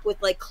back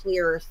with, like,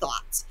 clearer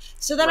thoughts.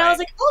 So then I was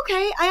like,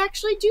 okay, I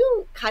actually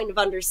do kind of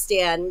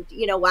understand,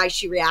 why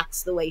she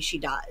reacts the way she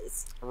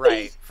does.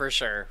 Right. For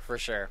sure.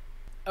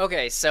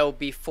 Okay, so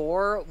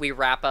before we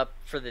wrap up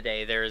for the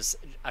day, there's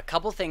a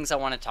couple things I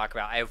want to talk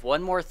about. I have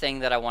one more thing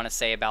that I want to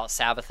say about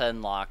Sabitha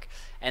and Locke,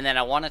 and then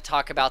I want to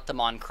talk about the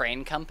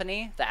Moncrane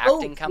Company, the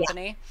acting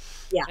company.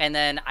 Yeah. And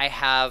then I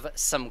have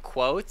some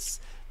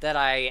quotes that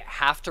I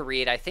have to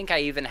read. I think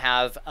I even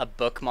have a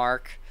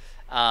bookmark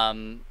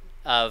of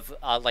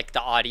like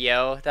the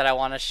audio that I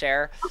want to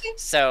share. Okay.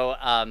 So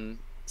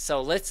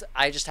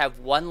I just have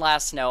one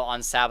last note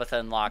on Sabitha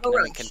and Locke, and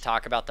then we can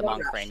talk about the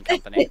Moncrane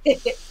Company.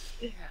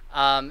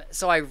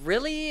 So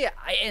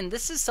and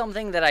this is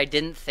something that I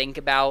didn't think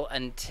about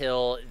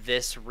until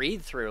this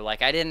read through.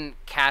 Like, I didn't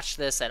catch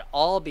this at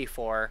all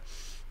before,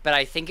 but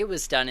I think it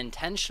was done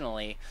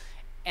intentionally.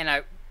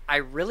 And I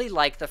really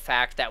like the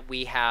fact that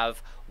we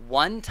have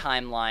one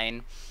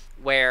timeline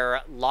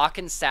where Locke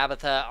and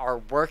Sabitha are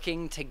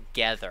working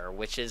together,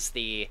 which is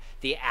the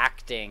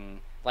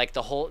acting, like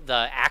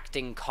the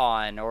acting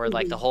con, or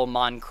like the whole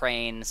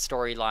Moncrane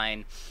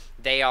storyline.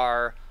 They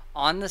are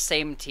on the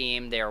same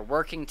team. They are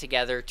working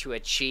together to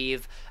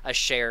achieve a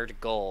shared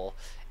goal.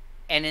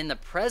 And in the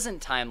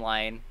present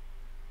timeline,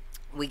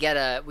 we get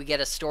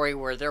a story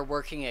where they're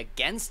working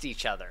against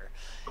each other.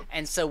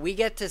 And so we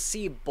get to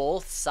see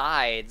both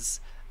sides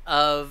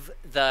of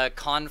the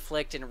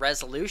conflict and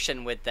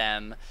resolution with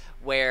them,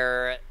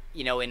 where,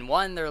 you know, in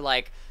one they're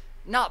like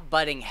not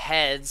butting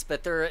heads,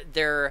 but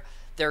their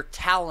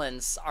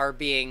talents are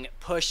being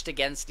pushed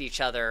against each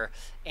other,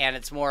 and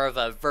it's more of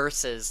a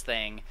versus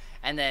thing.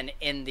 And then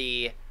in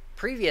the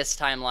previous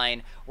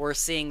timeline, we're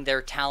seeing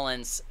their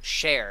talents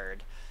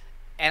shared.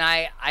 And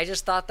I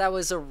just thought that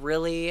was a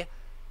really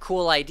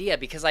cool idea,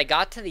 because I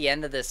got to the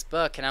end of this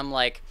book and I'm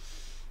like,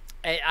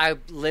 I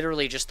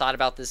literally just thought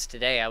about this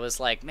today. I was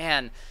like,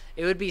 man,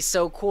 it would be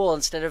so cool,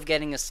 instead of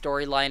getting a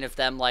storyline of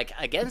them like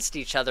against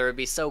each other, it'd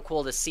be so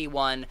cool to see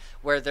one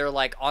where they're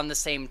like on the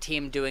same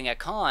team doing a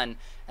con.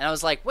 And I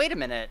was like, wait a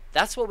minute,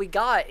 that's what we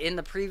got in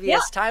the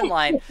previous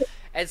timeline.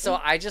 And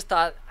so I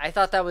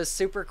thought that was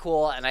super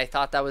cool, and I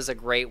thought that was a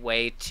great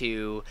way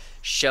to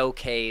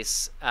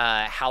showcase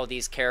how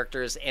these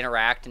characters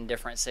interact in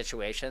different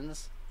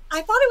situations.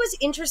 I thought it was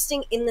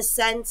interesting in the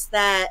sense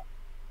that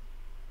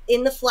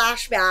in the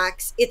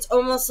flashbacks, it's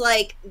almost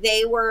like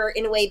they were,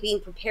 in a way, being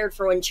prepared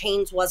for when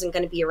Chains wasn't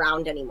going to be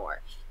around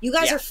anymore. You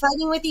guys are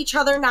fighting with each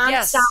other nonstop.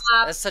 Yes,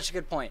 that's such a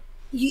good point.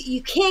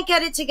 You can't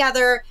get it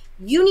together.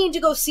 You need to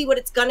go see what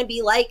it's going to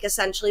be like,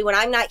 essentially, when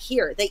I'm not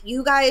here. That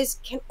you guys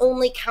can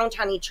only count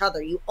on each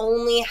other. You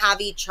only have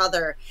each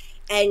other.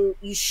 And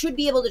you should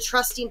be able to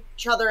trust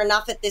each other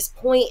enough at this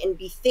point and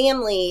be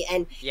family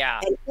and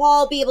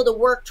all be able to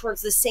work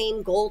towards the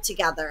same goal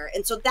together.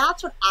 And so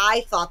that's what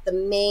I thought the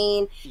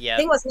main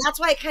thing was. And that's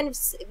why it kind of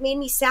made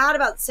me sad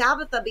about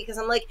Sabitha, because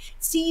I'm like,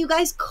 see, you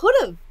guys could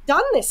have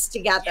done this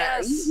together.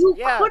 Yes.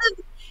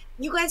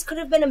 You guys could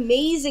have been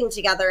amazing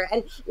together.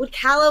 And would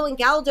Callow and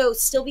Galdo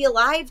still be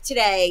alive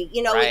today?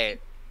 You know,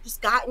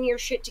 just gotten your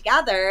shit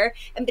together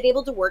and been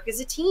able to work as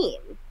a team.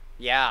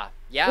 Yeah,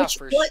 which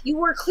what you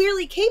were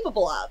clearly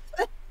capable of.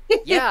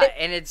 Yeah,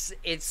 and it's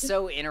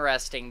so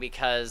interesting,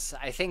 because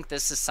I think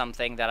this is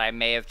something that I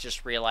may have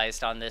just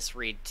realized on this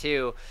read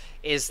too,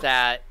 is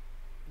that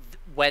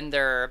when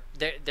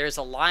there's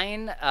a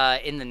line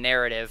in the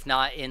narrative,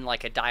 not in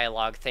like a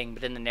dialogue thing,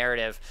 but in the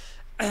narrative,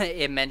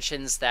 it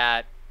mentions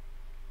that,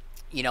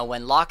 you know,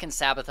 when Locke and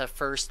Sabitha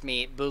first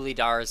meet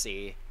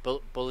Bulidazi,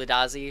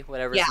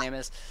 whatever his name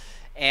is,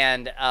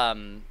 and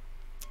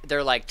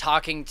they're like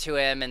talking to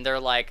him, and they're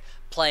like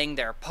playing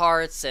their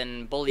parts,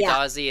 and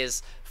Bulidazi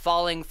is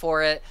falling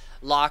for it.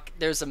 Locke,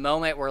 there's a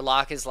moment where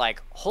Locke is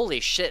like, holy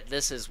shit,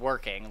 this is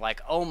working.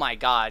 Like, oh my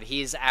god,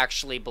 he's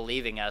actually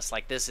believing us.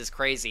 Like, this is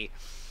crazy.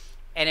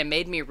 And it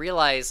made me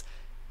realize,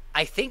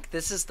 I think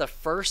this is the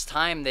first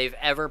time they've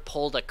ever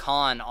pulled a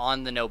con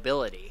on the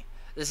nobility.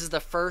 This is the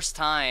first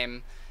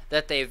time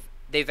that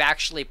they've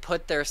actually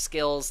put their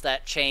skills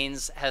that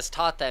Chains has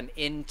taught them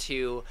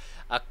into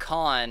a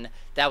con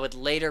that would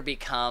later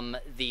become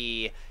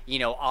the, you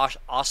know,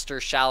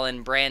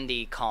 Osterschalen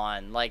Brandy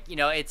con. Like, you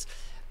know,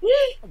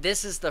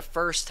 this is the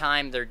first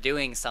time they're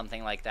doing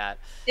something like that.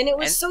 And it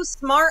was so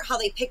smart how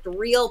they picked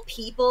real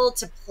people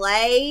to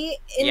play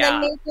and then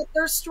make it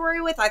their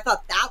story with. I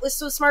thought that was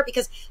so smart,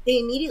 because they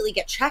immediately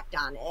get checked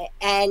on it,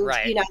 and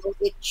you know,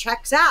 it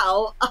checks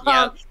out.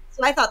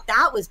 So I thought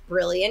that was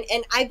brilliant,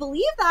 and I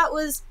believe that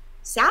was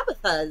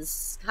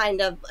Sabitha's kind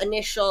of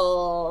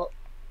initial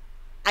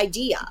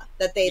idea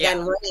that they then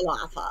ran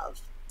off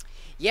of.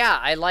 Yeah,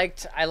 I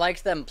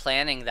liked them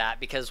planning that,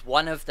 because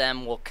one of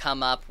them will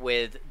come up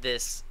with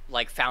this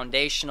like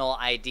foundational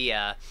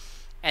idea,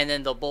 and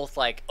then they'll both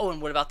like, oh,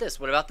 and what about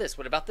this? What about this?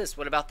 What about this?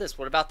 What about this?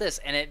 What about this?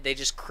 And they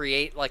just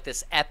create like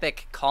this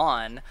epic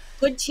con.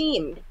 Good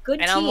team.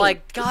 And I'm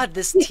like, God,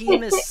 this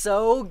team is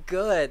so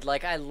good.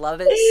 Like, I love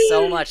it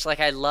so much. Like,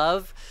 I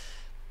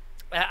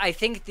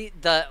think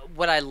the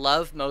what I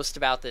love most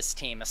about this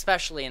team,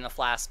 especially in the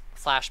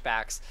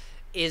flashbacks,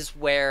 is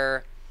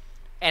where,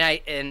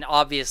 and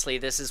obviously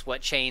this is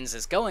what Chains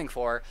is going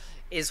for,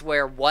 is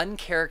where one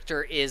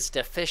character is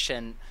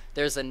deficient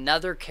there's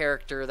another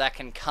character that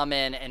can come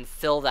in and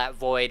fill that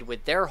void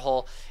with their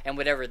hole, and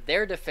whatever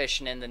they're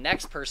deficient in, the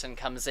next person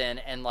comes in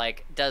and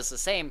like does the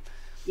same.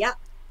 Yeah.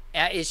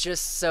 It's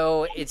just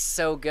so, it's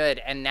so good.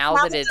 And now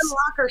that it's, and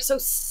Locke are so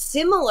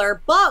similar,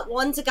 but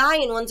one's a guy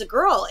and one's a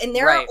girl, and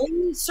there are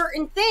only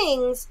certain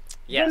things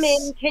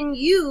women can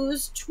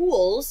use,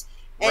 tools,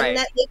 and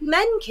that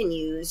men can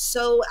use.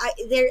 So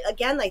there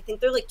again, I think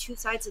they're like two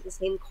sides of the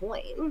same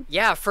coin.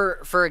 Yeah,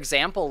 for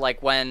example,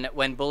 like when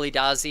Bully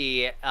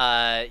Dazi,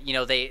 you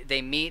know,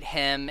 they meet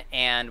him,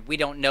 and we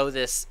don't know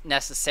this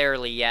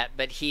necessarily yet,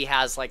 but he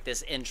has like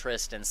this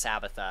interest in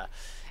Sabitha.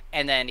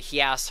 And then he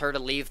asks her to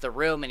leave the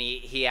room, and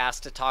he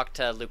asks to talk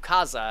to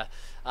Lucaza,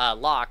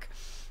 Locke.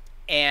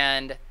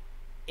 And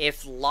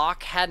if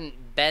Locke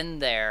hadn't been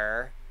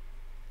there,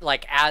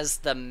 like as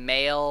the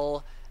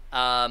male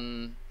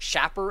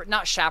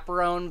not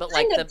chaperone, but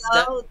like the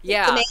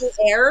male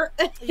heir.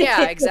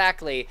 Yeah,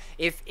 exactly.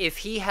 If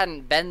he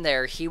hadn't been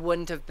there, he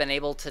wouldn't have been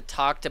able to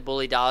talk to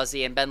Bully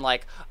Dazi and been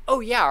like,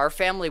 oh yeah, our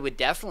family would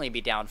definitely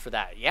be down for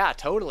that. Yeah,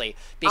 totally.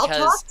 Because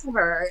I'll talk to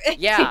her.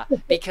 Yeah,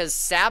 because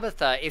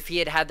Sabitha, if he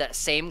had had that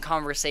same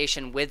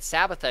conversation with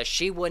Sabitha,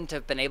 she wouldn't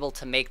have been able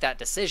to make that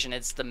decision.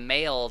 It's the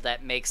male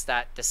that makes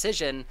that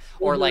decision,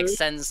 or like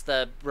sends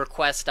the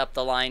request up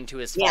the line to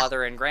his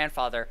father and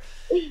grandfather.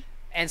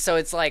 And so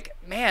it's like,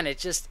 man,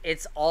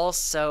 it's all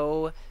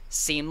so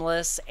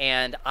seamless,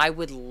 and I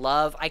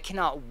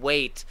cannot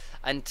wait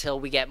until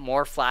we get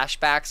more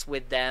flashbacks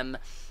with them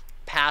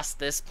past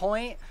this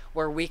point,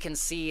 where we can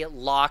see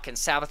Locke and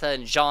Sabitha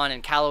and Jean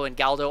and Callow and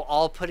Galdo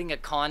all putting a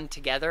con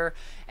together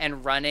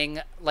and running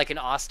like an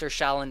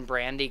Osterschall and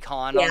Brandy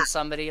con on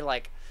somebody.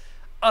 Like,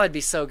 oh, it'd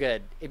be so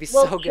good. It'd be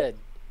so good.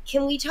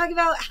 Can we talk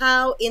about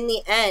how, in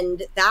the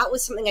end, that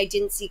was something I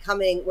didn't see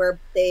coming, where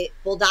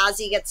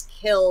Buldazi gets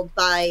killed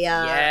by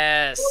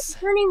what's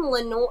her name?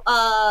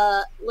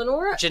 Lenora?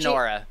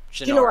 Genora.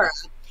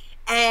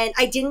 And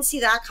I didn't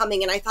see that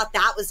coming, and I thought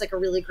that was like a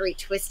really great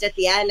twist at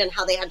the end, and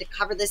how they had to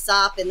cover this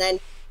up, and then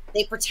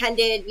they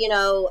pretended, you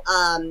know,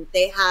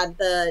 they had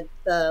the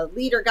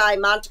leader guy,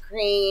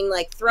 Montecrane,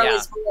 like throw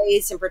his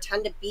voice and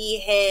pretend to be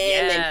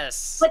him.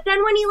 Yes. But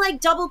then when he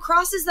like double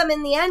crosses them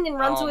in the end and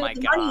runs away with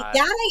the money, that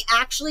I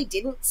actually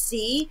didn't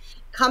see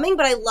coming,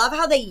 but I love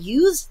how they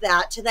used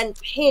that to then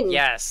pin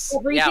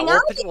everything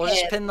out. We'll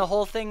just pin the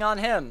whole thing on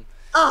him.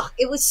 Oh,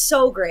 it was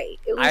so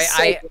great. It was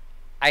so good.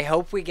 I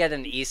hope we get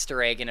an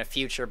Easter egg in a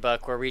future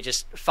book where we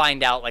just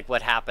find out like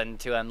what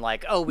happened to him.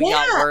 Like, oh, we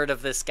got word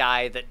of this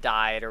guy that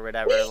died or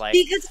whatever. Like,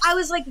 because I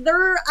was like,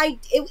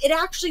 it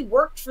actually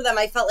worked for them.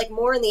 I felt like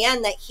more in the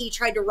end that he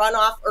tried to run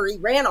off, or he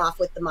ran off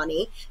with the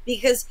money,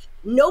 because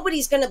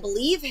nobody's going to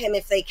believe him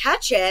if they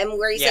catch him,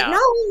 where he's like,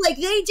 no, like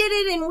they did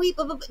it, and we,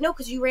 no,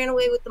 because you ran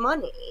away with the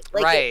money.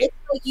 Like, it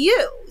looked like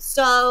you.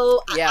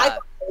 So I thought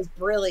it was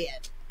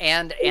brilliant.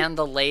 And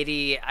the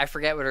lady, I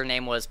forget what her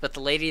name was, but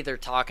the lady they're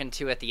talking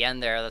to at the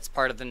end there, that's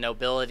part of the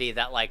nobility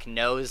that like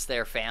knows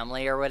their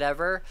family or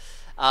whatever.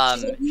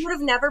 She's like, you would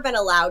have never been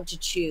allowed to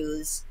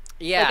choose.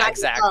 Yeah, like,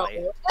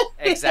 exactly.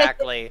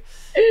 Exactly.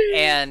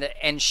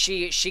 And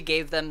she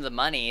gave them the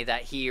money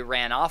that he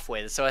ran off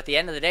with. So at the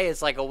end of the day,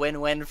 it's like a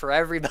win-win for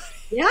everybody.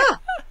 Yeah.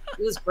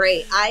 It was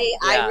great.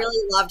 I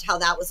really loved how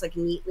that was like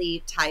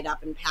neatly tied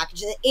up and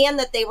packaged, and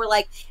that they were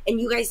like,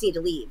 and you guys need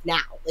to leave now.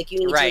 Like, you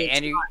need to leave.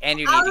 And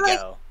you need to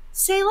go.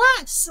 Say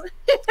less.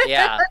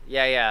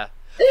 Yeah.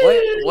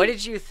 What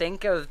did you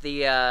think of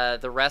the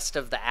rest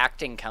of the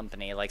acting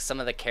company? Like some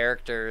of the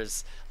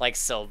characters, like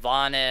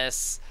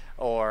Sylvanas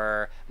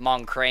or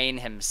Moncrane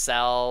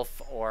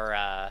himself,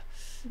 or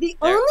the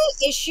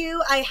only issue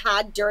I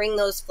had during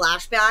those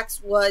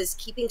flashbacks was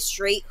keeping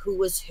straight who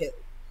was who.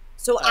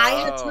 So I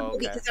had to,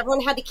 because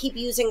everyone had to keep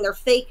using their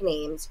fake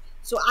names.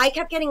 So I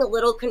kept getting a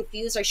little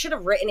confused. I should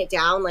have written it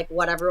down, like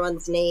what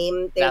everyone's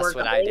name they were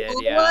going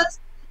was.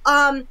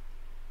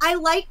 I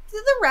liked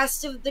the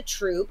rest of the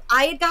troupe.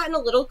 I had gotten a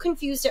little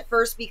confused at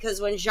first, because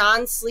when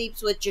Jean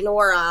sleeps with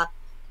Genora,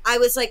 I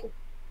was like,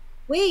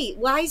 wait,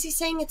 why is he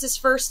saying it's his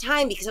first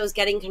time? Because I was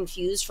getting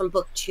confused from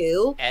book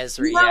 2.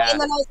 Ezra,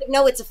 And then I was like,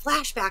 no, it's a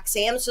flashback,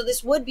 Sam. So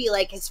this would be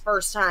like his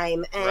first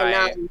time.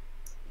 And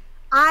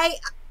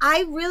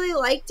I really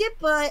liked it,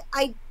 but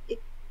I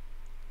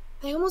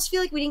almost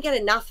feel like we didn't get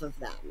enough of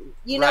them.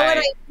 You know what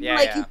I mean? You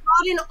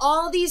brought in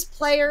all these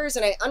players,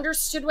 and I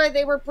understood why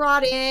they were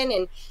brought in,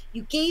 and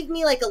you gave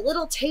me like a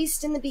little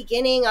taste in the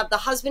beginning of the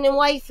husband and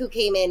wife who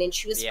came in, and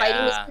she was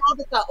fighting with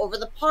Tabitha over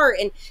the part,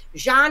 and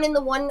Jean and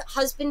the one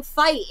husband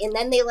fight, and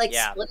then they like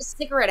split a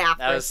cigarette after.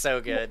 That was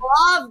so good.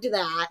 I loved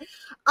that.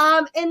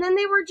 And then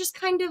they were just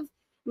kind of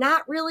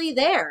not really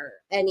there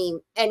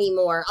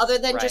anymore, other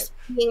than just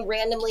being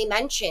randomly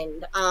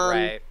mentioned.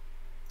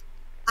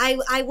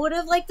 I would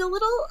have liked a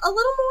little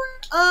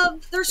more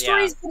of their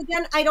stories, but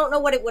again, I don't know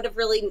what it would have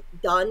really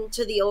done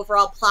to the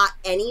overall plot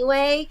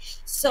anyway.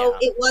 So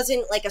it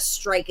wasn't like a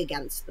strike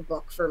against the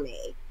book for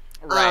me.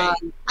 I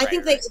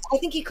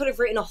think he could have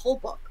written a whole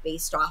book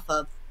based off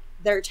of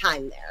their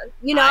time there,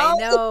 you know?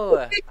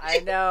 I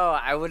know.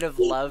 I would have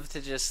loved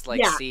to just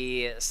like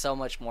see so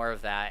much more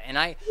of that. And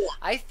I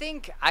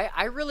think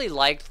I really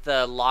liked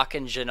the Locke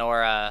and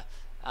Janora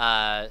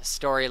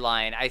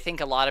storyline. I think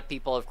a lot of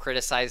people have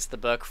criticized the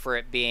book for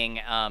it being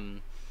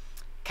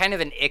kind of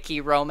an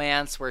icky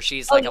romance where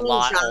she's like a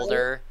lot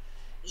older.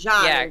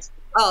 Yeah.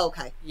 Oh,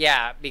 okay.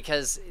 Yeah,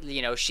 because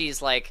you know,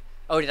 she's like,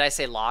 oh, did I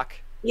say Locke?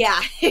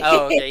 Yeah.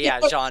 Oh, okay, yeah,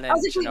 John and I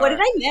was like, Janora. what did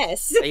I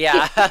miss?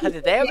 Yeah.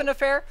 Did they have an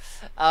affair?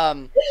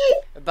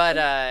 But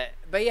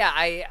yeah,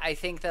 I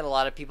think that a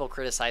lot of people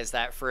criticize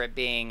that for it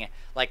being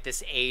like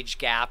this age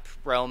gap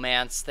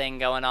romance thing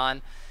going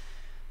on.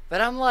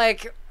 But I'm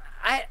like,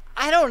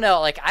 I don't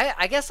know. Like,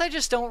 I guess I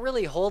just don't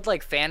really hold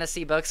like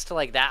fantasy books to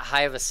like that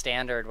high of a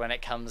standard when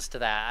it comes to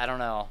that. I don't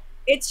know.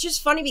 It's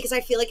just funny because I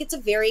feel like it's a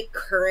very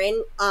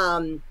current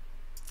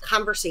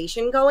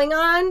conversation going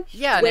on.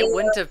 Yeah, and it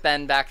wouldn't have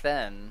been back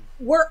then.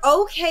 We're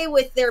okay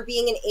with there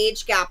being an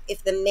age gap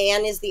if the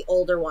man is the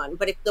older one.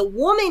 But if the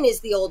woman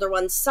is the older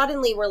one,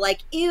 suddenly we're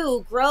like,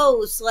 ew,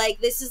 gross. Like,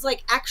 this is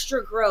like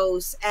extra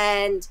gross.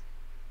 And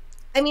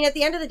I mean, at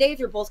the end of the day, if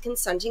you're both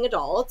consenting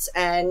adults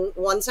and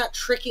one's not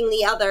tricking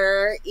the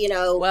other, you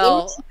know,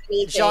 well, into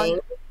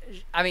anything.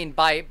 Jean, I mean,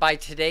 by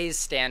today's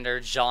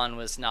standards, Jean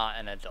was not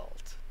an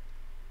adult.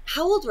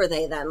 How old were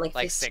they then?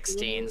 Like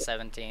 16,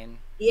 17.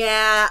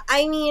 Yeah,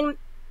 I mean...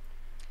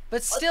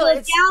 But still,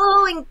 so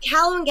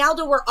Gallo and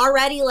Galdo were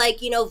already,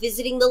 like, you know,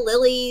 visiting the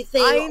Lily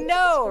thing. I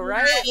know,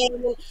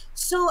 right?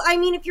 So, I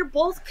mean, if you're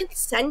both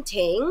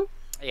consenting...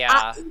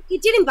 Yeah.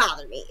 It didn't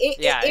bother me.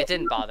 It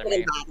didn't bother me. It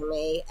didn't bother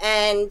me.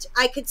 And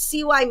I could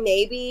see why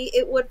maybe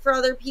it would for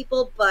other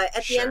people, but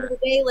at the end of the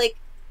day, like,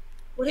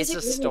 what is it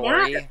really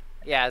story. matter?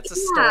 Yeah, it's a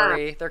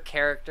story. They're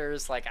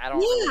characters. Like, I don't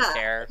really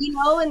care. You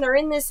know, and they're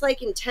in this,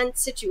 like, intense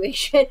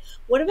situation.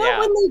 What about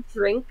when they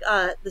drink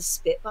the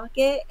spit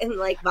bucket and,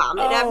 like,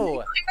 vomit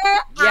everywhere?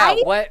 Yeah,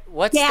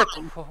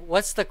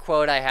 what's the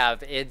quote I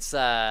have? It's,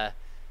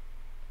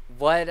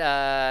 what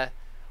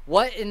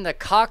in the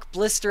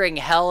cock-blistering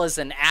hell is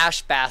an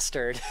ash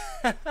bastard?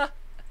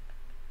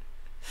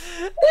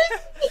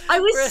 I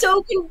was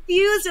so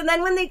confused, and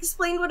then when they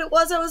explained what it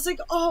was, I was like,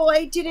 oh,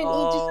 I didn't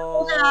need to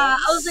know that. I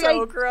was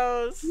so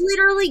gross.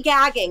 Literally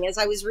gagging as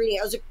I was reading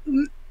it. I was like,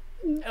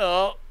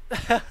 oh.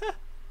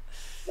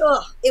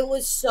 Ugh, it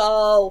was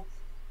so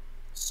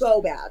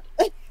bad.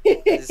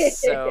 It's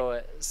so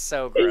gross.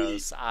 So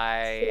gross.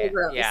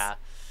 Yeah.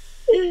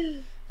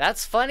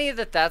 That's funny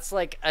that's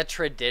like a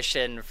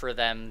tradition for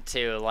them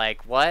too.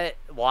 Like, what?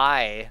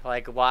 Why?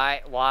 Like,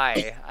 why?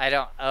 I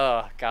don't.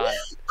 Oh God.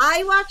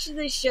 I watched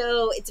this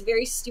show. It's a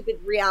very stupid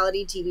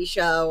reality TV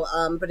show,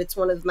 but it's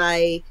one of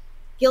my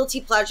guilty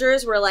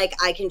pleasures where like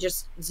I can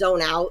just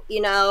zone out,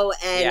 you know,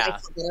 and I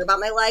feel better about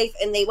my life.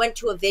 And they went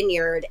to a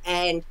vineyard,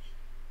 and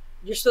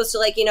you're supposed to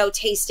like, you know,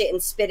 taste it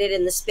and spit it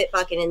in the spit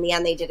bucket. In the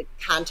end, they did a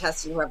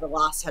contest, and whoever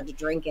lost had to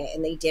drink it,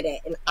 and they did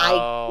it. And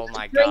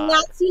I during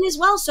that scene as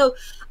well. So.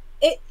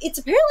 It's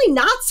apparently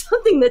not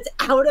something that's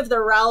out of the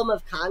realm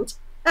of context.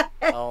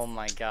 Oh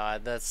my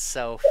God, that's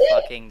so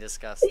fucking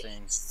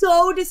disgusting.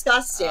 So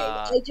disgusting.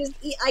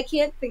 I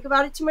can't think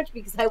about it too much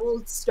because I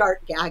will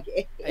start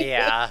gagging.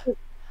 Yeah.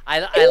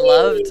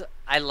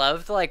 I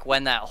loved like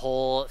when that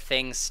whole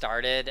thing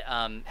started.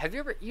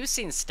 You've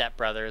seen Step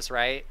Brothers,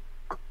 right?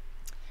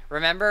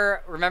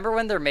 Remember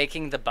when they're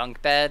making the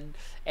bunk bed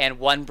and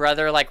one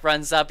brother like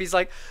runs up, he's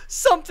like,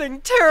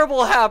 something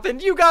terrible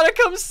happened, you gotta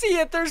come see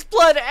it, there's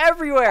blood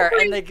everywhere.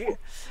 And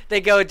they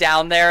go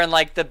down there and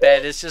like the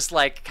bed is just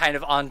like kind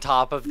of on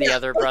top of the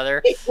other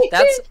brother.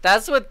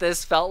 That's what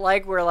this felt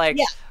like, where like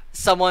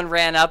someone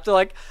ran up to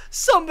like,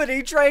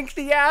 somebody drank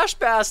the ash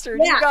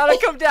bastard, you gotta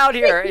come down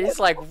here. And he's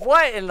like,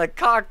 what in the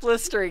cock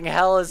blistering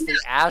hell is the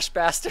ash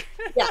bastard?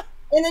 Yeah.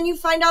 And then you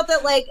find out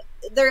that like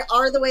they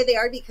are the way they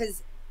are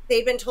because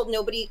they'd been told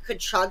nobody could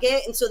chug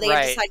it, and so they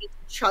decided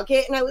to chug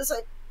it, and I was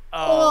like,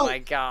 oh my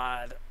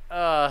God.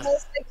 I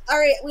was like, all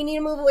right, we need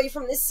to move away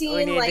from this scene.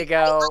 We need to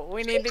go.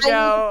 We need to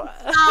go.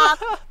 Stop,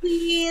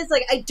 please.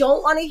 Like, I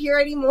don't want to hear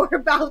any more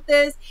about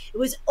this. It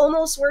was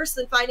almost worse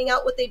than finding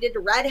out what they did to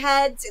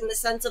redheads in the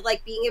sense of,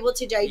 like, being able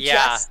to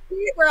digest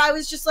it, where I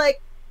was just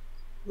like,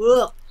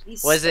 ugh.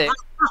 Was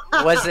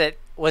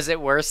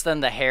it worse than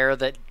the hair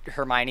that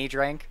Hermione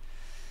drank?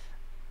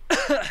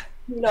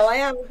 You know I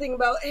have a thing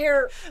about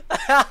hair.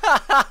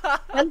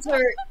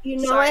 Spencer, you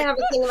know I have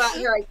a thing about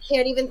hair. I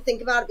can't even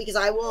think about it because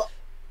I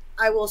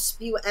will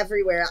spew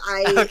everywhere.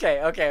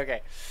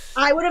 Okay.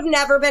 I would have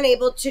never been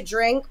able to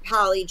drink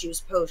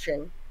Polyjuice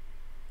Potion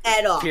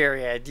at all.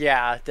 Period.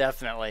 Yeah,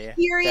 definitely.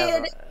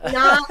 Period.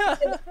 Not.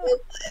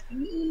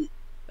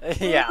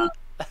 Yeah.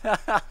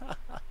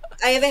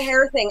 I have a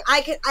hair thing.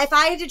 if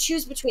I had to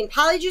choose between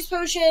Polyjuice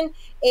Potion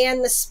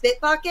and the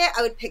spit bucket,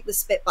 I would pick the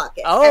spit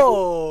bucket.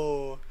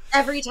 Oh.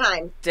 Every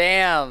time.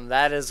 Damn,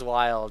 that is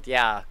wild.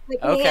 Yeah.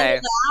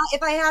 Okay.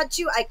 If I had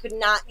to, I could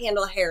not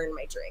handle hair in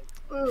my drink.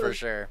 For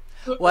sure.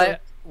 What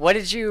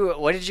did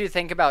you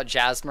think about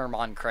Jasmer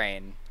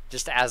Moncrane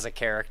just as a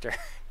character?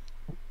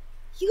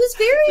 He was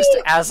very just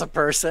as a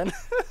person.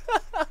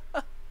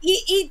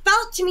 he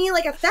felt to me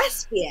like a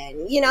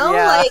thespian, you know,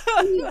 like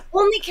he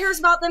only cares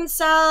about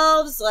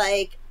themselves,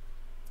 like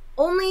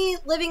only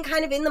living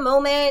kind of in the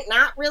moment,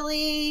 not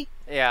really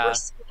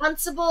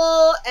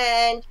responsible.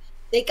 And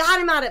they got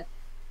him out of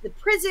the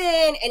prison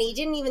and he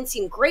didn't even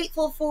seem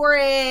grateful for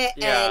it.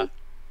 And,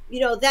 you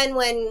know, then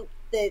when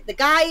the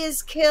guy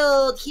is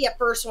killed, he at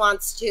first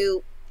wants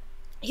to,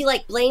 he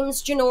like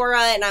blames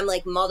Janora, and I'm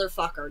like,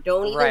 motherfucker,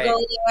 don't even go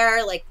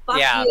there. Like,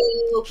 fuck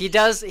you. He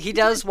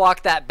does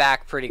walk that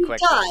back pretty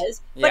quickly. He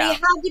does, but he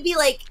had to be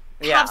like,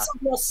 have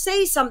someone else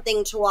say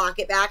something to walk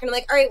it back. And I'm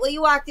like, all right, well,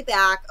 you walked it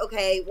back.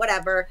 Okay,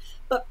 whatever.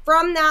 But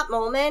from that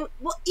moment,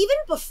 well, even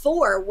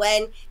before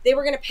when they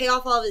were going to pay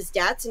off all of his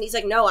debts, and he's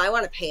like, no, I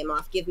want to pay him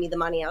off. Give me the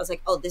money. I was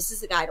like, oh, this is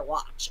the guy to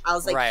watch. I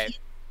was like,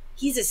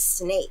 he's a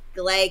snake.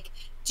 Like,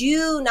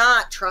 do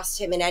not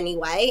trust him in any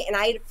way. And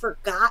I had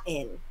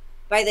forgotten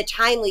by the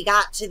time we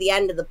got to the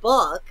end of the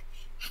book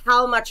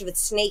how much of a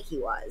snake he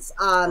was.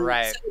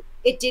 So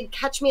it did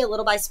catch me a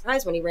little by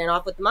surprise when he ran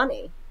off with the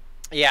money.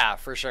 Yeah,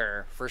 for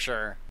sure. For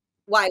sure.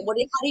 Why?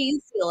 How do you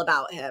feel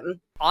about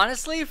him?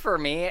 Honestly, for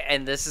me,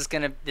 and this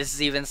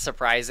is even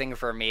surprising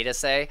for me to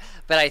say,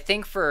 but I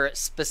think for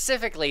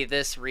specifically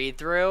this read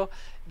through,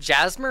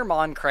 Jasmer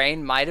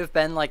Moncrane might have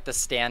been like the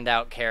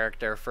standout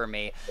character for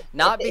me.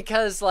 Not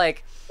because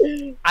like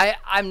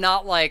I'm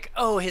not like,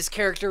 oh, his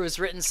character was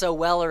written so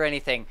well or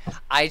anything.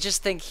 I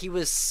just think he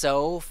was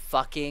so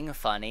fucking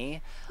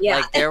funny. Yeah.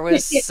 Like there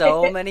was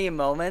so many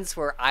moments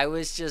where I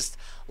was just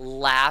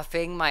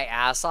laughing my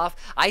ass off.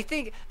 I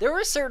think there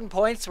were certain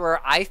points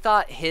where I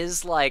thought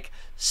his like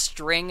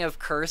string of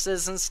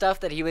curses and stuff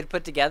that he would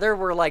put together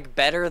were like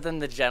better than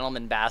the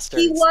Gentleman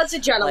Bastards. He was a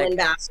gentleman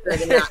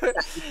bastard in that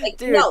sense. Like,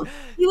 dude, no,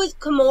 he was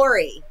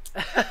Komori.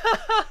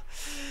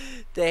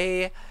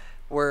 They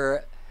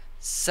were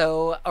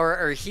so,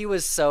 or he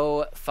was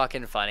so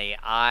fucking funny.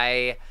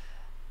 I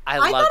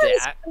loved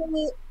it.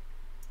 Really,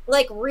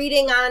 like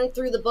reading on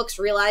through the books,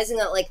 realizing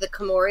that like the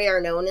Komori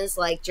are known as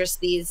like just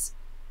these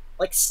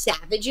like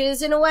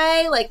savages in a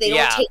way. Like they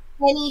don't take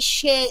any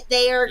shit.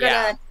 They are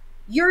gonna,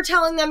 you're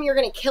telling them you're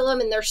gonna kill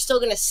them and they're still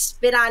gonna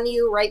spit on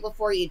you right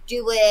before you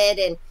do it.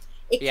 And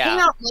it came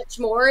out much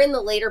more in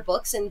the later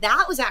books, and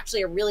that was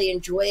actually a really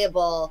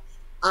enjoyable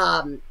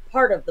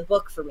part of the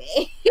book for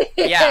me.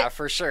 Yeah,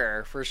 for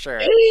sure.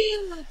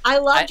 I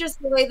love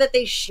just the way that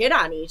they shit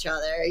on each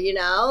other, you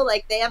know?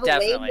 Like they have a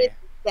way with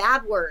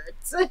bad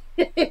words.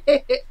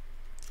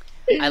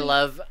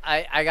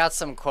 I got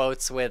some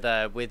quotes with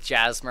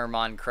Jasmer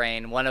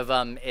Moncrane. One of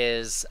them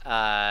is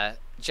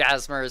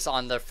Jasmer's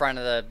on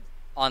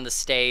the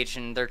stage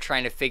and they're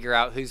trying to figure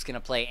out who's going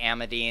to play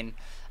Amadine.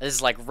 This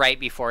is like right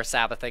before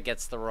Sabitha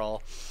gets the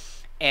role.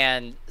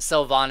 And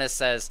Sylvanas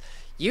says,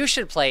 "You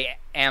should play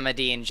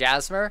Amadine,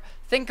 Jasmer.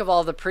 Think of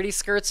all the pretty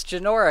skirts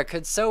Janora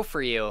could sew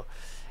for you."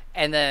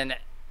 And then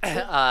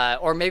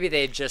or maybe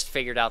they had just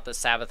figured out that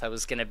Sabitha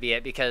was going to be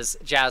it, because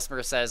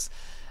Jasmer says,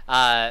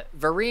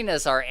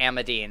 "Verina's our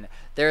Amadine.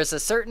 There is a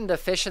certain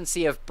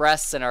deficiency of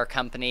breasts in our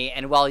company,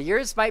 and while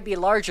yours might be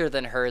larger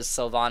than hers,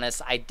 Sylvanas,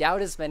 I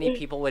doubt as many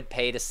people would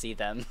pay to see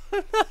them."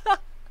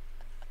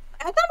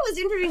 I thought it was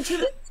interesting too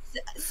that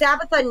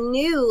Sabitha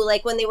knew,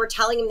 like when they were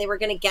telling him they were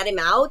going to get him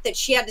out, that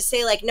she had to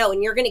say like, no,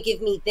 and you're going to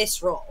give me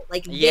this role,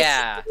 like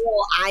this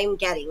role I'm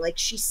getting. Like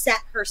she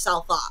set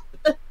herself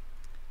up.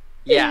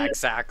 Yeah,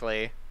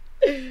 exactly.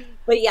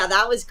 But yeah,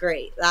 that was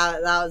great.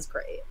 That was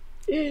great.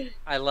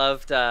 I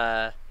loved.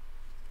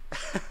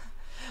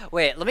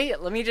 Wait,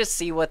 let me just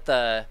see what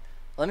the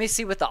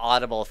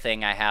Audible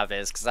thing I have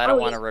is, because I don't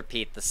want to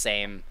repeat the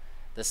same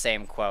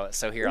quote.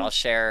 So here, I'll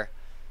share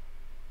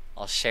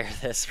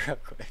this real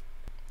quick.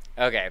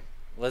 Okay,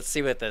 let's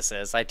see what this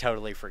is. I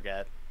totally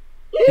forget.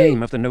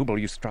 "Aim of the noble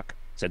you struck,"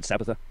 said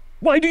Sabitha.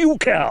 "Why do you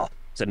care?"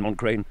 said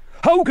Moncrane.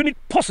 "How can it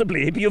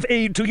possibly be of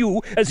aid to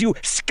you as you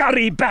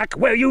scurry back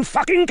where you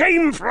fucking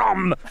came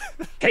from?"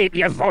 "Keep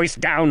your voice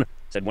down,"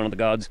 said one of the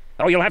guards,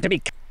 "or you'll have to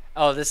be..."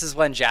 Oh, this is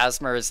when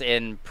Jasmer's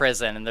in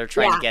prison and they're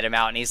trying to get him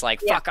out, and he's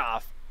like, "Fuck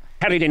off."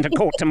 "Carried into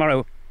court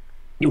tomorrow."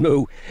 "You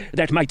know,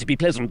 that might be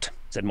pleasant,"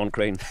 said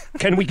Moncrane.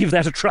 "Can we give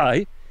that a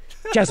try?"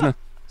 "Jasmer,"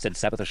 said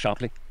Sabitha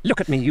sharply,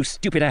 "look at me, you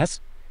stupid ass."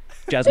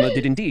 Jasmer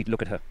did indeed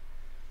look at her.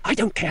 "I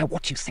don't care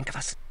what you think of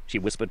us," she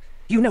whispered.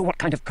 "You know what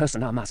kind of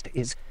person our master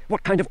is,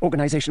 what kind of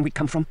organization we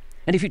come from,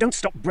 and if you don't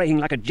stop braying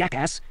like a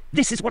jackass,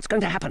 this is what's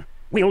going to happen.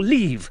 We'll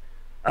leave."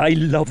 "I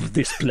love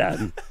this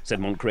plan," said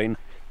Moncrane.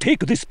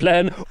 "Take this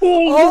plan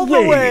all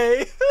the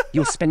way.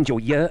 You'll spend your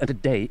year and a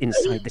day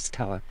inside this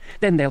tower.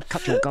 Then they'll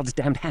cut your God's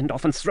damned hand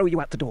off and throw you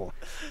out the door.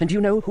 And do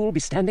you know who'll be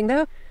standing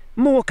there?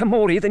 More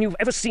Komori than you've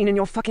ever seen in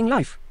your fucking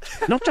life.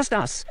 Not just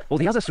us, or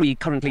the other three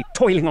currently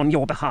toiling on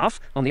your behalf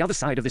on the other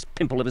side of this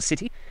pimple of a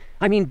city.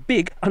 I mean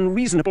big,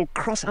 unreasonable,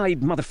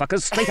 cross-eyed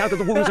motherfuckers straight out of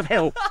the wombs of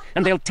hell.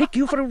 And they'll take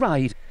you for a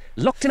ride,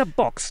 locked in a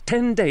box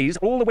 10 days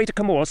all the way to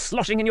Comor,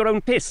 sloshing in your own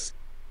piss."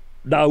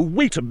 "Now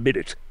wait a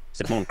minute,"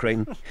 said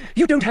Moncrane.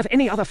 "You don't have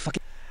any other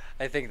fucking..."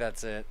 I think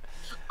that's it.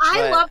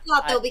 I love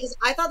that though, because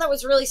I thought that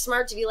was really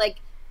smart to be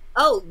like,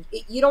 oh,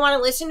 you don't want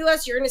to listen to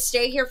us? You're going to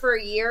stay here for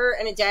a year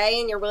and a day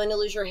and you're willing to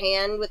lose your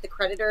hand with the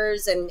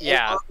creditors and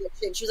all that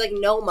shit. She was like,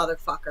 no,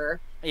 motherfucker.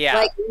 Yeah.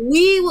 Like,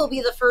 we will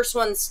be the first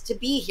ones to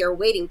be here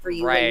waiting for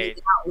you. Right.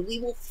 And we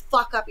will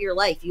fuck up your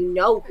life. You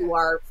know who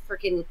our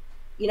freaking,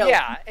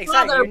 yeah,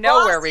 exactly. You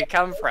know where we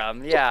come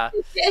from. Yeah.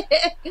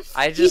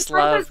 I just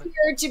love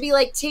here to be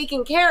like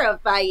taken care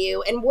of by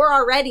you, and we're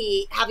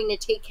already having to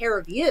take care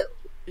of you.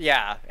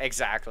 Yeah,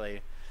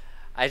 exactly.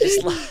 I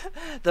just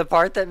the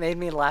part that made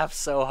me laugh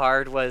so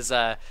hard was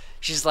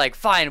she's like,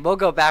 fine, we'll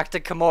go back to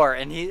Kamor,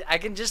 and I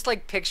can just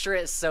like picture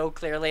it so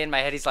clearly in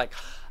my head. He's like,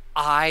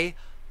 I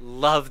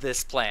love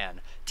this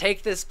plan.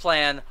 Take this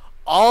plan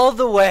all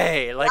the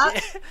way.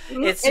 Like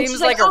it seems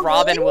like a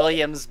Robin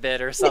Williams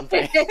bit or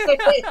something.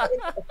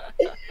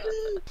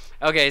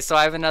 Okay, so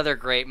I have another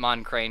great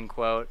Moncrane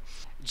quote.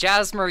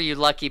 Jasmer, you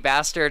lucky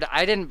bastard.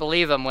 I didn't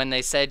believe them when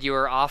they said you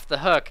were off the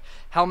hook.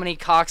 How many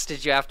cocks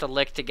did you have to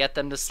lick to get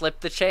them to slip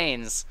the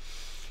chains?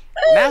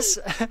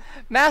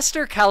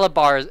 Master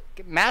Calabazi,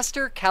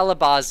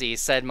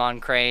 said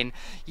Moncrane,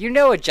 you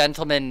know a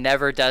gentleman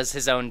never does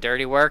his own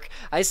dirty work.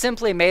 I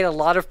simply made a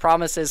lot of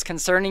promises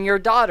concerning your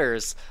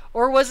daughters.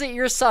 Or was it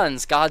your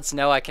sons? Gods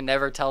know I can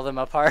never tell them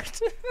apart.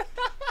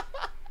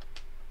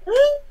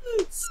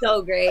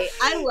 So great.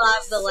 I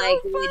love the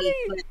like witty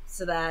clips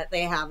that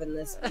they have in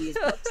these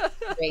books.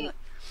 Great.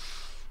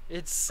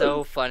 It's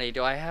so funny.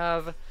 Do I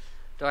have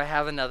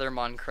another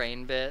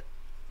Moncrane bit?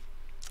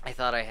 I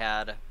thought I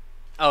had.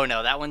 Oh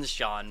no, that one's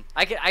Jean.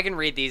 I can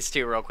read these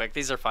two real quick.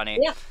 These are funny.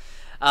 Yeah.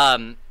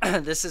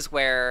 This is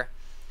where.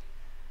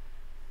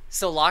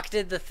 So Locke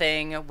did the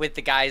thing with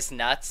the guy's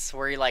nuts,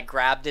 where he like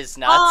grabbed his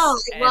nuts. Oh,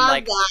 I and, love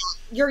like, that.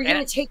 You're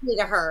gonna take me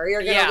to her.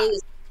 You're gonna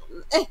lose.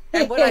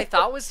 And what I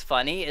thought was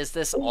funny is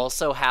this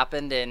also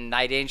happened in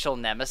Night Angel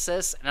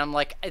Nemesis, and I'm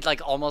like, it's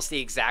like almost the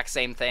exact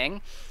same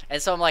thing.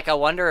 And so I'm like, I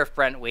wonder if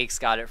Brent Weeks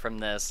got it from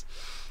this.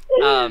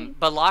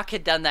 But Locke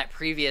had done that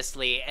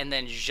previously, and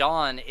then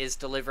Jean is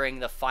delivering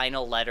the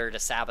final letter to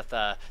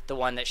Sabitha, the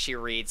one that she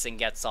reads and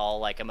gets all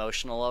like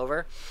emotional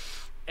over.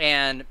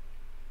 And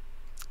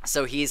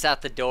so he's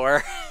at the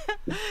door.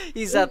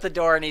 He's at the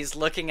door and he's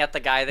looking at the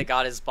guy that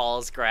got his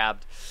balls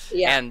grabbed.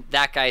 Yeah. And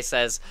that guy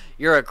says,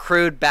 "You're a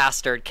crude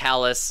bastard,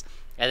 Callus."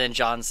 And then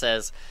Jean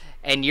says,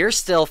 "And you're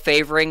still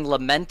favoring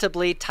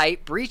lamentably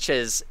tight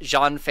breeches."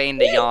 Jean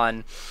feigned a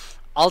yawn.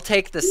 "I'll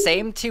take the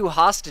same 2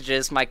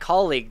 hostages my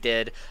colleague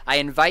did. I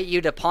invite you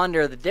to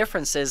ponder the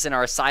differences in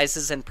our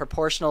sizes and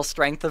proportional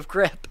strength of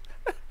grip."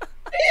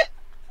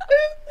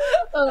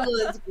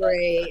 Oh, that's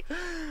great.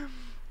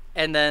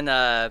 And then,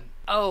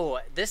 oh,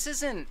 this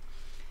isn't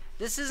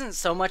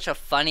so much a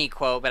funny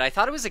quote, but I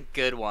thought it was a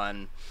good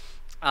one.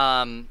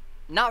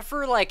 Not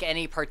for like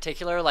any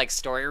particular like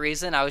story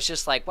reason. I was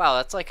just like, wow,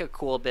 that's like a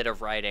cool bit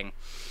of writing.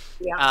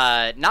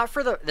 Yeah. Not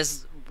for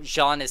this.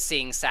 Jean is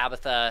seeing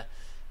Sabitha.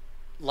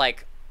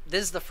 Like,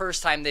 this is the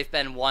first time they've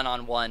been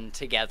one-on-one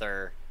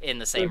together in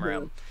the same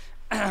room.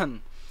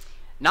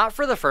 Not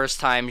for the first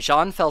time,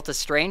 Jean felt a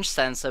strange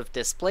sense of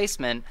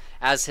displacement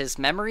as his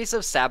memories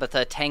of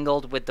Sabitha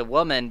tangled with the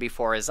woman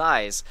before his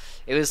eyes.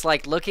 It was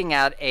like looking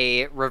at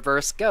a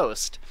reverse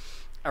ghost,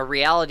 a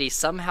reality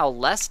somehow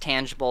less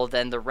tangible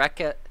than the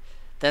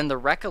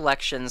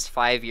recollections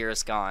 5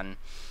 years gone.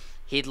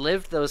 He'd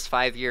lived those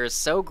 5 years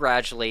so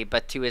gradually,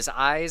 but to his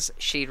eyes,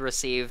 she'd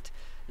received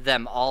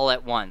them all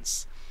at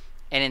once.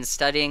 And in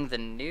studying the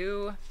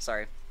new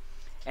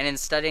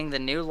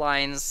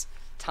lines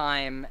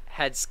time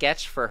had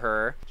sketched for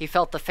her, he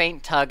felt the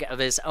faint tug of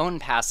his own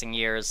passing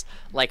years,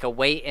 like a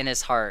weight in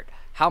his heart.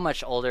 How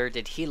much older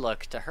did he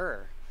look to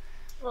her?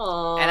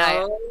 Aww.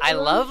 And I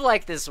love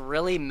like this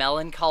really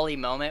melancholy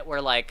moment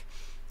where like,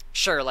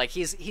 sure, like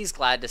he's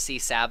glad to see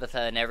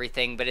Sabitha and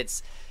everything, but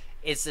it's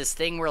this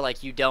thing where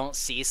like you don't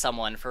see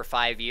someone for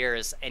 5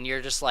 years and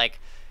you're just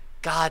like,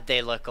 God,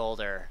 they look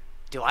older.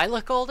 Do I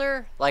look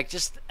older? Like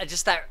just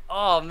that.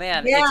 Oh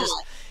man, yeah.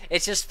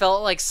 It just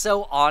felt like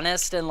so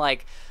honest, and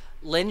like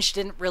Lynch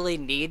didn't really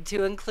need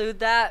to include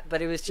that,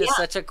 but it was just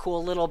such a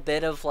cool little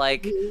bit of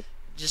like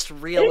just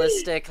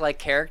realistic like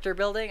character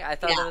building. I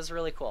thought it was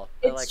really cool.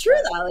 It's true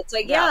though. It's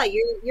like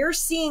you're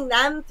seeing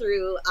them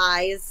through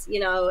eyes,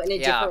 in a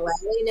different way,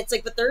 and it's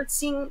like, but they're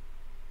seeing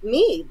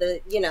me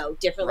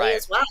differently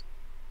as well.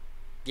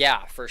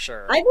 Yeah, for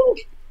sure. I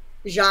think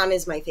Jean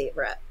is my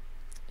favorite.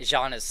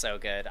 Jean is so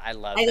good. I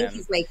love him. I think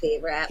he's my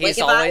favorite. He's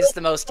like, always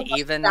the most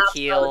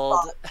even-keeled.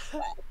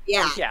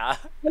 Yeah.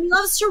 He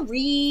loves to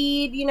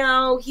read,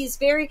 he's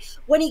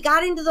when he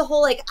got into the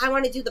whole, like, I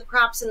want to do the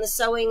props and the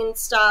sewing and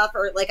stuff,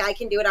 or, like, I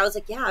can do it, I was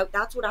like, yeah,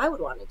 that's what I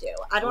would want to do.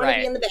 I don't want to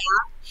be in the back,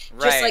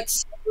 just, like,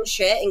 sewing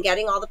shit and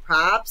getting all the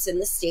props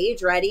and the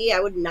stage ready. I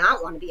would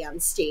not want to be on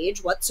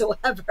stage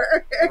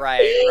whatsoever.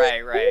 Right.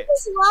 I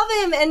just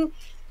love him, and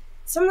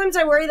sometimes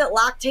I worry that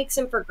Locke takes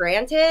him for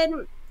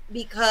granted,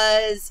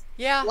 because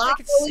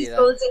Locke always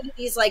goes into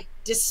these like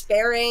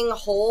despairing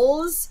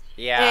holes,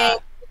 and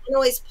he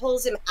always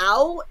pulls him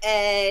out,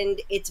 and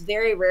it's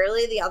very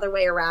rarely the other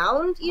way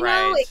around.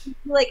 Know, it can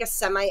be like a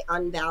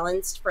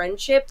semi-unbalanced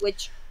friendship,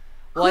 which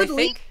could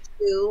lead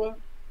to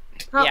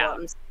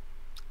problems. Yeah.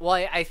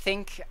 Well, I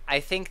think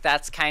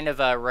that's kind of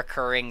a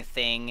recurring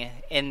thing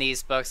in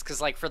these books,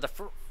 because like for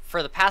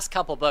the past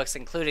couple books,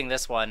 including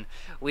this one,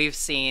 we've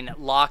seen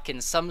Locke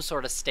in some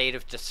sort of state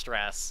of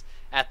distress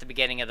at the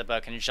beginning of the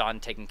book, and Jean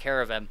taking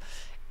care of him.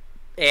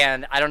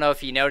 And I don't know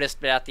if you noticed,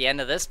 but at the end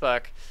of this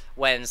book,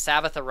 when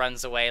Sabitha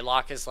runs away,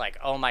 Locke is like,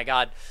 "Oh my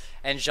god,"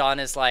 and Jean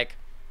is like,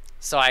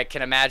 "So I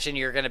can imagine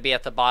you're going to be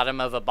at the bottom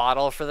of a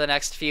bottle for the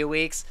next few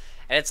weeks."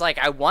 And it's like,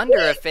 I wonder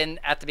if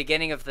at the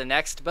beginning of the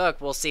next book,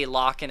 we'll see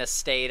Locke in a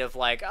state of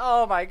like,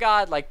 "Oh my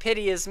god, like,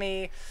 pity is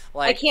me."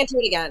 Like, I can't do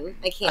it again.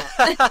 I can't.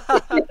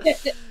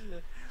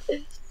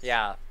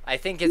 Yeah, I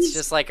think it's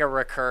just like a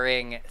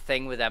recurring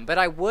thing with them. But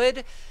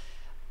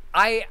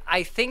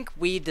I think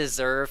we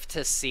deserve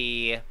to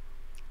see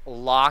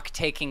Locke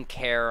taking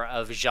care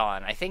of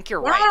Jean. I think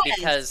you're right,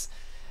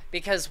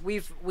 because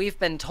we've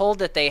been told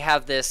that they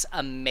have this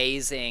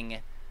amazing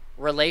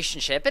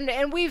relationship,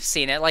 and we've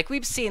seen it. Like,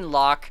 we've seen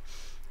Locke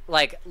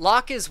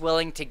is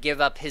willing to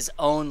give up his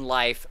own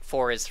life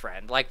for his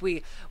friend. Like,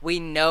 we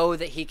know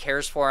that he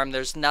cares for him.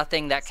 There's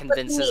nothing that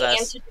convinces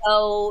us.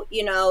 Antidote,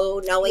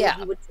 knowing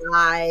he would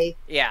die.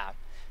 Yeah.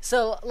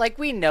 So, like,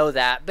 we know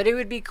that, but it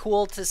would be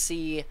cool to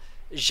see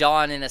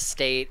Jean in a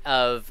state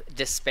of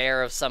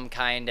despair of some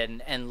kind,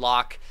 and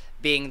Locke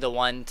being the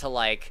one to,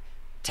 like,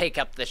 take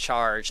up the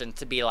charge and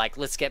to be like,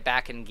 let's get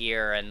back in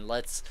gear and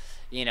let's,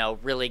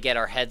 really get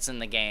our heads in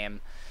the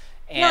game.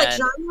 And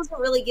John wasn't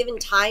really given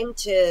time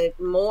to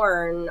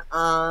mourn.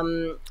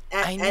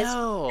 I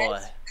know.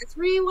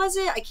 Esri, was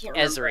it? I can't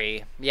remember.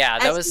 Esri. Yeah,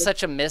 that was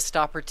such a missed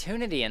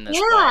opportunity in this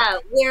book. Yeah,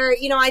 where,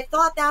 I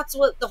thought that's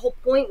what the whole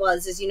point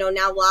was, is,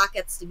 now Locke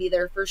gets to be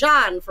there for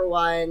Jean for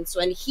once,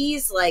 when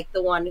he's, like,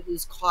 the one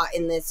who's caught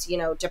in this,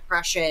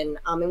 depression,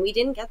 and we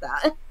didn't get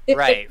that.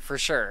 Right, for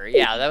sure.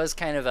 Yeah, that was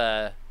kind of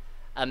a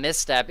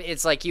misstep.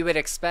 It's like you would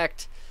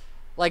expect,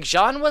 like,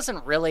 Jean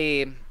wasn't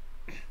really...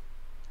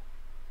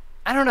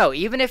 I don't know,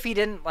 even if he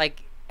didn't,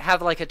 like,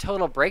 have, like, a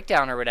total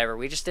breakdown or whatever,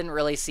 we just didn't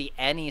really see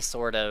any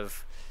sort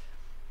of,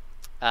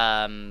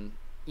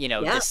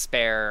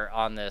 despair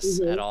on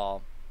this at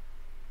all.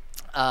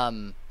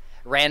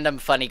 Random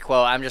funny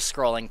quote, I'm just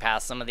scrolling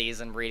past some of these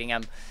and reading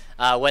them.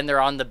 When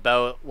they're on the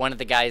boat, one of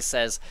the guys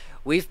says,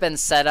 "We've been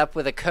set up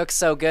with a cook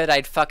so good,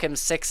 I'd fuck him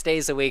 6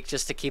 days a week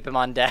just to keep him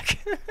on deck."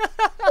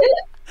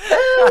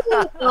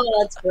 Oh,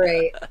 that's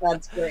great.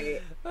 That's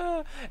great.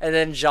 And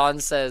then Jean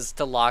says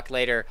to Locke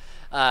later,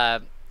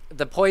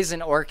 "The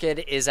poison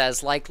orchid is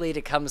as likely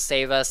to come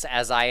save us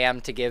as I am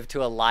to give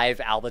to a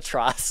live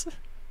albatross."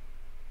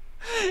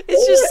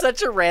 It's just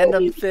such a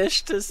random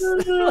fish to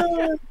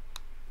like,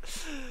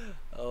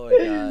 oh my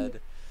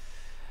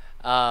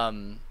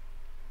god.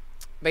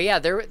 But yeah,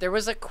 there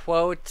was a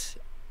quote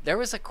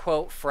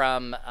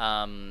from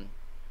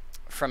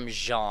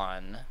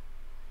Jean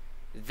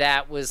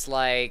that was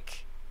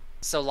like,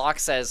 so Locke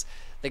says,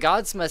 "The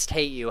gods must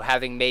hate you,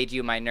 having made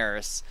you my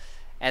nurse."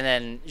 And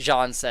then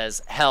Jean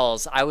says,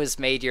 "Hells, I was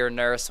made your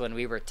nurse when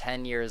we were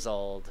 10 years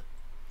old."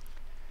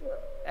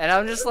 And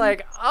I'm just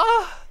like,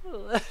 oh,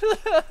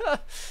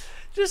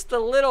 just the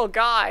little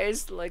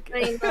guys. Like,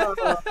 I know.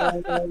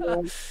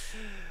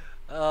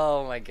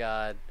 Oh my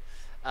god.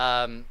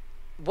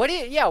 What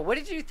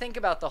did you think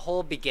about the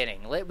whole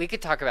beginning? We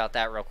could talk about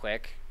that real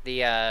quick.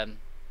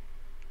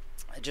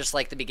 Just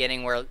like the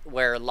beginning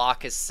where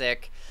Locke is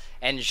sick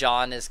and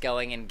Jean is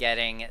going and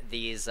getting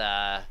these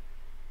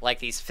like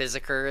these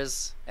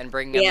physicers and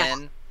bringing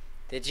them in.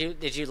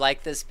 Did you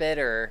like this bit,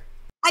 or?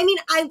 I mean,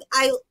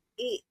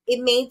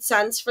 it made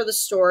sense for the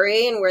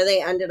story and where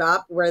they ended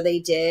up where they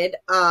did.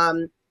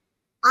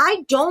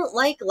 I don't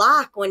like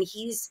Locke when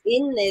he's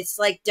in this,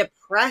 like,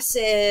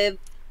 depressive,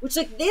 which,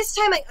 like, this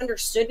time I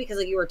understood because,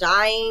 like, you were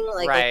dying,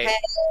 like, right.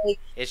 Okay.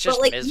 It's just,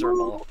 like,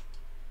 miserable.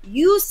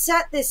 You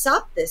set this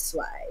up this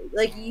way.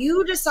 Like,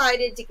 you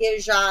decided to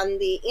give Jean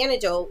the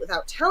antidote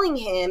without telling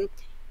him,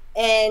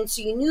 and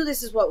so you knew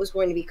this is what was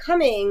going to be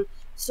coming,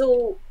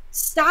 so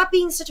stop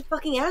being such a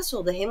fucking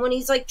asshole to him when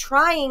he's, like,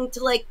 trying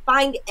to, like,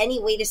 find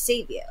any way to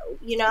save you,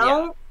 you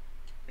know?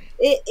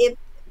 Yeah.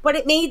 But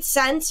it made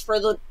sense for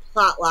the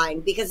plot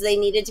line because they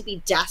needed to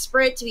be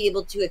desperate to be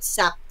able to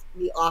accept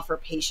the offer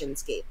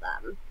Patience gave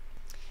them.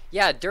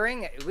 Yeah,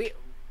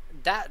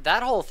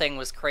 that whole thing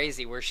was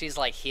crazy where she's,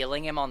 like,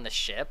 healing him on the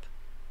ship.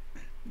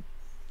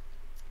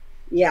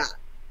 Yeah.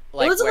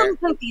 Like, it was a little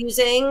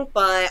confusing,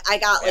 but I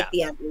got, like,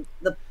 the end,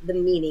 the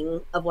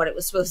meaning of what it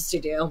was supposed to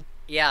do.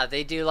 Yeah,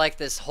 they do, like,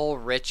 this whole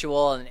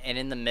ritual, and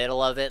in the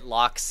middle of it,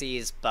 Locke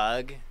sees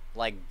Bug,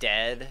 like,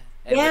 dead,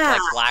 and with, like,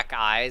 black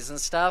eyes and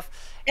stuff.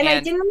 And I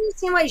didn't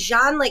understand why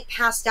Jean, like,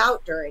 passed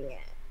out during it.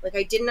 Like,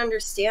 I didn't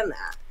understand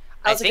that.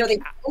 I think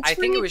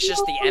it was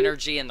just the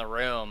energy in the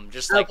room,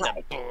 just like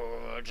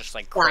just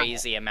like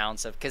crazy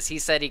amounts of, because he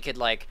said he could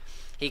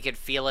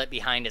feel it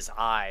behind his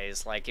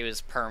eyes, like it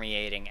was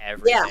permeating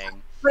everything. Yeah,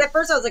 but at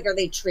first I was like, are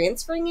they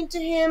transferring into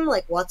him?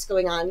 Like, what's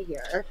going on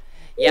here?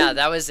 Yeah,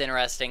 that was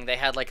interesting. They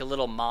had like a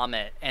little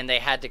mommet, and they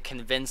had to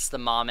convince the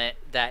mommet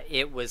that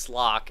it was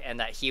Locke and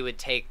that he would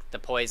take the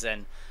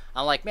poison.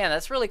 I'm like, man,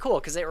 that's really cool,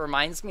 because it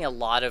reminds me a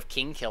lot of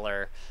King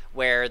Killer,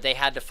 where they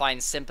had to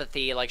find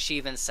sympathy. Like, she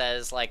even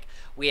says, like,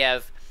 we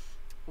have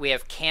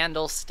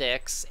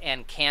candlesticks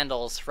and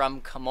candles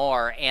from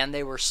Camor, and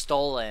they were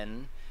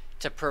stolen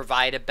to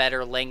provide a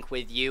better link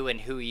with you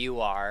and who you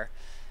are.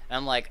 And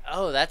I'm like,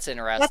 oh, that's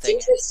interesting. That's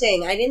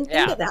interesting. I didn't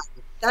think of that.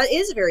 That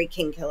is very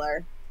King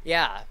Killer.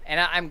 Yeah, and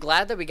I'm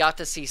glad that we got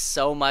to see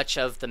so much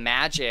of the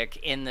magic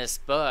in this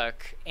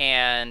book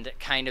and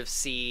kind of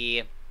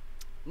see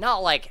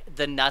not like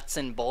the nuts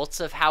and bolts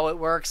of how it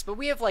works, but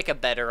we have like a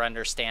better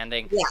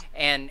understanding. Yeah.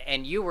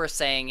 And you were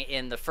saying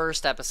in the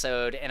first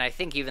episode, and I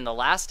think even the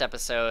last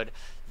episode,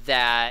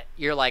 that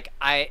you're like,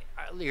 are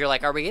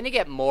we going to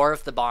get more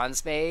of the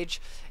Bonds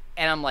Mage?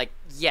 And I'm like,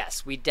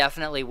 yes, we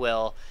definitely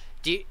will.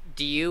 Do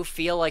you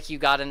feel like you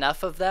got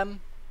enough of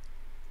them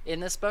in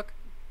this book?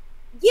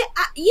 Yeah,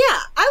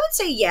 I would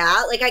say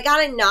yeah. Like, I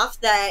got enough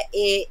that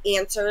it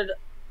answered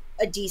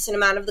a decent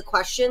amount of the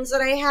questions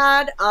that I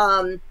had.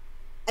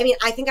 I mean,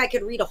 I think I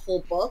could read a whole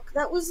book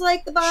that was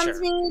like the Bonds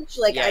Mage.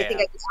 Like, I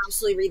think I could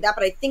absolutely read that,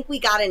 but I think we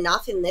got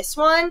enough in this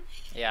one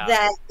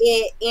that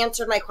it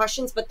answered my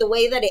questions. But the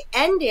way that it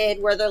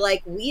ended, where they're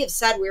like, we have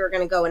said we were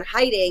going to go in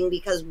hiding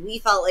because we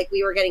felt like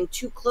we were getting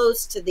too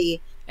close to the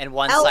and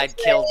one side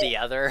killed the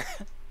other.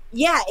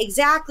 Yeah,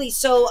 exactly.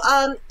 So,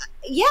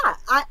 yeah,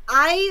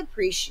 I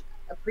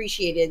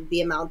appreciated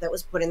the amount that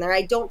was put in there.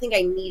 I don't think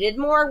I needed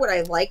more. Would I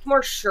have liked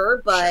more?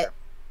 Sure, but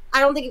I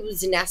don't think it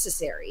was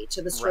necessary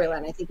to the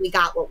storyline. I think we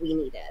got what we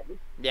needed.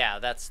 Yeah,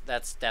 that's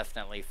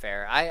definitely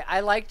fair. I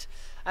liked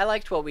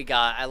what we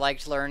got. I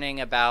liked learning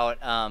about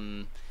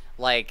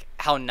like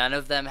how none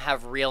of them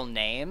have real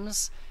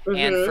names,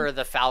 and for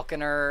the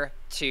Falconer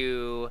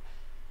to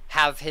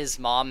have his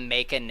mom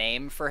make a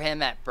name for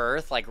him at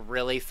birth, like,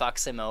 really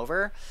fucks him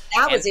over.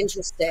 That was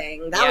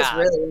interesting. That was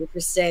really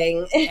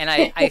interesting. And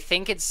I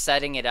think it's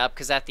setting it up,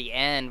 because at the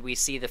end we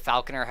see the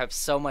Falconer have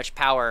so much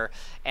power,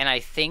 and I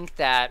think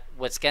that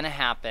what's going to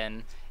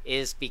happen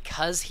is,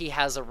 because he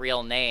has a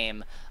real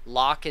name,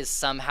 Locke is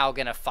somehow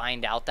going to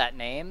find out that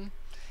name.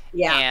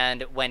 Yeah.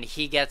 And when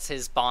he gets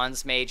his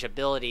Bonds Mage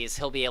abilities,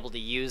 he'll be able to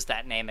use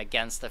that name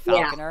against the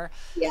Falconer.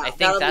 Yeah. I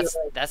think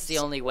that's the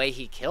only way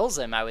he kills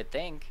him, I would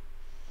think.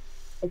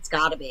 It's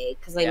gotta be,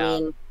 because I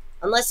mean,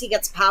 unless he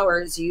gets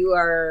powers, you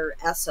are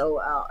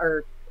SOL,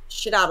 or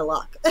shit out of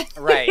luck.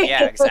 Right,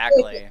 yeah,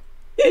 exactly.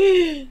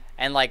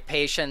 And, like,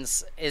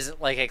 Patience is,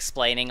 like,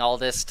 explaining all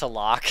this to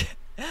Locke.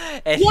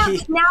 And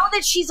but now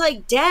that she's,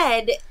 like,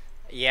 dead,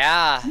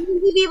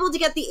 he'd be able to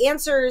get the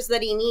answers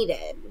that he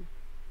needed.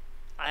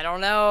 I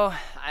don't know.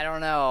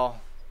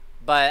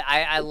 But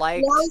I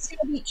like... Now he's going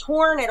to be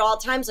torn at all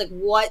times, like,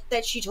 what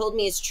that she told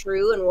me is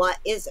true and what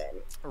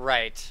isn't.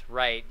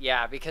 Right,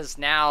 yeah, because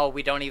now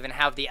we don't even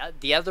have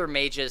the other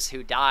mages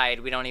who died,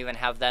 we don't even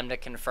have them to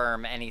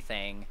confirm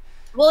anything.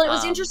 Well, it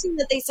was interesting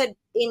that they said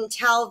in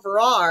Tal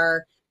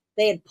Varar,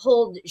 they had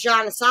pulled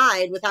Jean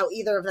aside without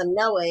either of them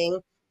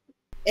knowing,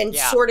 and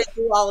sorted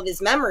through all of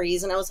his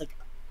memories, and I was like,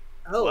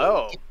 oh.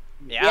 Whoa.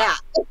 Yeah.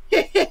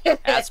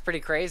 That's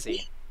pretty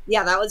crazy.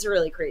 Yeah, that was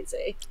really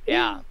crazy.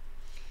 Yeah.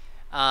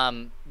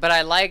 But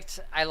I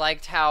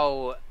liked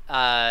how,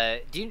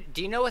 do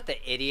you know what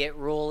the idiot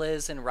rule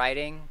is in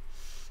writing?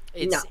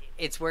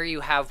 It's where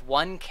you have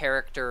one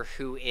character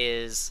who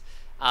is,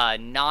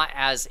 not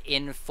as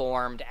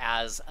informed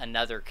as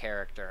another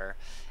character.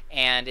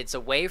 And it's a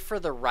way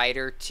for the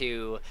writer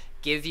to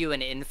give you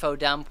an info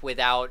dump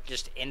without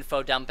just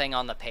info dumping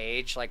on the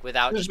page, like,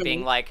 without just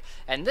being like,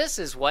 and this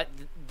is what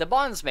the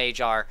Bonds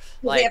Mage are.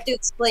 Like, they have to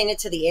explain it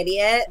to the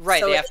idiot.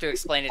 Right, so they have to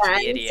explain it to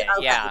the idiot,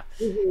 yeah.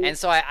 And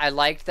so I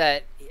liked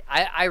that.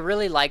 I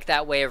really like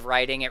that way of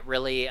writing. It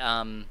really,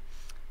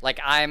 like,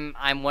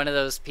 I'm one of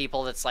those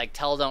people that's like,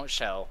 tell, don't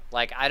show.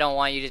 Like, I don't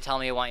want you to tell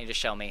me, I want you to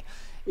show me.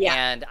 Yeah.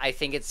 And I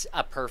think it's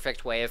a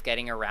perfect way of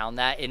getting around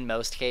that in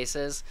most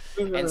cases.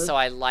 And so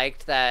I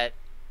liked that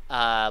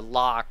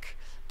Locke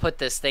put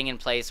this thing in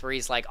place where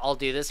he's like, I'll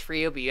do this for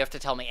you, but you have to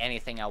tell me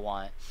anything I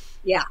want.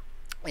 Yeah.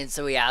 And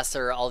so he asks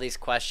her all these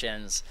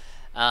questions.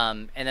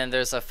 And then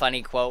there's a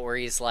funny quote where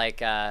he's like,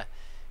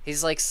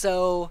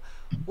 so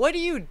what do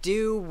you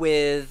do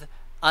with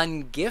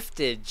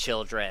ungifted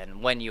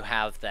children when you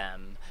have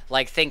them?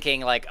 Like,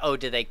 thinking like, oh,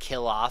 do they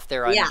kill off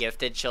their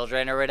ungifted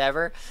children or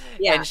whatever?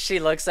 Yeah. And she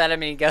looks at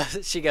him and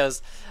she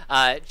goes,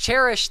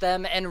 cherish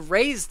them and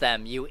raise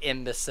them, you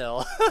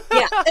imbecile.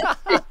 Yeah.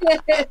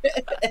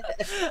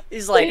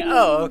 He's like,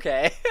 oh,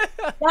 okay.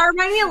 That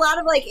reminded me a lot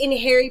of, like, in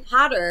Harry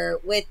Potter,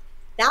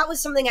 that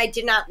was something I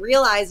did not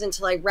realize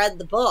until I read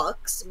the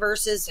books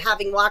versus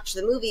having watched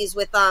the movies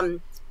with,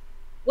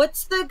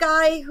 what's the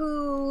guy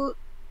who,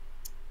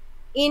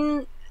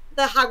 in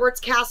the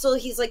Hogwarts castle,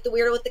 he's like the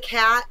weirdo with the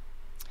cat?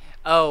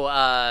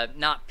 Oh,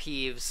 not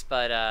Peeves,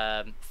 but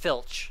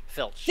Filch.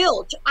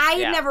 Filch. I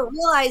had never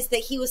realized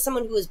that he was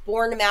someone who was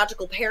born to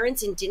magical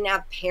parents and didn't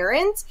have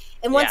parents.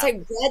 And once I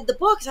read the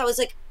books, I was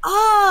like,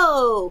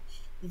 oh,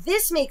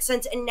 this makes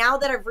sense. And now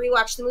that I've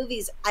rewatched the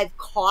movies, I've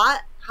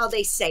caught how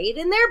they say it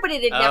in there, but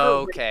it had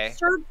never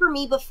registered for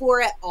me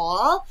before at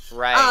all.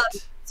 Right.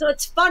 So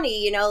it's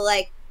funny, you know,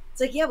 like,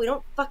 It's like, yeah, we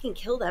don't fucking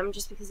kill them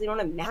just because they don't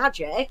have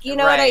magic. You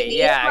know what I mean?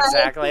 Yeah, like,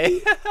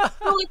 exactly.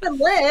 Don't let them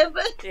live.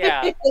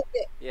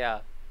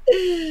 Yeah.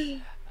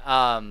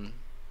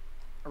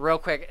 Real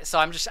quick, so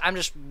I'm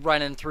just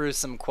running through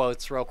some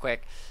quotes real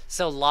quick.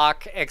 So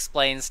Locke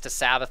explains to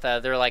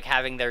Sabitha, they're like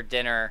having their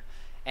dinner,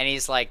 and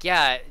he's like,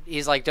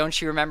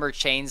 don't you remember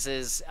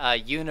Chaines's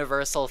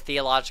universal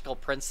theological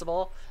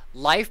principle?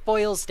 Life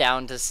boils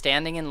down to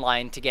standing in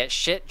line to get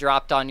shit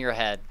dropped on your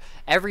head.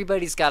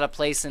 Everybody's got a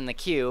place in the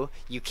queue.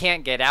 You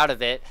can't get out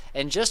of it.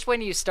 And just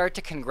when you start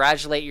to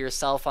congratulate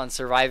yourself on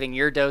surviving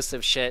your dose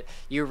of shit,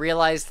 you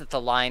realize that the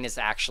line is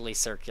actually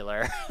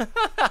circular. I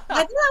thought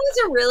that was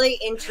a really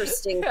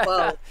interesting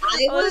quote.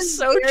 I was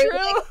so true.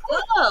 Like,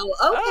 oh,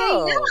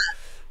 okay, yeah.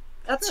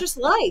 That's just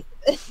life.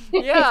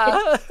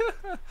 Yeah.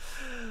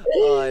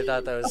 Oh, I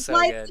thought that was so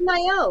life good. To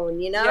my own,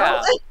 you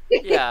know?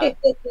 Yeah.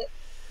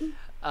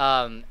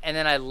 And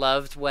then I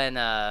loved when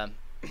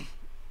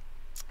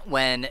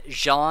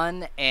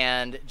Jean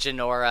and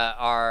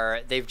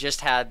Janora they've just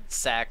had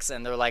sex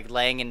and they're like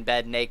laying in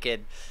bed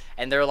naked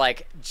and they're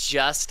like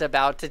just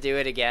about to do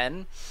it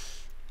again,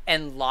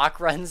 and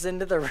Locke runs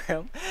into the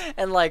room,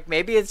 and like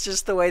maybe it's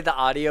just the way the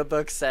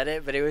audiobook said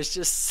it, but it was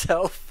just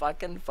so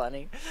fucking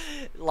funny.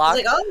 Locke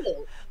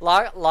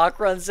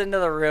runs into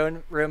the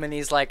room and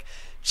he's like,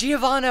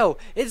 Giovanni,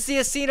 it's the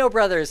Asino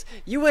brothers.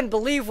 You wouldn't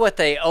believe what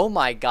they... Oh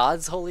my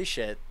gods, holy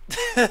shit.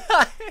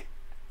 I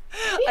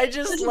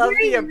just love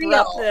the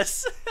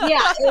abruptness.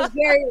 Yeah, it was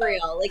very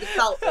real. Like, it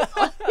felt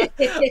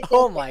real.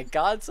 Oh my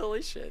gods,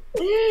 holy shit.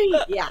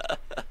 Yeah.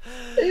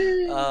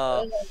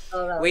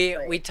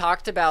 We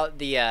talked about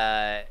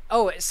the...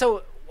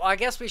 so I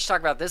guess we should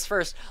talk about this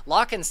first.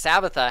 Locke and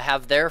Sabitha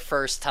have their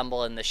first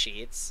tumble in the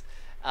sheets.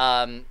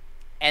 And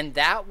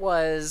that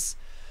was...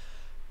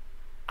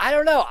 I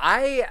don't know.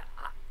 I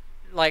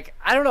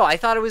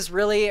thought it was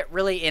really,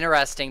 really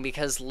interesting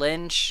because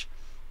Lynch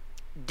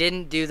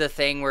didn't do the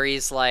thing where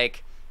he's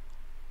like,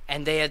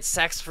 and they had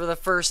sex for the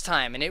first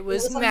time and it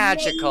was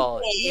magical.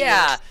 Amazing.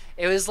 Yeah.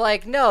 It was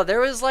like, no,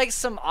 there was like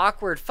some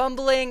awkward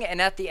fumbling,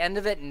 and at the end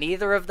of it,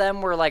 neither of them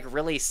were like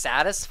really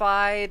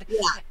satisfied.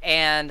 Yeah.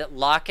 And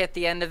Locke at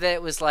the end of it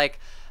was like,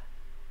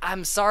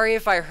 I'm sorry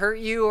if I hurt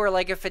you or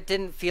like if it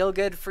didn't feel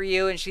good for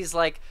you. And she's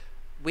like,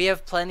 we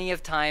have plenty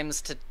of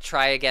times to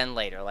try again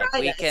later. Like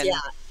we can... Yeah.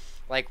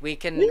 Like we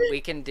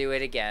can do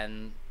it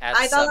again.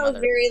 I thought it was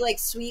very like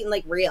sweet and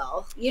like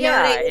real. You know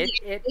what I mean?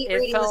 It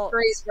reading the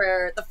stories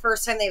where the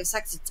first time they have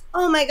sex, it's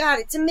oh my god,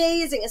 it's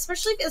amazing,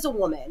 especially as a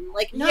woman.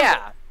 Like no,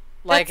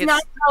 like that's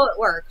not how it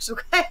works.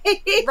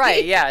 Okay,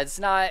 right? Yeah, it's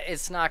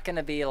not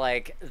gonna be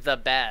like the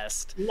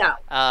best. No.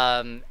 But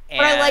I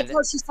like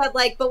how she said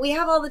like, but we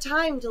have all the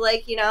time to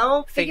like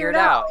figure it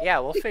out. Yeah,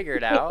 we'll figure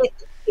it out.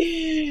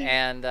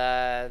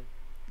 And.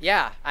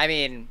 Yeah, I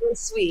mean,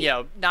 sweet.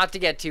 Not to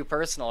get too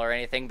personal or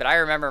anything, but I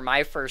remember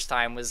my first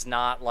time was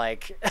not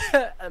like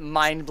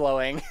mind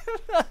blowing.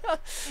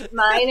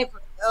 Mine, it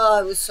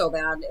was so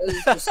bad. It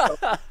was just so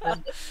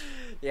bad.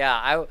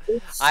 Yeah,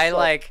 I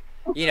like,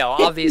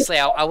 obviously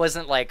I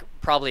wasn't like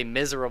probably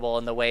miserable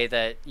in the way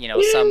that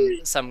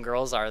some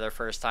girls are their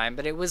first time,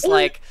 but it was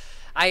like.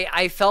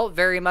 I felt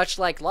very much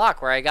like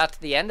Locke, where I got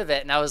to the end of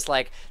it and I was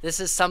like, this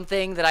is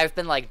something that I've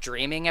been like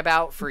dreaming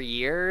about for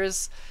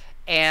years.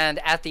 And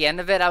at the end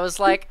of it, I was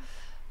like,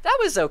 that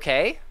was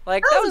okay.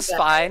 Like, that was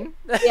fine.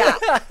 Yeah.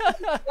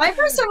 My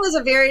first time was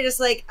a very just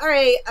like, all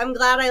right, I'm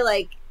glad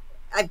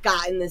I've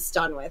gotten this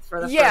done with for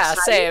the first time. Yeah,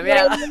 same,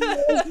 yeah. It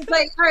was just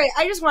like, all right,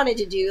 I just wanted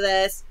to do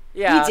this.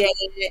 Yeah. We did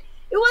it.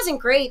 It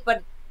wasn't great,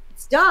 but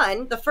it's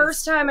done. The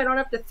first time, I don't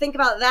have to think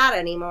about that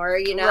anymore,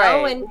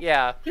 Right, and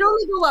yeah. It can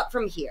only go up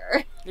from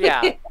here.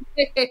 Yeah.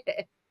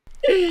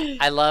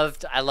 I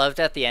loved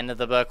at the end of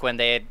the book when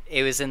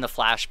it was in the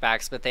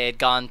flashbacks, but they had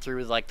gone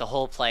through like the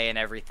whole play and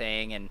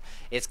everything, and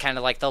it's kind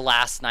of like the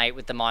last night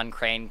with the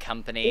Moncrane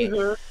Company.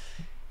 Mm-hmm.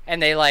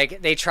 And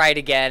they tried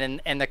again,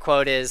 and the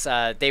quote is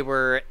they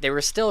were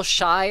still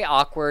shy,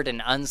 awkward,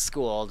 and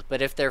unschooled,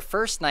 but if their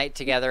first night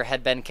together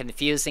had been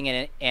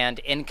confusing and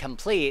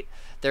incomplete,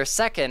 their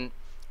second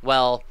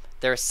taught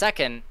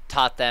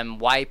them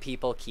why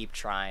people keep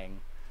trying.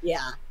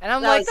 Yeah. And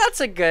I'm like,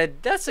 that's a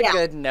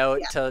good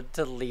note to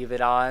leave it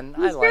on.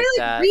 I like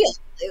that. Real.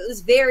 It was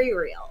very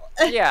real.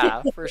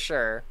 Yeah, for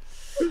sure.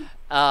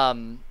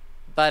 But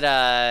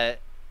yeah,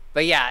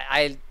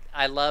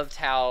 I loved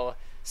how,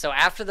 so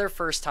after their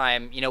first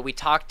time, we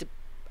talked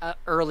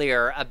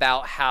earlier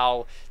about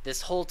how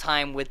this whole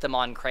time with the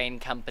Moncrane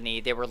Company,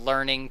 they were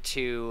learning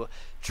to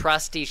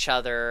trust each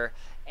other,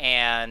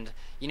 and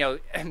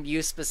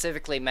you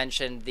specifically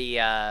mentioned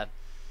the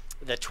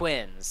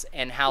twins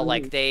and how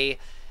like they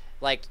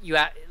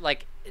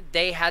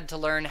they had to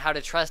learn how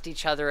to trust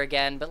each other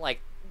again, but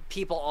like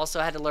people also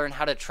had to learn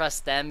how to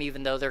trust them,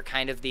 even though they're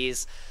kind of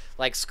these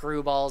like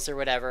screwballs or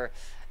whatever.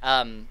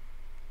 And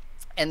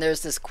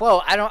there's this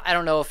quote, I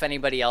don't know if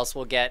anybody else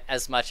will get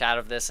as much out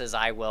of this as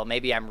I will,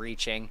 maybe I'm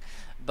reaching,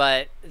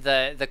 but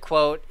the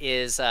quote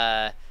is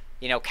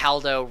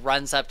Caldo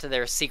runs up to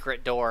their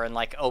secret door and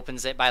like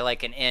opens it by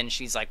like an inch.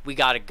 She's like, we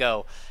gotta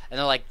go, and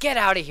they're like, get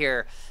out of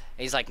here.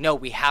 And he's like, no,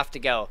 we have to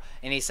go.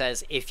 And he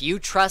says, if you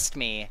trust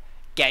me,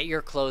 get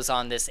your clothes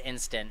on this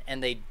instant.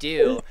 And they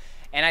do.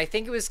 And I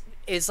think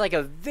it's like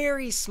a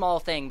very small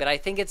thing, but I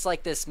think it's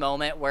like this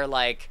moment where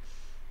like,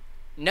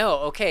 no,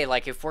 okay,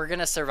 like if we're going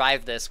to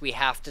survive this, we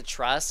have to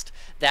trust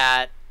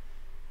that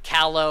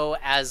Callow,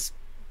 as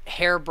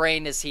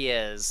harebrained as he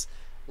is,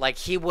 like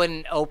he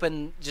wouldn't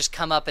just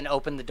come up and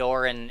open the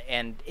door and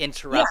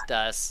interrupt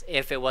us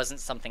if it wasn't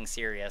something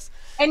serious.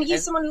 And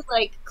he's someone who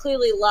like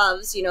clearly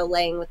loves, you know,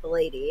 laying with the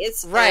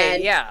ladies. Right,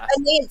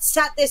 and they had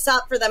set this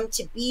up for them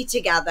to be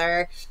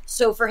together.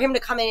 So for him to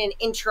come in and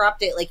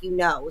interrupt it, like, you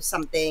know,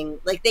 something,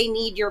 like they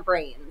need your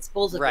brains,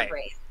 both of your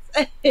brains.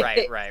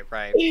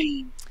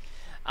 Right.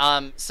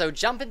 So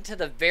jumping to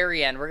the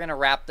very end, we're going to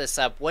wrap this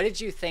up. What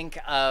did you think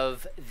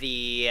of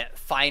the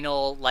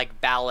final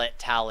like ballot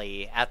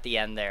tally at the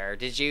end there?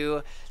 Did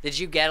you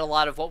get a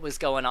lot of what was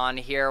going on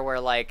here, where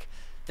like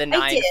the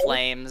 9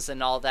 flames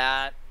and all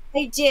that?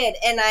 I did,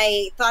 and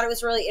I thought it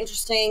was really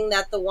interesting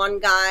that the one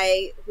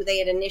guy who they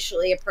had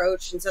initially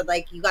approached and said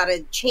like, you got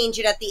to change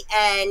it at the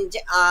end.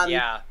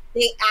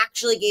 They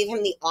actually gave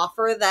him the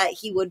offer that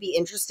he would be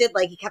interested.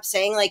 Like, he kept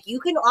saying, like, you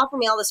can offer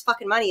me all this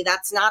fucking money.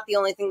 That's not the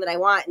only thing that I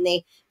want. And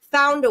they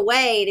found a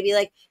way to be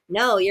like,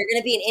 no, you're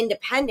going to be an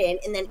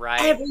independent. And then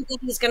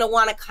everybody's going to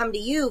want to come to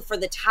you for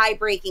the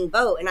tie-breaking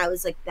vote. And I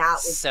was like, that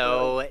was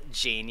so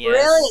genius.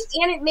 Brilliant.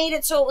 And it made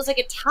it so it was like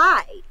a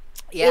tie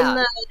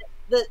in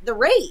the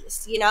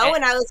race, you know?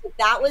 And I was like,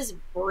 that was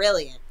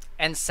brilliant.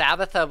 And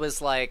Sabitha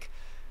was like,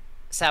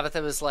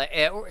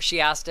 she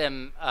asked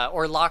him,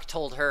 or Locke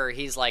told her,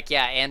 he's like,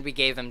 yeah, and we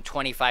gave him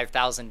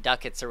 25,000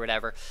 ducats or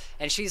whatever.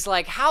 And she's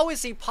like, how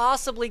is he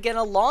possibly going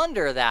to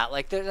launder that?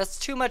 Like, that's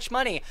too much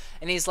money.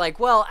 And he's like,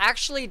 well,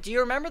 actually, do you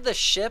remember the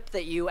ship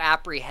that you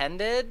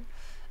apprehended?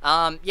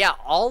 Yeah,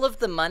 all of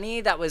the money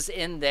that was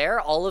in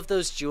there, all of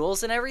those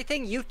jewels and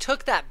everything, you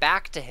took that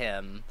back to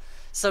him.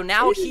 So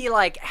now he,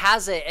 like,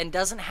 has it and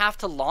doesn't have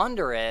to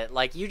launder it.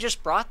 Like, you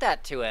just brought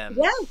that to him.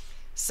 Yeah.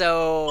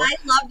 So I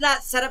love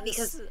that setup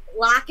because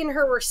Locke and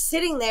her were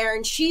sitting there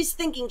and she's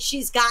thinking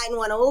she's gotten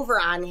one over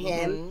on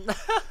him.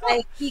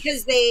 Like,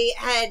 because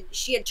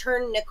she had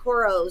turned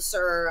Nikoros,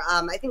 or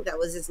I think that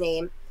was his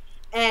name.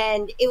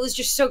 And it was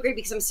just so great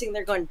because I'm sitting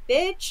there going,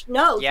 bitch,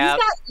 no, he's got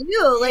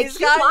you. Like,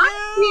 he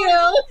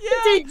wants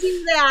you to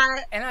do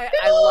that. And I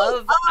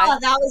love...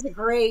 that was a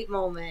great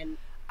moment.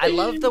 I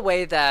love the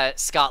way that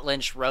Scott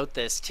Lynch wrote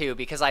this, too,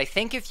 because I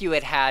think if you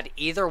had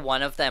either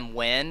one of them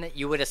win,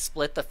 you would have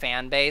split the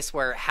fan base,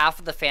 where half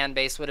of the fan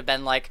base would have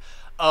been like,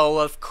 oh,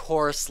 of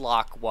course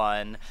Locke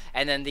won.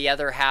 And then the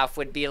other half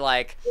would be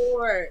like,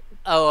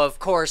 oh, of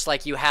course,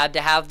 like, you had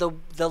to have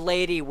the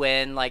lady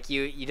win. Like,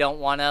 you don't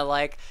want to,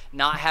 like,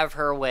 not have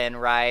her win,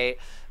 right?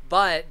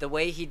 But the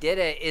way he did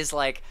it is,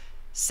 like,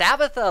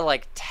 Sabitha,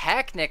 like,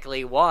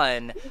 technically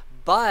won,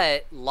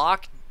 but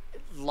Locke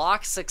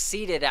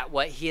succeeded at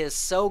what he is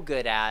so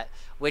good at,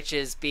 which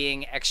is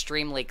being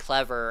extremely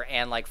clever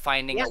and like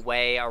finding a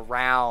way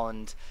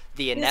around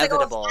the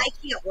inevitable. Like, oh,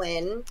 I can't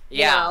win.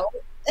 Yeah.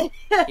 You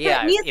know?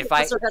 Yeah. If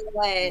I are gonna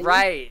win.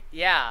 Right.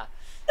 Yeah.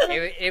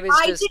 It was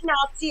I did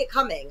not see it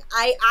coming.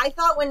 I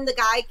thought when the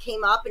guy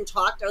came up and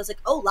talked, I was like,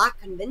 oh, Locke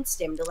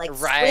convinced him to like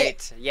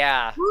split.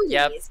 Yeah.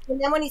 Yep.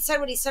 And then when he said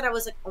what he said, I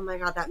was like, oh my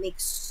God, that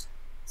makes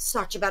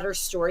such a better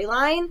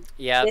storyline.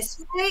 Yeah. This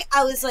way,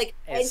 I was like,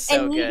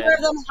 and neither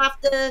of them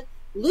have to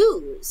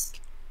lose.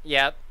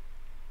 Yep.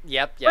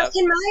 But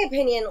in my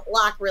opinion,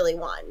 Locke really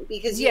won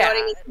because you know what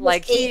I mean.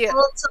 He was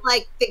able to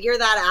like figure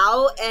that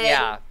out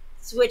and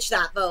switch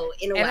that vote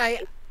in a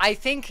way. I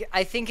think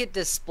it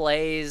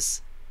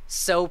displays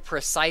so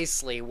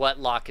precisely what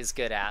Locke is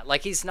good at.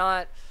 Like, he's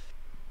not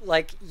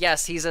like,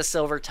 yes, he's a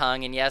silver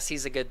tongue and yes,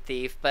 he's a good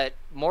thief, but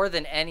more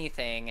than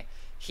anything,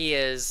 he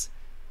is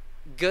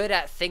good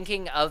at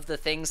thinking of the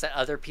things that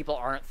other people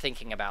aren't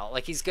thinking about.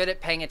 Like, he's good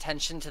at paying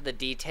attention to the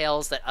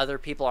details that other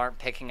people aren't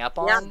picking up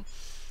on. Yeah.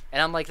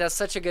 And I'm like, that's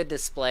such a good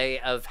display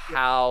of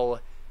how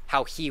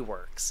he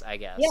works, I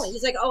guess. Yeah,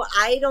 he's like, oh,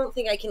 I don't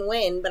think I can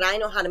win, but I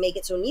know how to make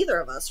it so neither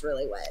of us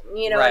really win.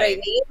 You know what I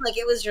mean? Like,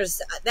 it was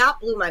just, that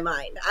blew my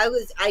mind.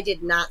 I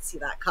did not see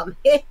that coming.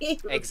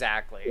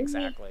 Exactly.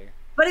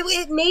 But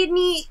it made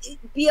me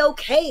be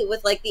okay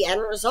with, like, the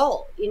end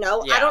result, you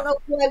know? Yeah. I don't know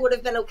who I would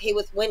have been okay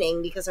with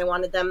winning because I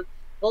wanted them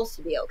both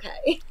to be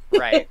okay.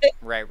 Right.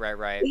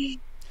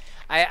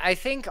 I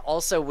think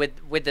also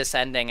with this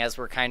ending, as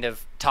we're kind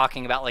of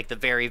talking about, like, the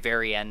very,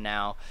 very end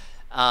now,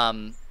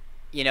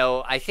 you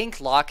know, I think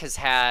Locke has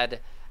had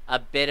a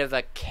bit of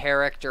a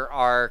character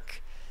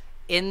arc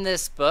in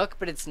this book,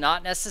 but it's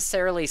not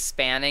necessarily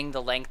spanning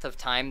the length of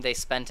time they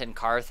spent in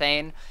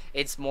Carthane.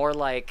 It's more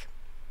like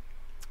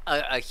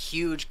a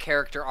huge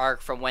character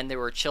arc from when they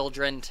were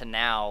children to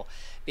now,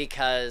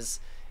 because,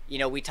 you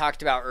know, we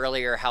talked about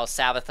earlier how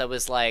Sabitha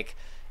was like,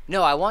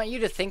 no, I want you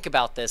to think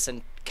about this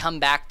and come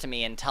back to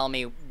me and tell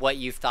me what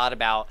you've thought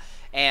about.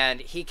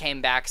 And he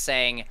came back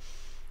saying,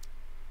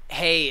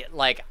 hey,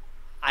 like,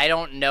 I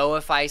don't know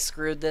if I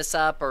screwed this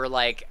up or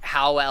like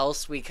how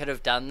else we could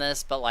have done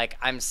this, but like,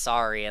 I'm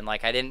sorry. And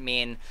like, I didn't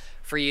mean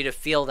for you to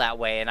feel that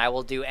way, and I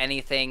will do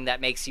anything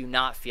that makes you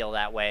not feel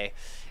that way.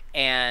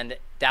 And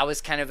that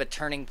was kind of a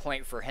turning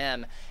point for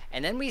him.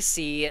 And then we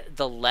see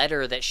the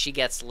letter that she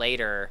gets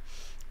later,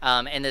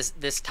 and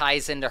this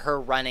ties into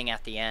her running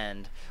at the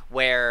end,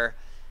 where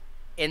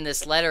in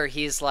this letter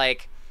he's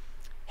like,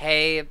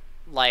 hey,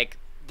 like,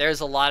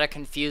 there's a lot of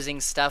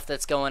confusing stuff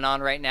that's going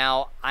on right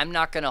now. I'm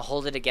not going to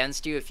hold it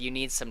against you if you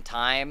need some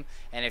time,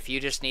 and if you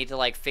just need to,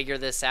 like, figure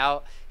this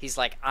out. He's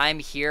like, I'm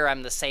here,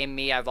 I'm the same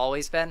me I've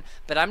always been,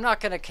 but I'm not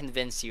going to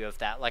convince you of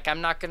that. Like,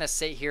 I'm not going to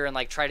sit here and,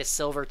 like, try to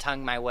silver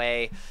tongue my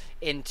way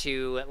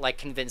into, like,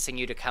 convincing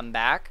you to come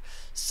back.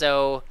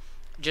 So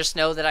just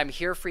know that I'm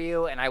here for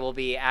you, and I will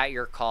be at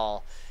your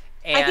call.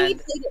 And I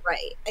think he played it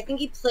right. I think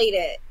he played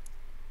it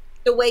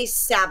the way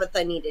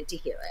Sabbatha needed to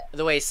hear it.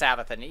 The way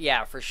Sabbatha,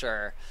 yeah, for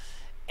sure.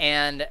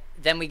 And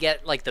then we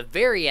get, like, the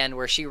very end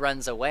where she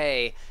runs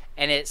away,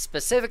 and it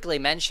specifically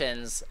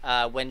mentions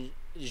when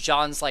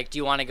Jean's like, do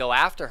you want to go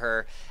after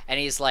her? And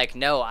he's like,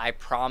 no, I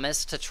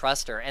promise to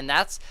trust her. And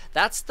that's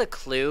the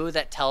clue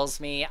that tells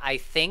me I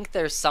think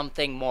there's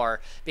something more,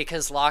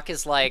 because Locke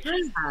is like,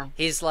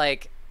 he's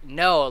like,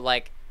 no,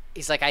 like,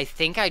 he's like, I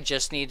think I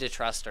just need to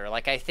trust her.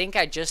 Like, I think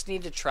I just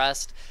need to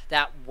trust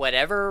that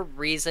whatever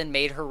reason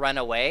made her run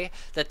away,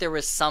 that there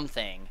was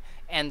something,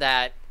 and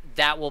that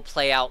will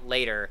play out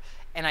later.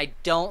 And I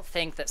don't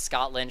think that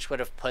Scott Lynch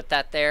would have put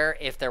that there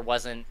if there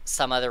wasn't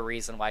some other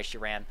reason why she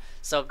ran.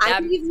 So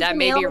that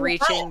may be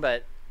reaching,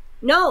 but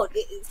no,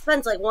 it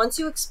depends. Like, once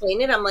you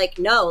explain it, I'm like,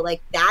 no,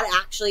 like, that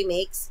actually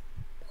makes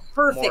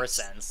perfect more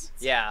sense.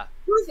 Yeah.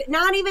 Perfect.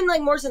 Not even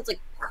like more sense,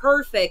 like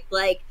perfect.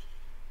 Like,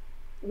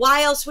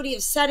 why else would he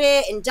have said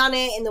it and done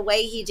it in the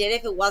way he did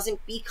if it wasn't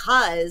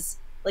because,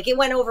 like, it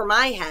went over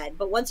my head.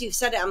 But once you've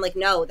said it, I'm like,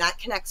 no, that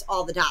connects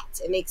all the dots.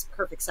 It makes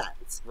perfect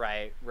sense.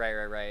 Right.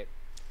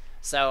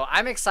 So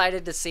I'm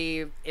excited to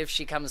see if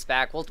she comes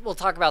back. We'll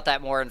talk about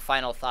that more in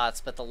final thoughts.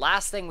 But the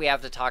last thing we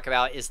have to talk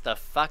about is the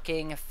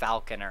fucking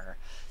Falconer.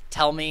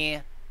 Tell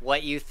me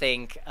what you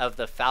think of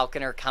the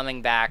Falconer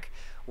coming back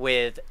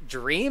with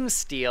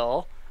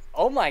Dreamsteel.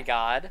 Oh my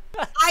god.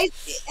 I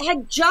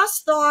had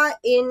just thought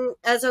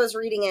as I was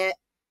reading it,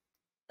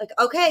 like,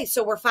 okay,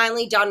 so we're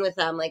finally done with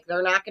them. Like,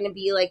 they're not going to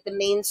be, like, the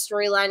main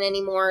storyline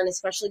anymore. And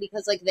especially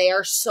because, like, they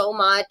are so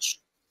much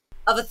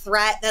of a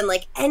threat than,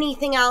 like,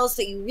 anything else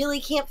that you really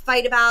can't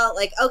fight about.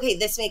 Like, okay,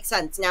 this makes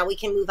sense. Now we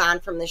can move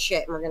on from this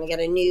shit, and we're going to get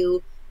a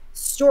new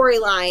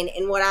storyline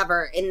and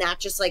whatever. And that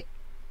just, like,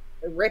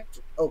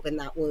 ripped open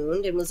that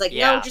wound and was like,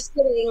 no, just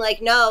kidding.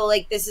 Like, no,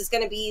 like, this is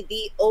going to be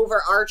the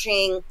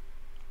overarching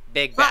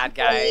big bad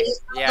guy.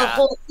 Yeah. The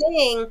whole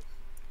thing.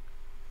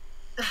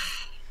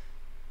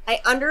 I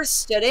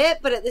understood it,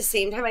 but at the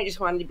same time, I just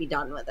wanted to be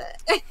done with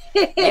it.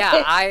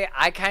 Yeah,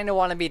 I kind of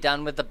want to be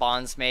done with the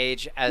Bonds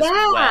Mage as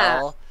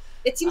well.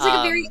 It seems like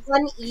a very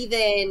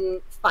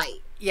uneven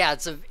fight. Yeah,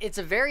 it's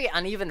a very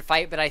uneven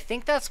fight, but I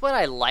think that's what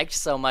I liked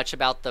so much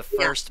about the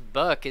first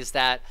book, is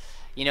that,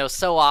 you know,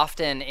 so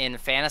often in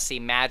fantasy,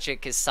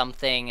 magic is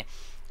something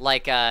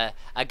like a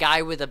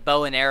guy with a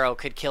bow and arrow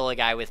could kill a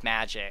guy with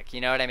magic.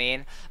 You know what I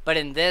mean? But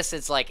in this,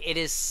 it's like, it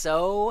is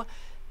so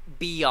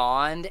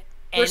beyond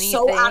anything.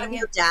 You're so out of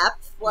your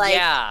depth. Like,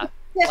 yeah.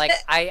 Like,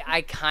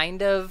 I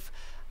kind of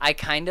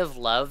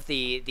love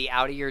the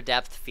out of your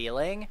depth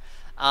feeling.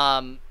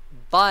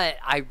 But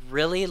I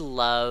really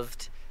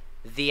loved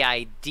the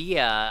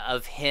idea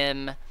of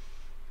him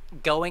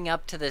going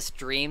up to this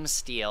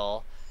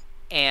Dreamsteel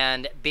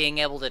and being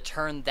able to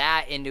turn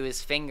that into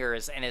his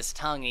fingers and his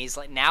tongue. He's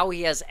like, now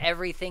he has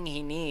everything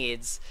he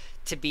needs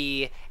to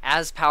be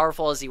as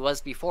powerful as he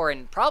was before,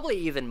 and probably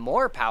even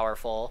more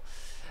powerful.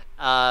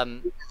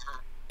 And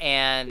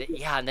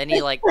yeah, and then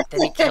he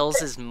kills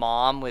his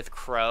mom with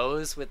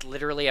crows, with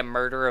literally a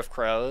murder of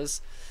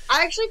crows.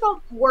 I actually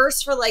felt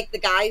worse for, like, the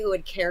guy who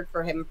had cared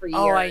for him for years.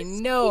 Oh, I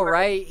know,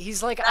 right?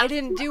 He's like, I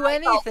didn't do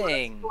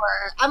anything.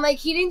 I'm like,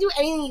 he didn't do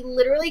anything. He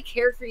literally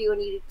cared for you,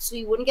 and so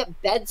you wouldn't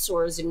get bed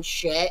sores and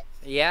shit.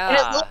 Yeah. And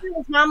I love that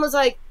his mom was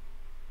like,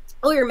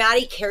 oh, your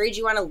Maddie carried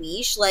you on a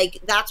leash? Like,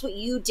 that's what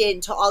you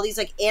did to all these,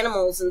 like,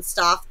 animals and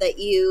stuff that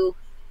you,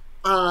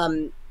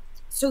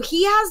 So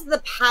he has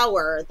the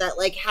power that,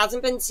 like,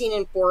 hasn't been seen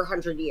in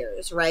 400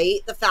 years, right?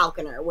 The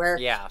Falconer, where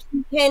he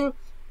can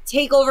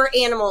take over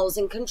animals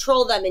and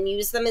control them and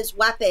use them as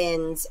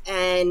weapons.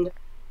 And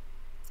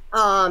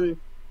I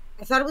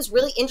thought it was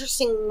really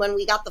interesting when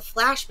we got the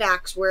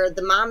flashbacks where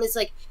the mom is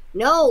like,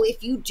 no,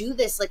 if you do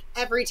this, like,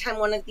 every time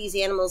one of these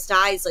animals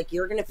dies, like,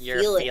 you're going to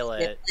feel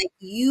it. Like,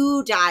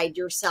 you died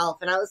yourself.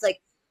 And I was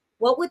like,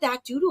 what would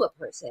that do to a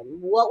person?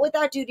 What would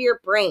that do to your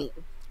brain?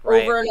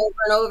 Right. Over and over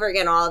and over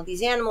again, all of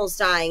these animals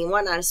dying and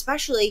whatnot,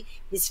 especially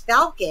his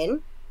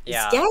falcon is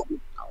dead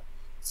now.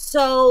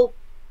 So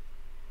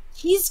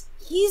he's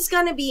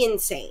gonna be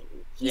insane.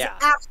 He's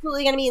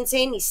absolutely gonna be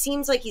insane. He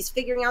seems like he's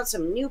figuring out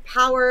some new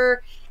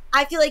power.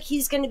 I feel like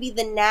he's gonna be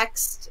the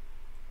next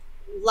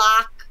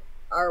Locke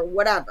or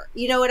whatever.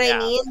 You know what I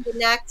mean? The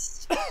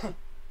next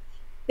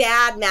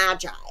bad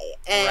magi.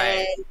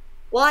 And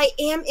while I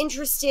am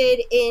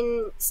interested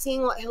in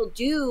seeing what he'll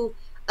do,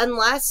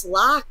 unless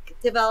Locke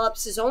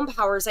develops his own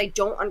powers, I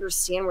don't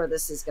understand where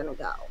this is going to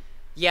go.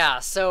 Yeah,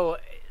 so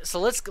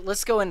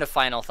let's go into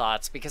final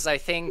thoughts, because I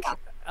think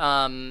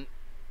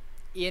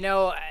you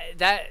know,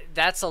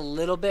 that's a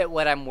little bit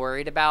what I'm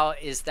worried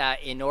about, is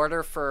that in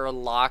order for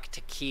Locke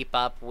to keep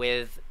up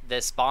with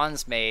this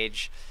Bonds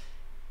Mage,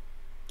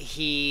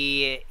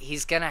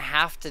 he's gonna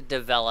have to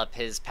develop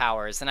his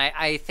powers, and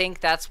I think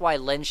that's why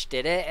Lynch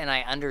did it, and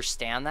I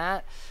understand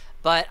that,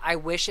 but I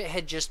wish it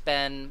had just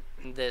been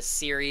this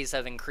series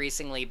of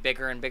increasingly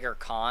bigger and bigger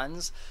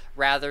cons,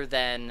 rather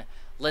than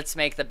let's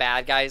make the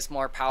bad guys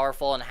more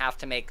powerful and have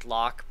to make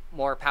Locke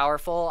more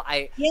powerful.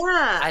 I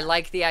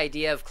like the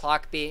idea of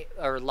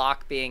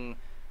Locke being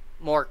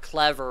more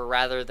clever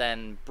rather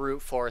than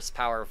brute force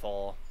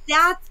powerful.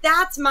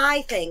 That's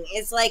my thing,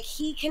 is like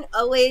he can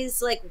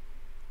always like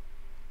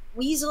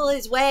weasel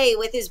his way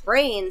with his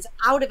brains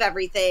out of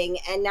everything,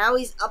 and now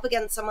he's up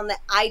against someone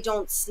that I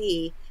don't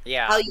see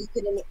how you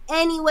could in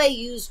any way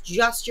use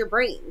just your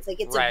brains. Like,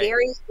 it's a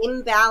very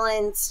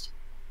imbalanced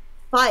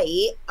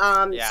fight.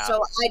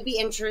 So I'd be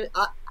interested.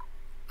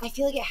 I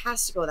feel like it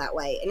has to go that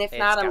way, and if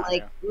not, I'm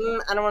like,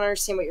 I don't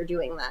understand what you're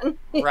doing then.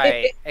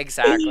 Right,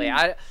 exactly.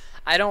 I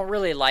don't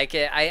really like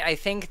it. I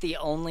think the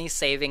only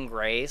saving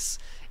grace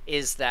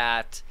is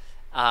that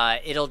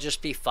it'll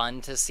just be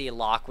fun to see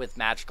Locke with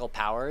magical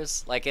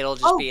powers. Like, it'll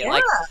just be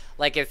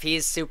like if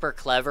he's super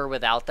clever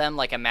without them,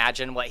 like,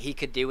 imagine what he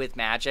could do with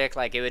magic.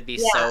 Like, it would be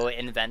so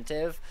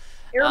inventive.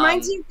 It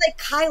reminds me of like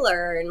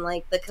Kyler and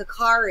like the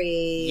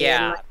Kakari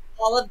and like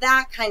all of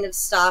that kind of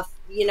stuff,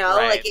 you know,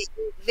 like it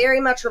very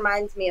much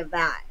reminds me of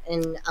that,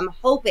 and I'm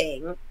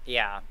hoping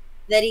that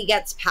he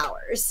gets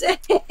powers. I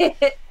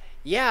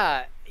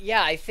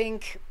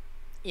think,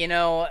 you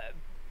know,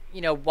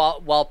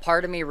 while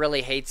part of me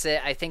really hates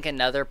it, I think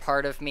another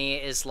part of me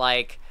is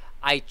like,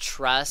 I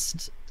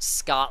trust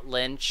Scott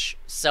Lynch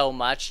so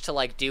much to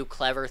like do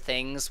clever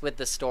things with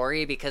the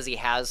story, because he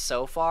has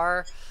so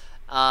far.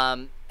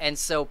 And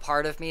so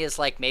part of me is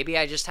like, maybe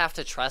I just have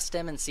to trust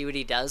him and see what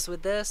he does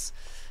with this.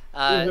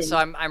 So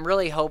I'm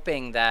really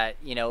hoping that,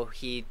 you know,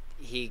 he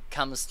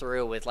comes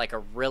through with like a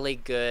really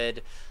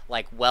good,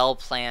 like, well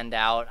planned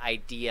out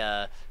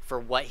idea for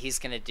what he's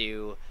gonna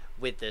do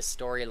with this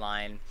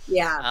storyline.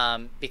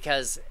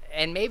 Because,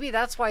 and maybe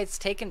that's why it's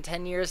taken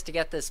 10 years to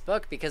get this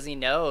book, because he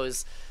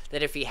knows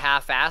that if he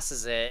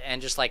half-asses it and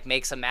just like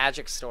makes a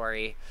magic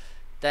story,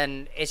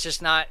 then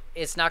it's not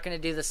going to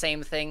do the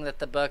same thing that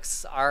the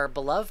books are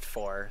beloved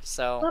for.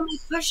 So well, my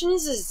question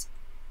is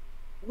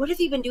what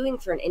have you been doing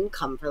for an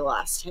income for the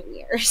last 10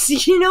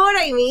 years? You know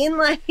what I mean?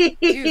 Like,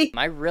 dude,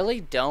 I really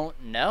don't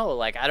know.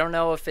 Like, I don't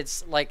know if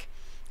it's like,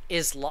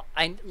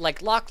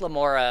 like Locke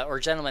Lamora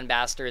or Gentleman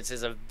Bastards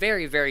is a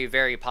very, very,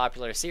 very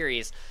popular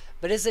series,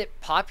 but is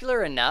it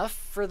popular enough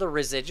for the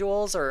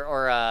residuals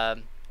or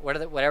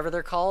whatever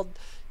they're called,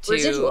 to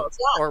residuals,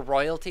 or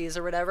royalties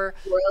or whatever,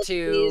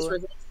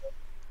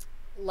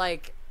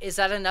 like, is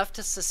that enough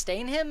to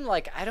sustain him?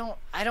 Like, I don't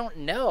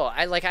know.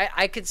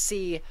 I could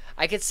see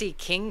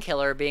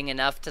Kingkiller being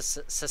enough to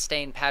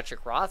sustain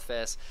Patrick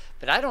Rothfuss,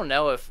 but I don't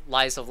know if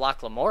Lies of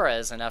Locke Lamora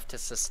is enough to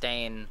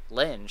sustain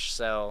Lynch.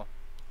 So,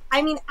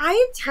 I mean, I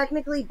had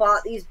technically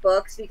bought these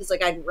books because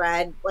like I'd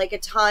read like a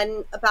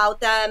ton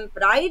about them,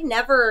 but I had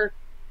never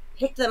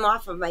picked them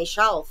off of my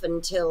shelf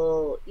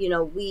until, you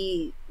know,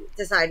 we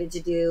decided to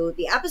do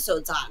the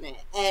episodes on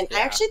it. And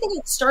I actually think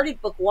I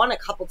started book one a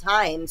couple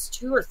times,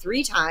 2 or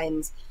 3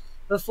 times,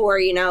 before,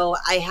 you know,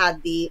 I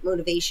had the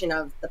motivation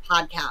of the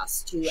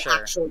podcast to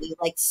actually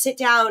like sit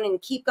down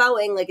and keep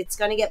going. Like, it's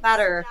going to get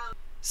better.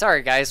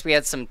 Sorry, guys. We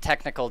had some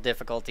technical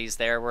difficulties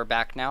there. We're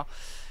back now.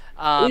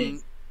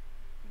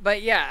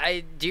 But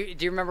yeah, do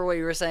you remember what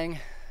you were saying?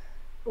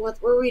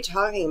 What were we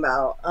talking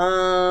about?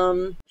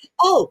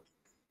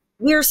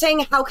 We were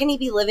saying, how can he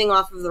be living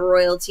off of the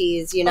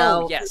royalties, you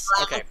know,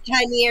 for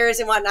 10 years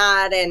and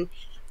whatnot. And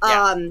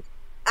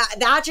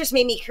that just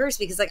made me curious,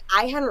 because like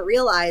I hadn't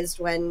realized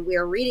when we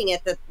were reading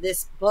it that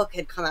this book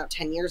had come out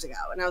 10 years ago.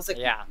 And I was like,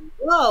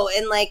 whoa.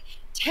 And like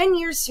 10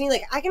 years to me,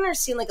 like I can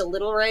understand like a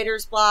little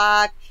writer's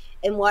block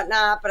and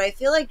whatnot, but I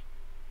feel like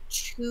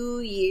 2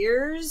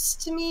 years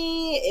to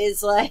me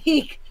is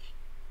like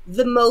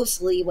the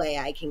most leeway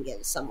I can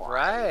give someone.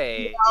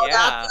 Right. You know,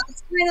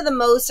 that's kind of the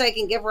most I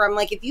can give, where I'm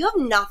like, if you have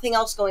nothing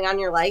else going on in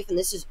your life and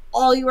this is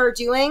all you are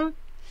doing.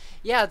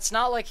 Yeah, it's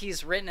not like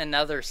he's written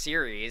another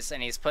series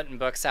and he's putting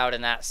books out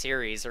in that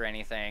series or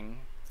anything.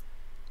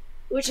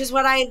 Which is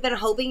what I had been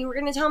hoping you were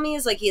going to tell me,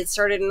 is like he had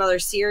started another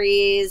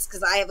series,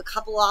 because I have a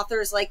couple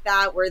authors like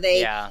that where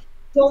they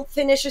don't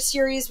finish a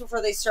series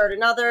before they start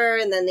another,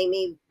 and then they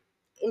may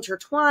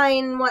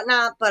intertwine and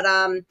whatnot. But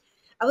I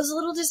was a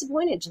little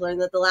disappointed to learn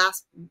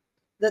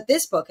that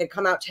this book had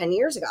come out 10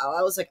 years ago.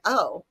 I was like,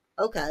 oh,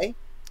 okay.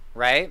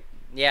 Right?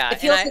 Yeah. It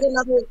feels like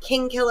another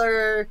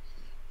Kingkiller,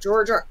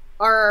 George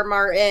R.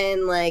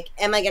 Martin. Like,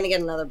 am I going to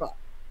get another book?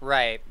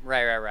 Right.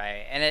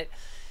 And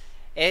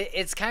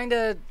it's kind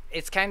of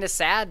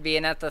sad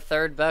being at the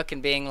third book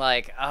and being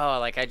like, oh,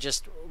 like I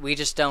just we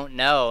just don't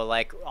know.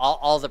 Like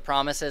all the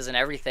promises and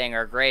everything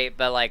are great,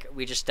 but like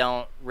we just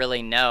don't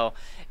really know.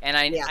 And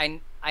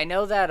I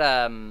know that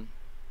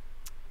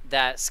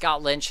that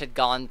Scott Lynch had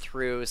gone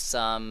through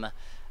some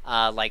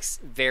like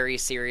very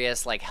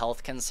serious like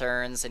health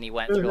concerns, and he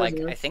went through like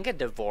I think a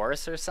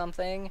divorce or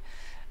something.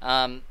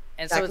 And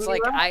so it's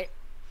like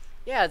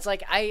it's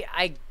like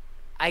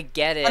I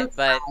get it,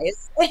 but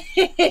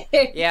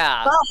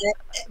yeah,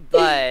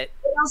 but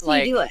what else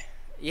like, do you do it?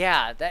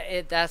 Yeah,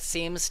 that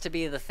seems to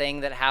be the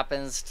thing that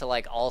happens to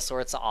like all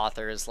sorts of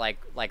authors, like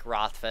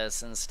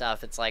Rothfuss and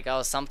stuff. It's like,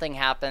 oh, something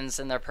happens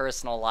in their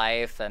personal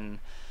life, and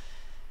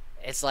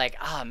it's like,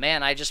 oh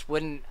man, I just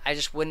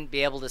wouldn't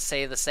be able to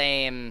say the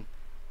same.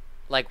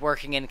 Like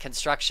working in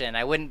construction,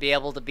 I wouldn't be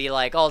able to be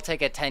like, oh, I'll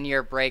take a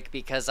 10-year break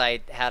because I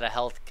had a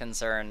health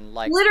concern.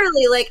 Like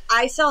literally, like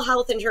I sell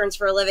health insurance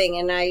for a living,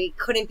 and I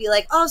couldn't be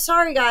like, oh,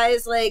 sorry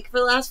guys, like for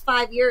the last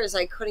 5 years,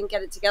 I couldn't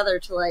get it together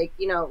to like,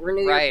 you know,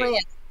 renew your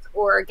plan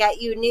or get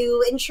you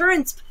new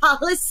insurance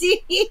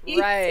policy.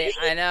 Right,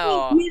 I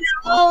know. You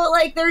know,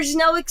 like there's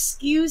no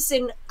excuse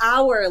in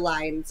our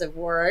lines of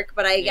work,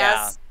 but I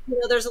guess, you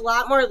know, there's a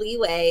lot more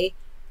leeway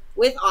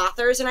with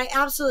authors, and I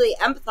absolutely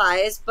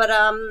empathize, but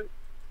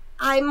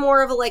I'm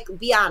more of a like,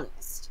 be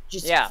honest.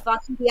 Just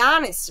fucking be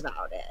honest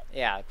about it.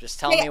 Yeah, just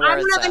tell me where I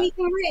don't have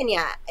anything written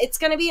yet. It's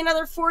going to be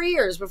another 4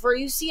 years before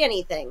you see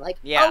anything. Like,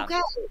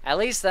 okay. At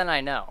least then I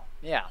know.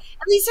 Yeah.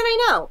 At least then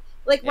I know.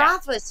 Like,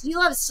 Rothfuss, he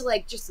loves to,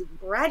 like, just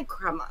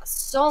breadcrumb us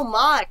so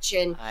much.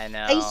 And I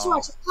know. I used to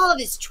watch all of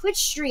his Twitch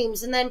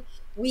streams, and then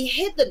we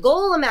hit the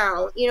goal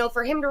amount, you know,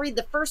 for him to read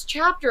the first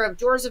chapter of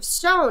Doors of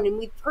Stone, and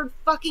we've heard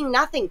fucking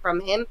nothing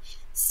from him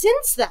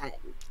since then.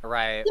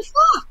 Right. The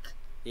fuck?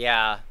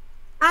 Yeah.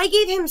 I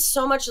gave him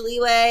so much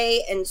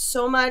leeway and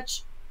so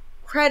much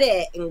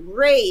credit and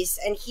grace,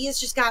 and he has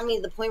just gotten me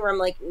to the point where I'm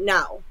like,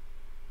 no.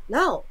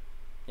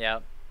 Yeah.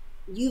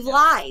 You've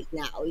lied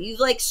now. You've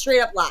like straight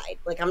up lied.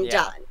 Like, I'm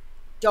done.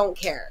 Don't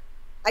care.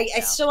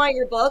 I still want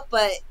your book,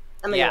 but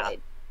I'm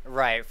annoyed.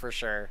 Right, for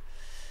sure.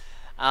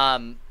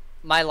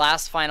 My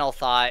last final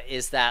thought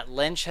is that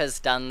Lynch has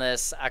done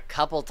this a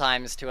couple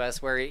times to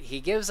us, where he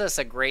gives us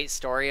a great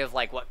story of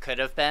like what could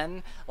have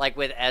been, like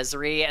with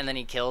Ezri, and then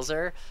he kills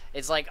her.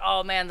 It's like,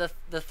 oh man,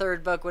 the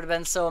third book would have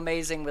been so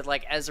amazing with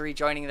like Ezri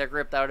joining their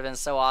group. That would have been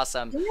so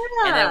awesome. Yeah.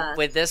 And then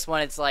with this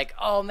one, it's like,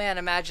 oh man,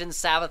 imagine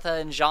Sabitha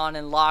and Jean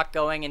and Locke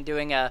going and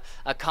doing a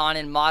con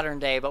in modern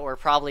day, but we're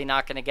probably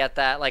not going to get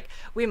that. Like,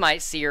 we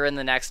might see her in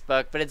the next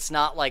book, but it's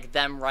not like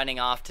them running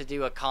off to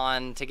do a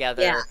con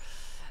together. Yeah.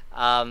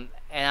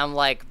 And I'm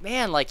like,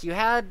 man, like you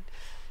had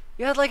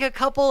like a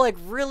couple like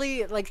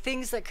really like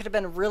things that could have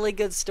been really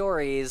good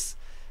stories,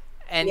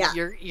 and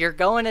you're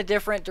going a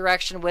different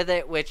direction with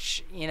it,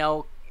 which, you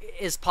know,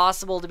 is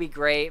possible to be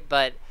great,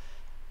 but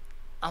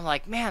I'm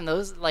like, man,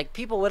 those like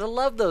people would have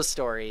loved those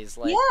stories.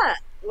 Like, yeah,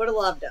 would have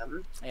loved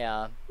them.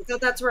 Yeah. So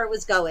that's where it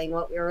was going,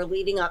 what we were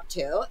leading up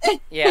to.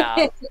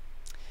 Yeah.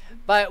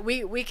 But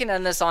we can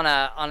end this on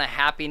a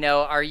happy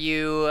note. Are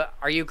you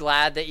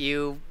glad that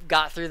you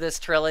got through this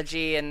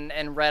trilogy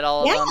and read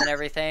all of them and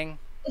everything?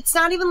 It's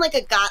not even like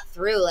a got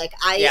through. Like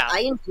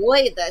I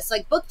enjoyed this.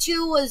 Like book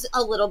 2 was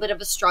a little bit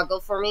of a struggle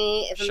for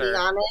me, if I'm being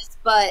honest.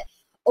 But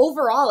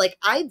overall, like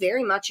I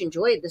very much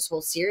enjoyed this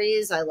whole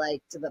series. I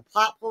liked the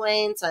plot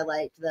points. I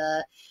liked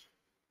the,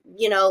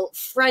 you know,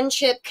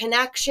 friendship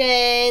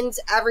connections,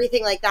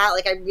 everything like that.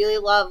 Like I really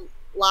love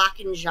Locke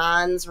and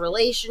Jean's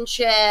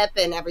relationship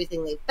and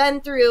everything they've been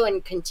through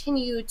and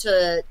continue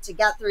to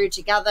get through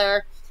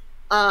together.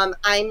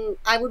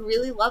 I would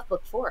really love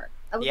book 4.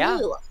 I would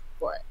really love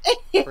book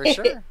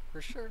 4.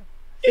 For sure.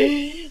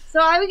 So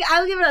I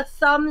would give it a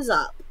thumbs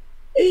up.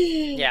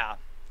 Yeah.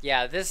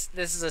 This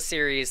is a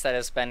series that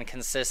has been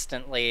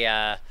consistently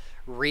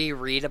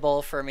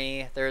rereadable for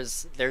me.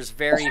 There's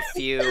very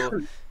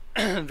few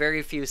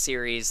very few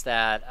series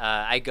that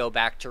I go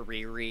back to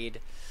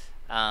reread.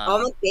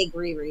 I'm a big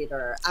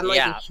rereader. I'm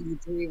like a huge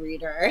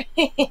rereader.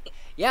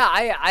 Yeah,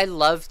 I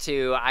love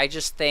to. I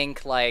just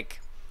think like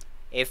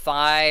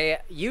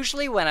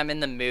usually when I'm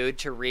in the mood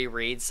to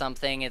reread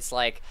something, it's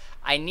like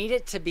I need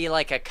it to be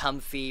like a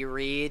comfy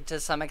read to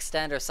some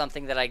extent, or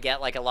something that I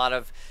get like a lot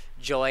of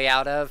joy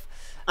out of.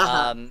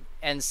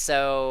 And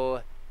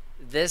so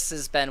this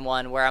has been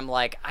one where I'm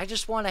like, I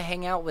just want to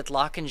hang out with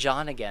Locke and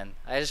Jean again.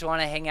 I just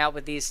want to hang out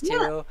with these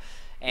two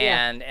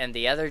and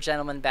the other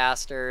gentleman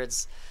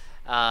bastards.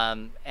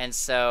 And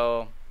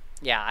so,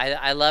 yeah,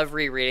 I love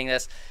rereading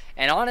this.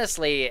 And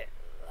honestly,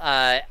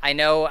 I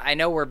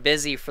know we're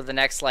busy for the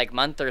next like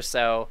month or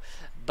so,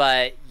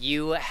 but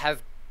you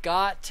have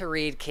got to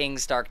read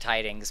King's Dark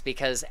Tidings,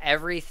 because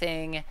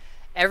everything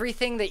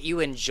that you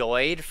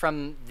enjoyed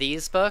from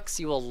these books,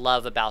 you will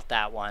love about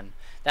that one.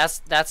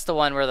 That's the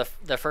one where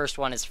the first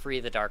one is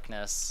Free the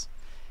Darkness.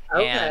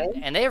 Okay.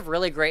 And they have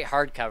really great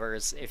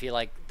hardcovers if you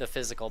like the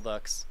physical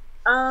books.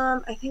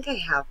 I think I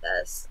have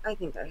this.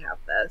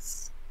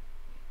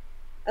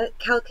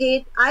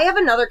 Calcade. I have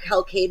another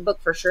Calcade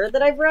book for sure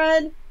that I've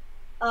read.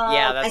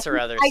 Yeah, that's her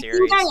other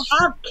series. I think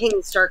I have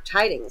King's Dark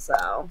Tidings,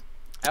 though.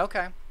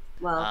 Okay.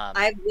 Well,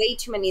 I have way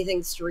too many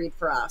things to read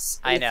for us.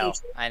 I know.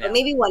 But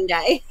maybe one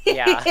day.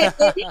 Yeah.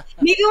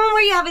 Maybe when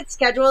we have it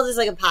scheduled as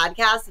like a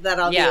podcast, that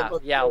I'll be able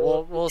to. Yeah,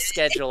 we'll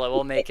schedule it.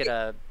 We'll make it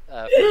a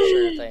for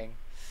sure thing.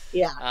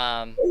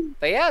 Yeah.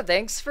 But yeah,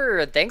 thanks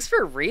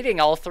for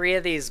reading all 3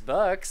 of these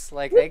books.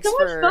 Like, thanks so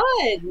for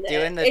fun.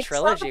 doing the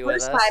trilogy with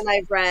us. It's not the first time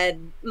I've read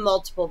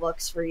multiple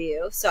books for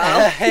you, so.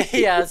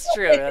 Yeah, that's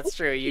true. That's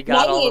true. You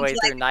got all the way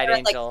through Night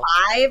Angel.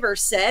 Like 5 or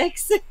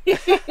 6.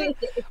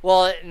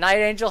 Well, Night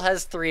Angel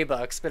has 3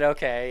 books, but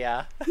okay,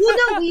 yeah. Well,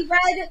 no, we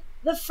read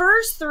the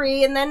first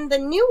 3 and then the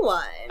new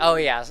one. Oh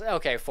yeah,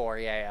 okay, 4.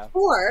 Yeah.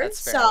 4.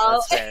 That's fair.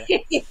 So.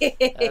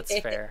 That's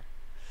fair.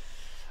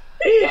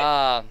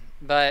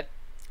 But.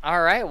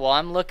 All right. Well,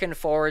 I'm looking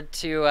forward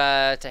to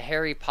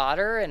Harry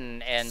Potter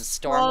and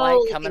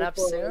Stormlight coming up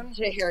soon.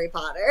 To Harry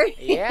Potter.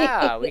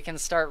 Yeah, we can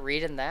start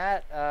reading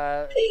that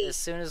as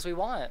soon as we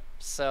want.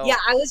 So yeah,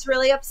 I was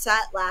really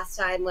upset last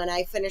time when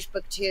I finished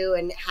book 2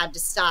 and had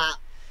to stop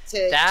to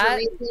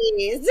read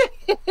these.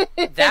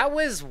 That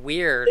was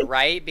weird,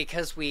 right?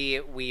 Because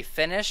we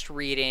finished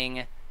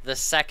reading the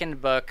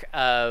second book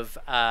of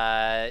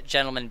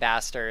Gentlemen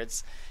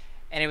Bastards,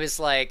 and it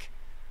was like,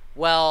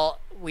 well,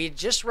 we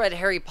just read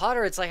Harry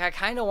Potter. It's like I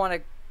kind of want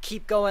to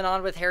keep going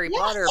on with Harry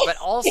Potter, but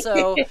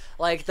also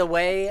like the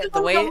way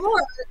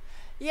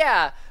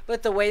yeah,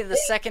 but the way the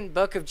second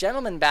book of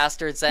Gentlemen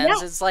Bastards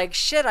ends, it's like,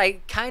 shit,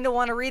 I kind of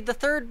want to read the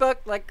third book.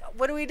 Like,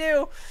 what do we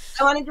do?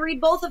 I wanted to read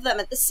both of them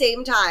at the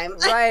same time.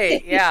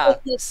 Right? Yeah.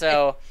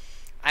 So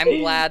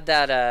I'm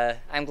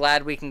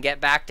glad we can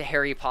get back to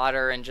Harry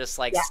Potter and just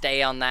like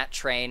stay on that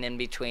train in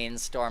between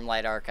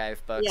Stormlight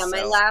Archive books. Yeah,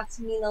 my last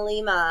Nina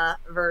Lima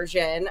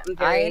version. I'm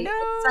very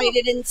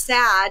excited and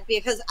sad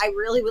because I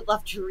really would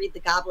love to read the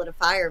Goblet of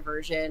Fire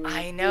version.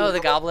 I know the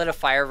Goblet of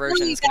Fire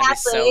version is going to be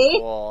so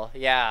cool.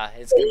 Yeah,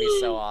 it's going to be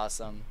so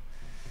awesome.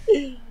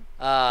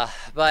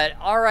 But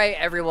all right,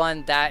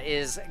 everyone, that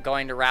is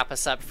going to wrap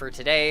us up for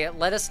today.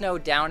 Let us know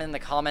down in the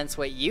comments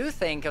what you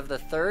think of the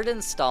 3rd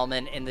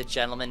installment in the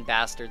Gentlemen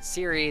Bastards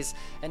series,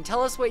 and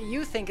tell us what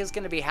you think is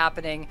going to be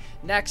happening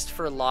next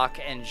for Locke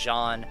and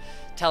Jean.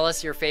 Tell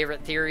us your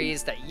favorite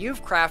theories that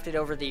you've crafted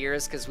over the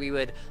years, because we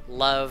would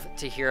love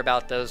to hear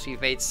about those.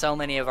 We've made so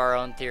many of our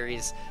own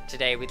theories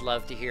today. We'd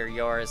love to hear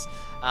yours.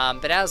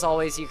 But as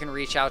always, you can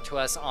reach out to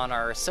us on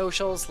our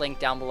socials,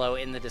 linked down below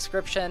in the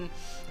description,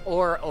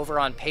 or over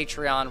on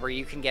Patreon, where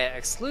you can get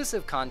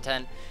exclusive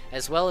content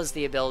as well as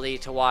the ability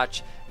to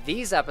watch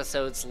these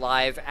episodes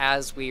live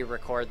as we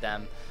record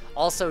them.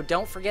 Also,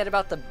 don't forget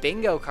about the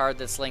bingo card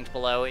that's linked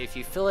below. If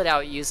you fill it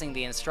out using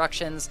the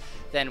instructions,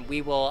 then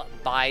we will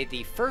buy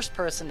the first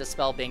person to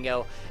spell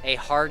bingo a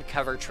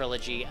hardcover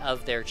trilogy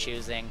of their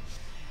choosing.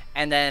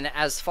 And then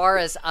as far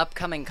as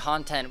upcoming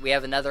content, we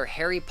have another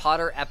Harry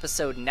Potter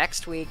episode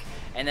next week,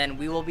 and then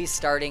we will be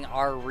starting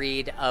our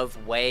read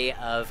of Way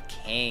of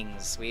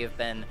Kings. We have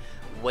been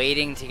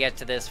waiting to get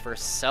to this for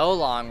so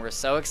long. We're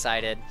so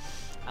excited.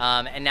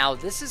 And now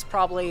this is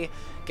probably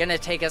going to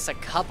take us a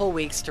couple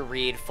weeks to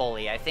read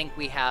fully. I think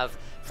we have,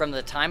 from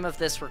the time of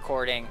this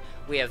recording,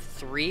 we have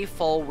 3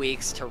 full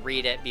weeks to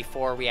read it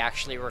before we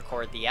actually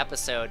record the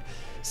episode.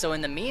 So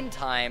in the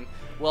meantime,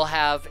 we'll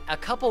have a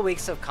couple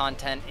weeks of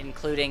content,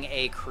 including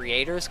a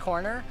creator's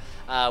corner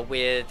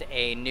with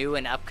a new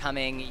and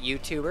upcoming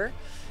YouTuber,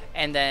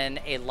 and then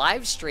a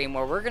live stream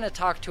where we're going to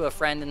talk to a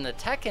friend in the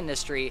tech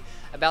industry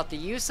about the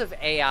use of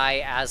AI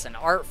as an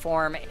art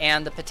form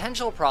and the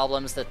potential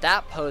problems that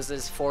that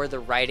poses for the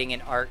writing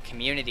and art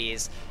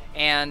communities.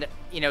 And,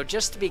 you know,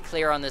 just to be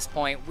clear on this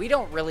point, we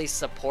don't really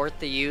support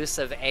the use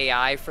of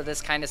AI for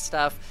this kind of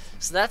stuff,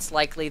 so that's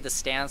likely the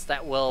stance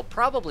that we'll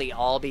probably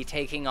all be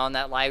taking on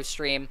that live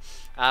stream,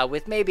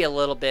 with maybe a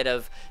little bit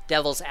of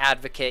devil's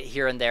advocate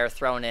here and there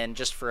thrown in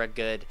just for a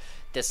good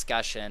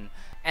discussion.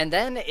 And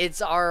then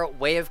it's our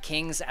Way of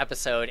Kings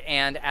episode,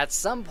 and at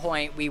some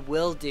point we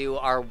will do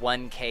our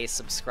 1K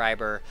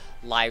subscriber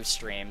live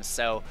stream.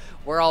 So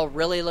we're all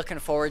really looking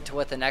forward to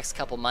what the next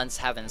couple months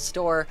have in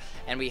store,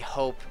 and we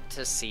hope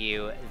to see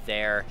you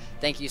there.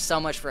 Thank you so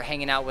much for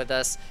hanging out with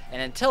us,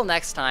 and until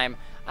next time,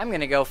 I'm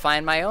gonna go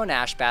find my own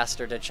Ash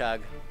Bastard to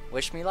chug.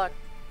 Wish me luck.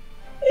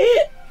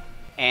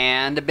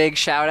 And a big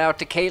shout out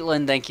to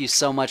Caitlin. Thank you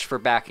so much for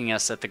backing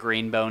us at the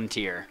Green Bone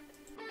tier.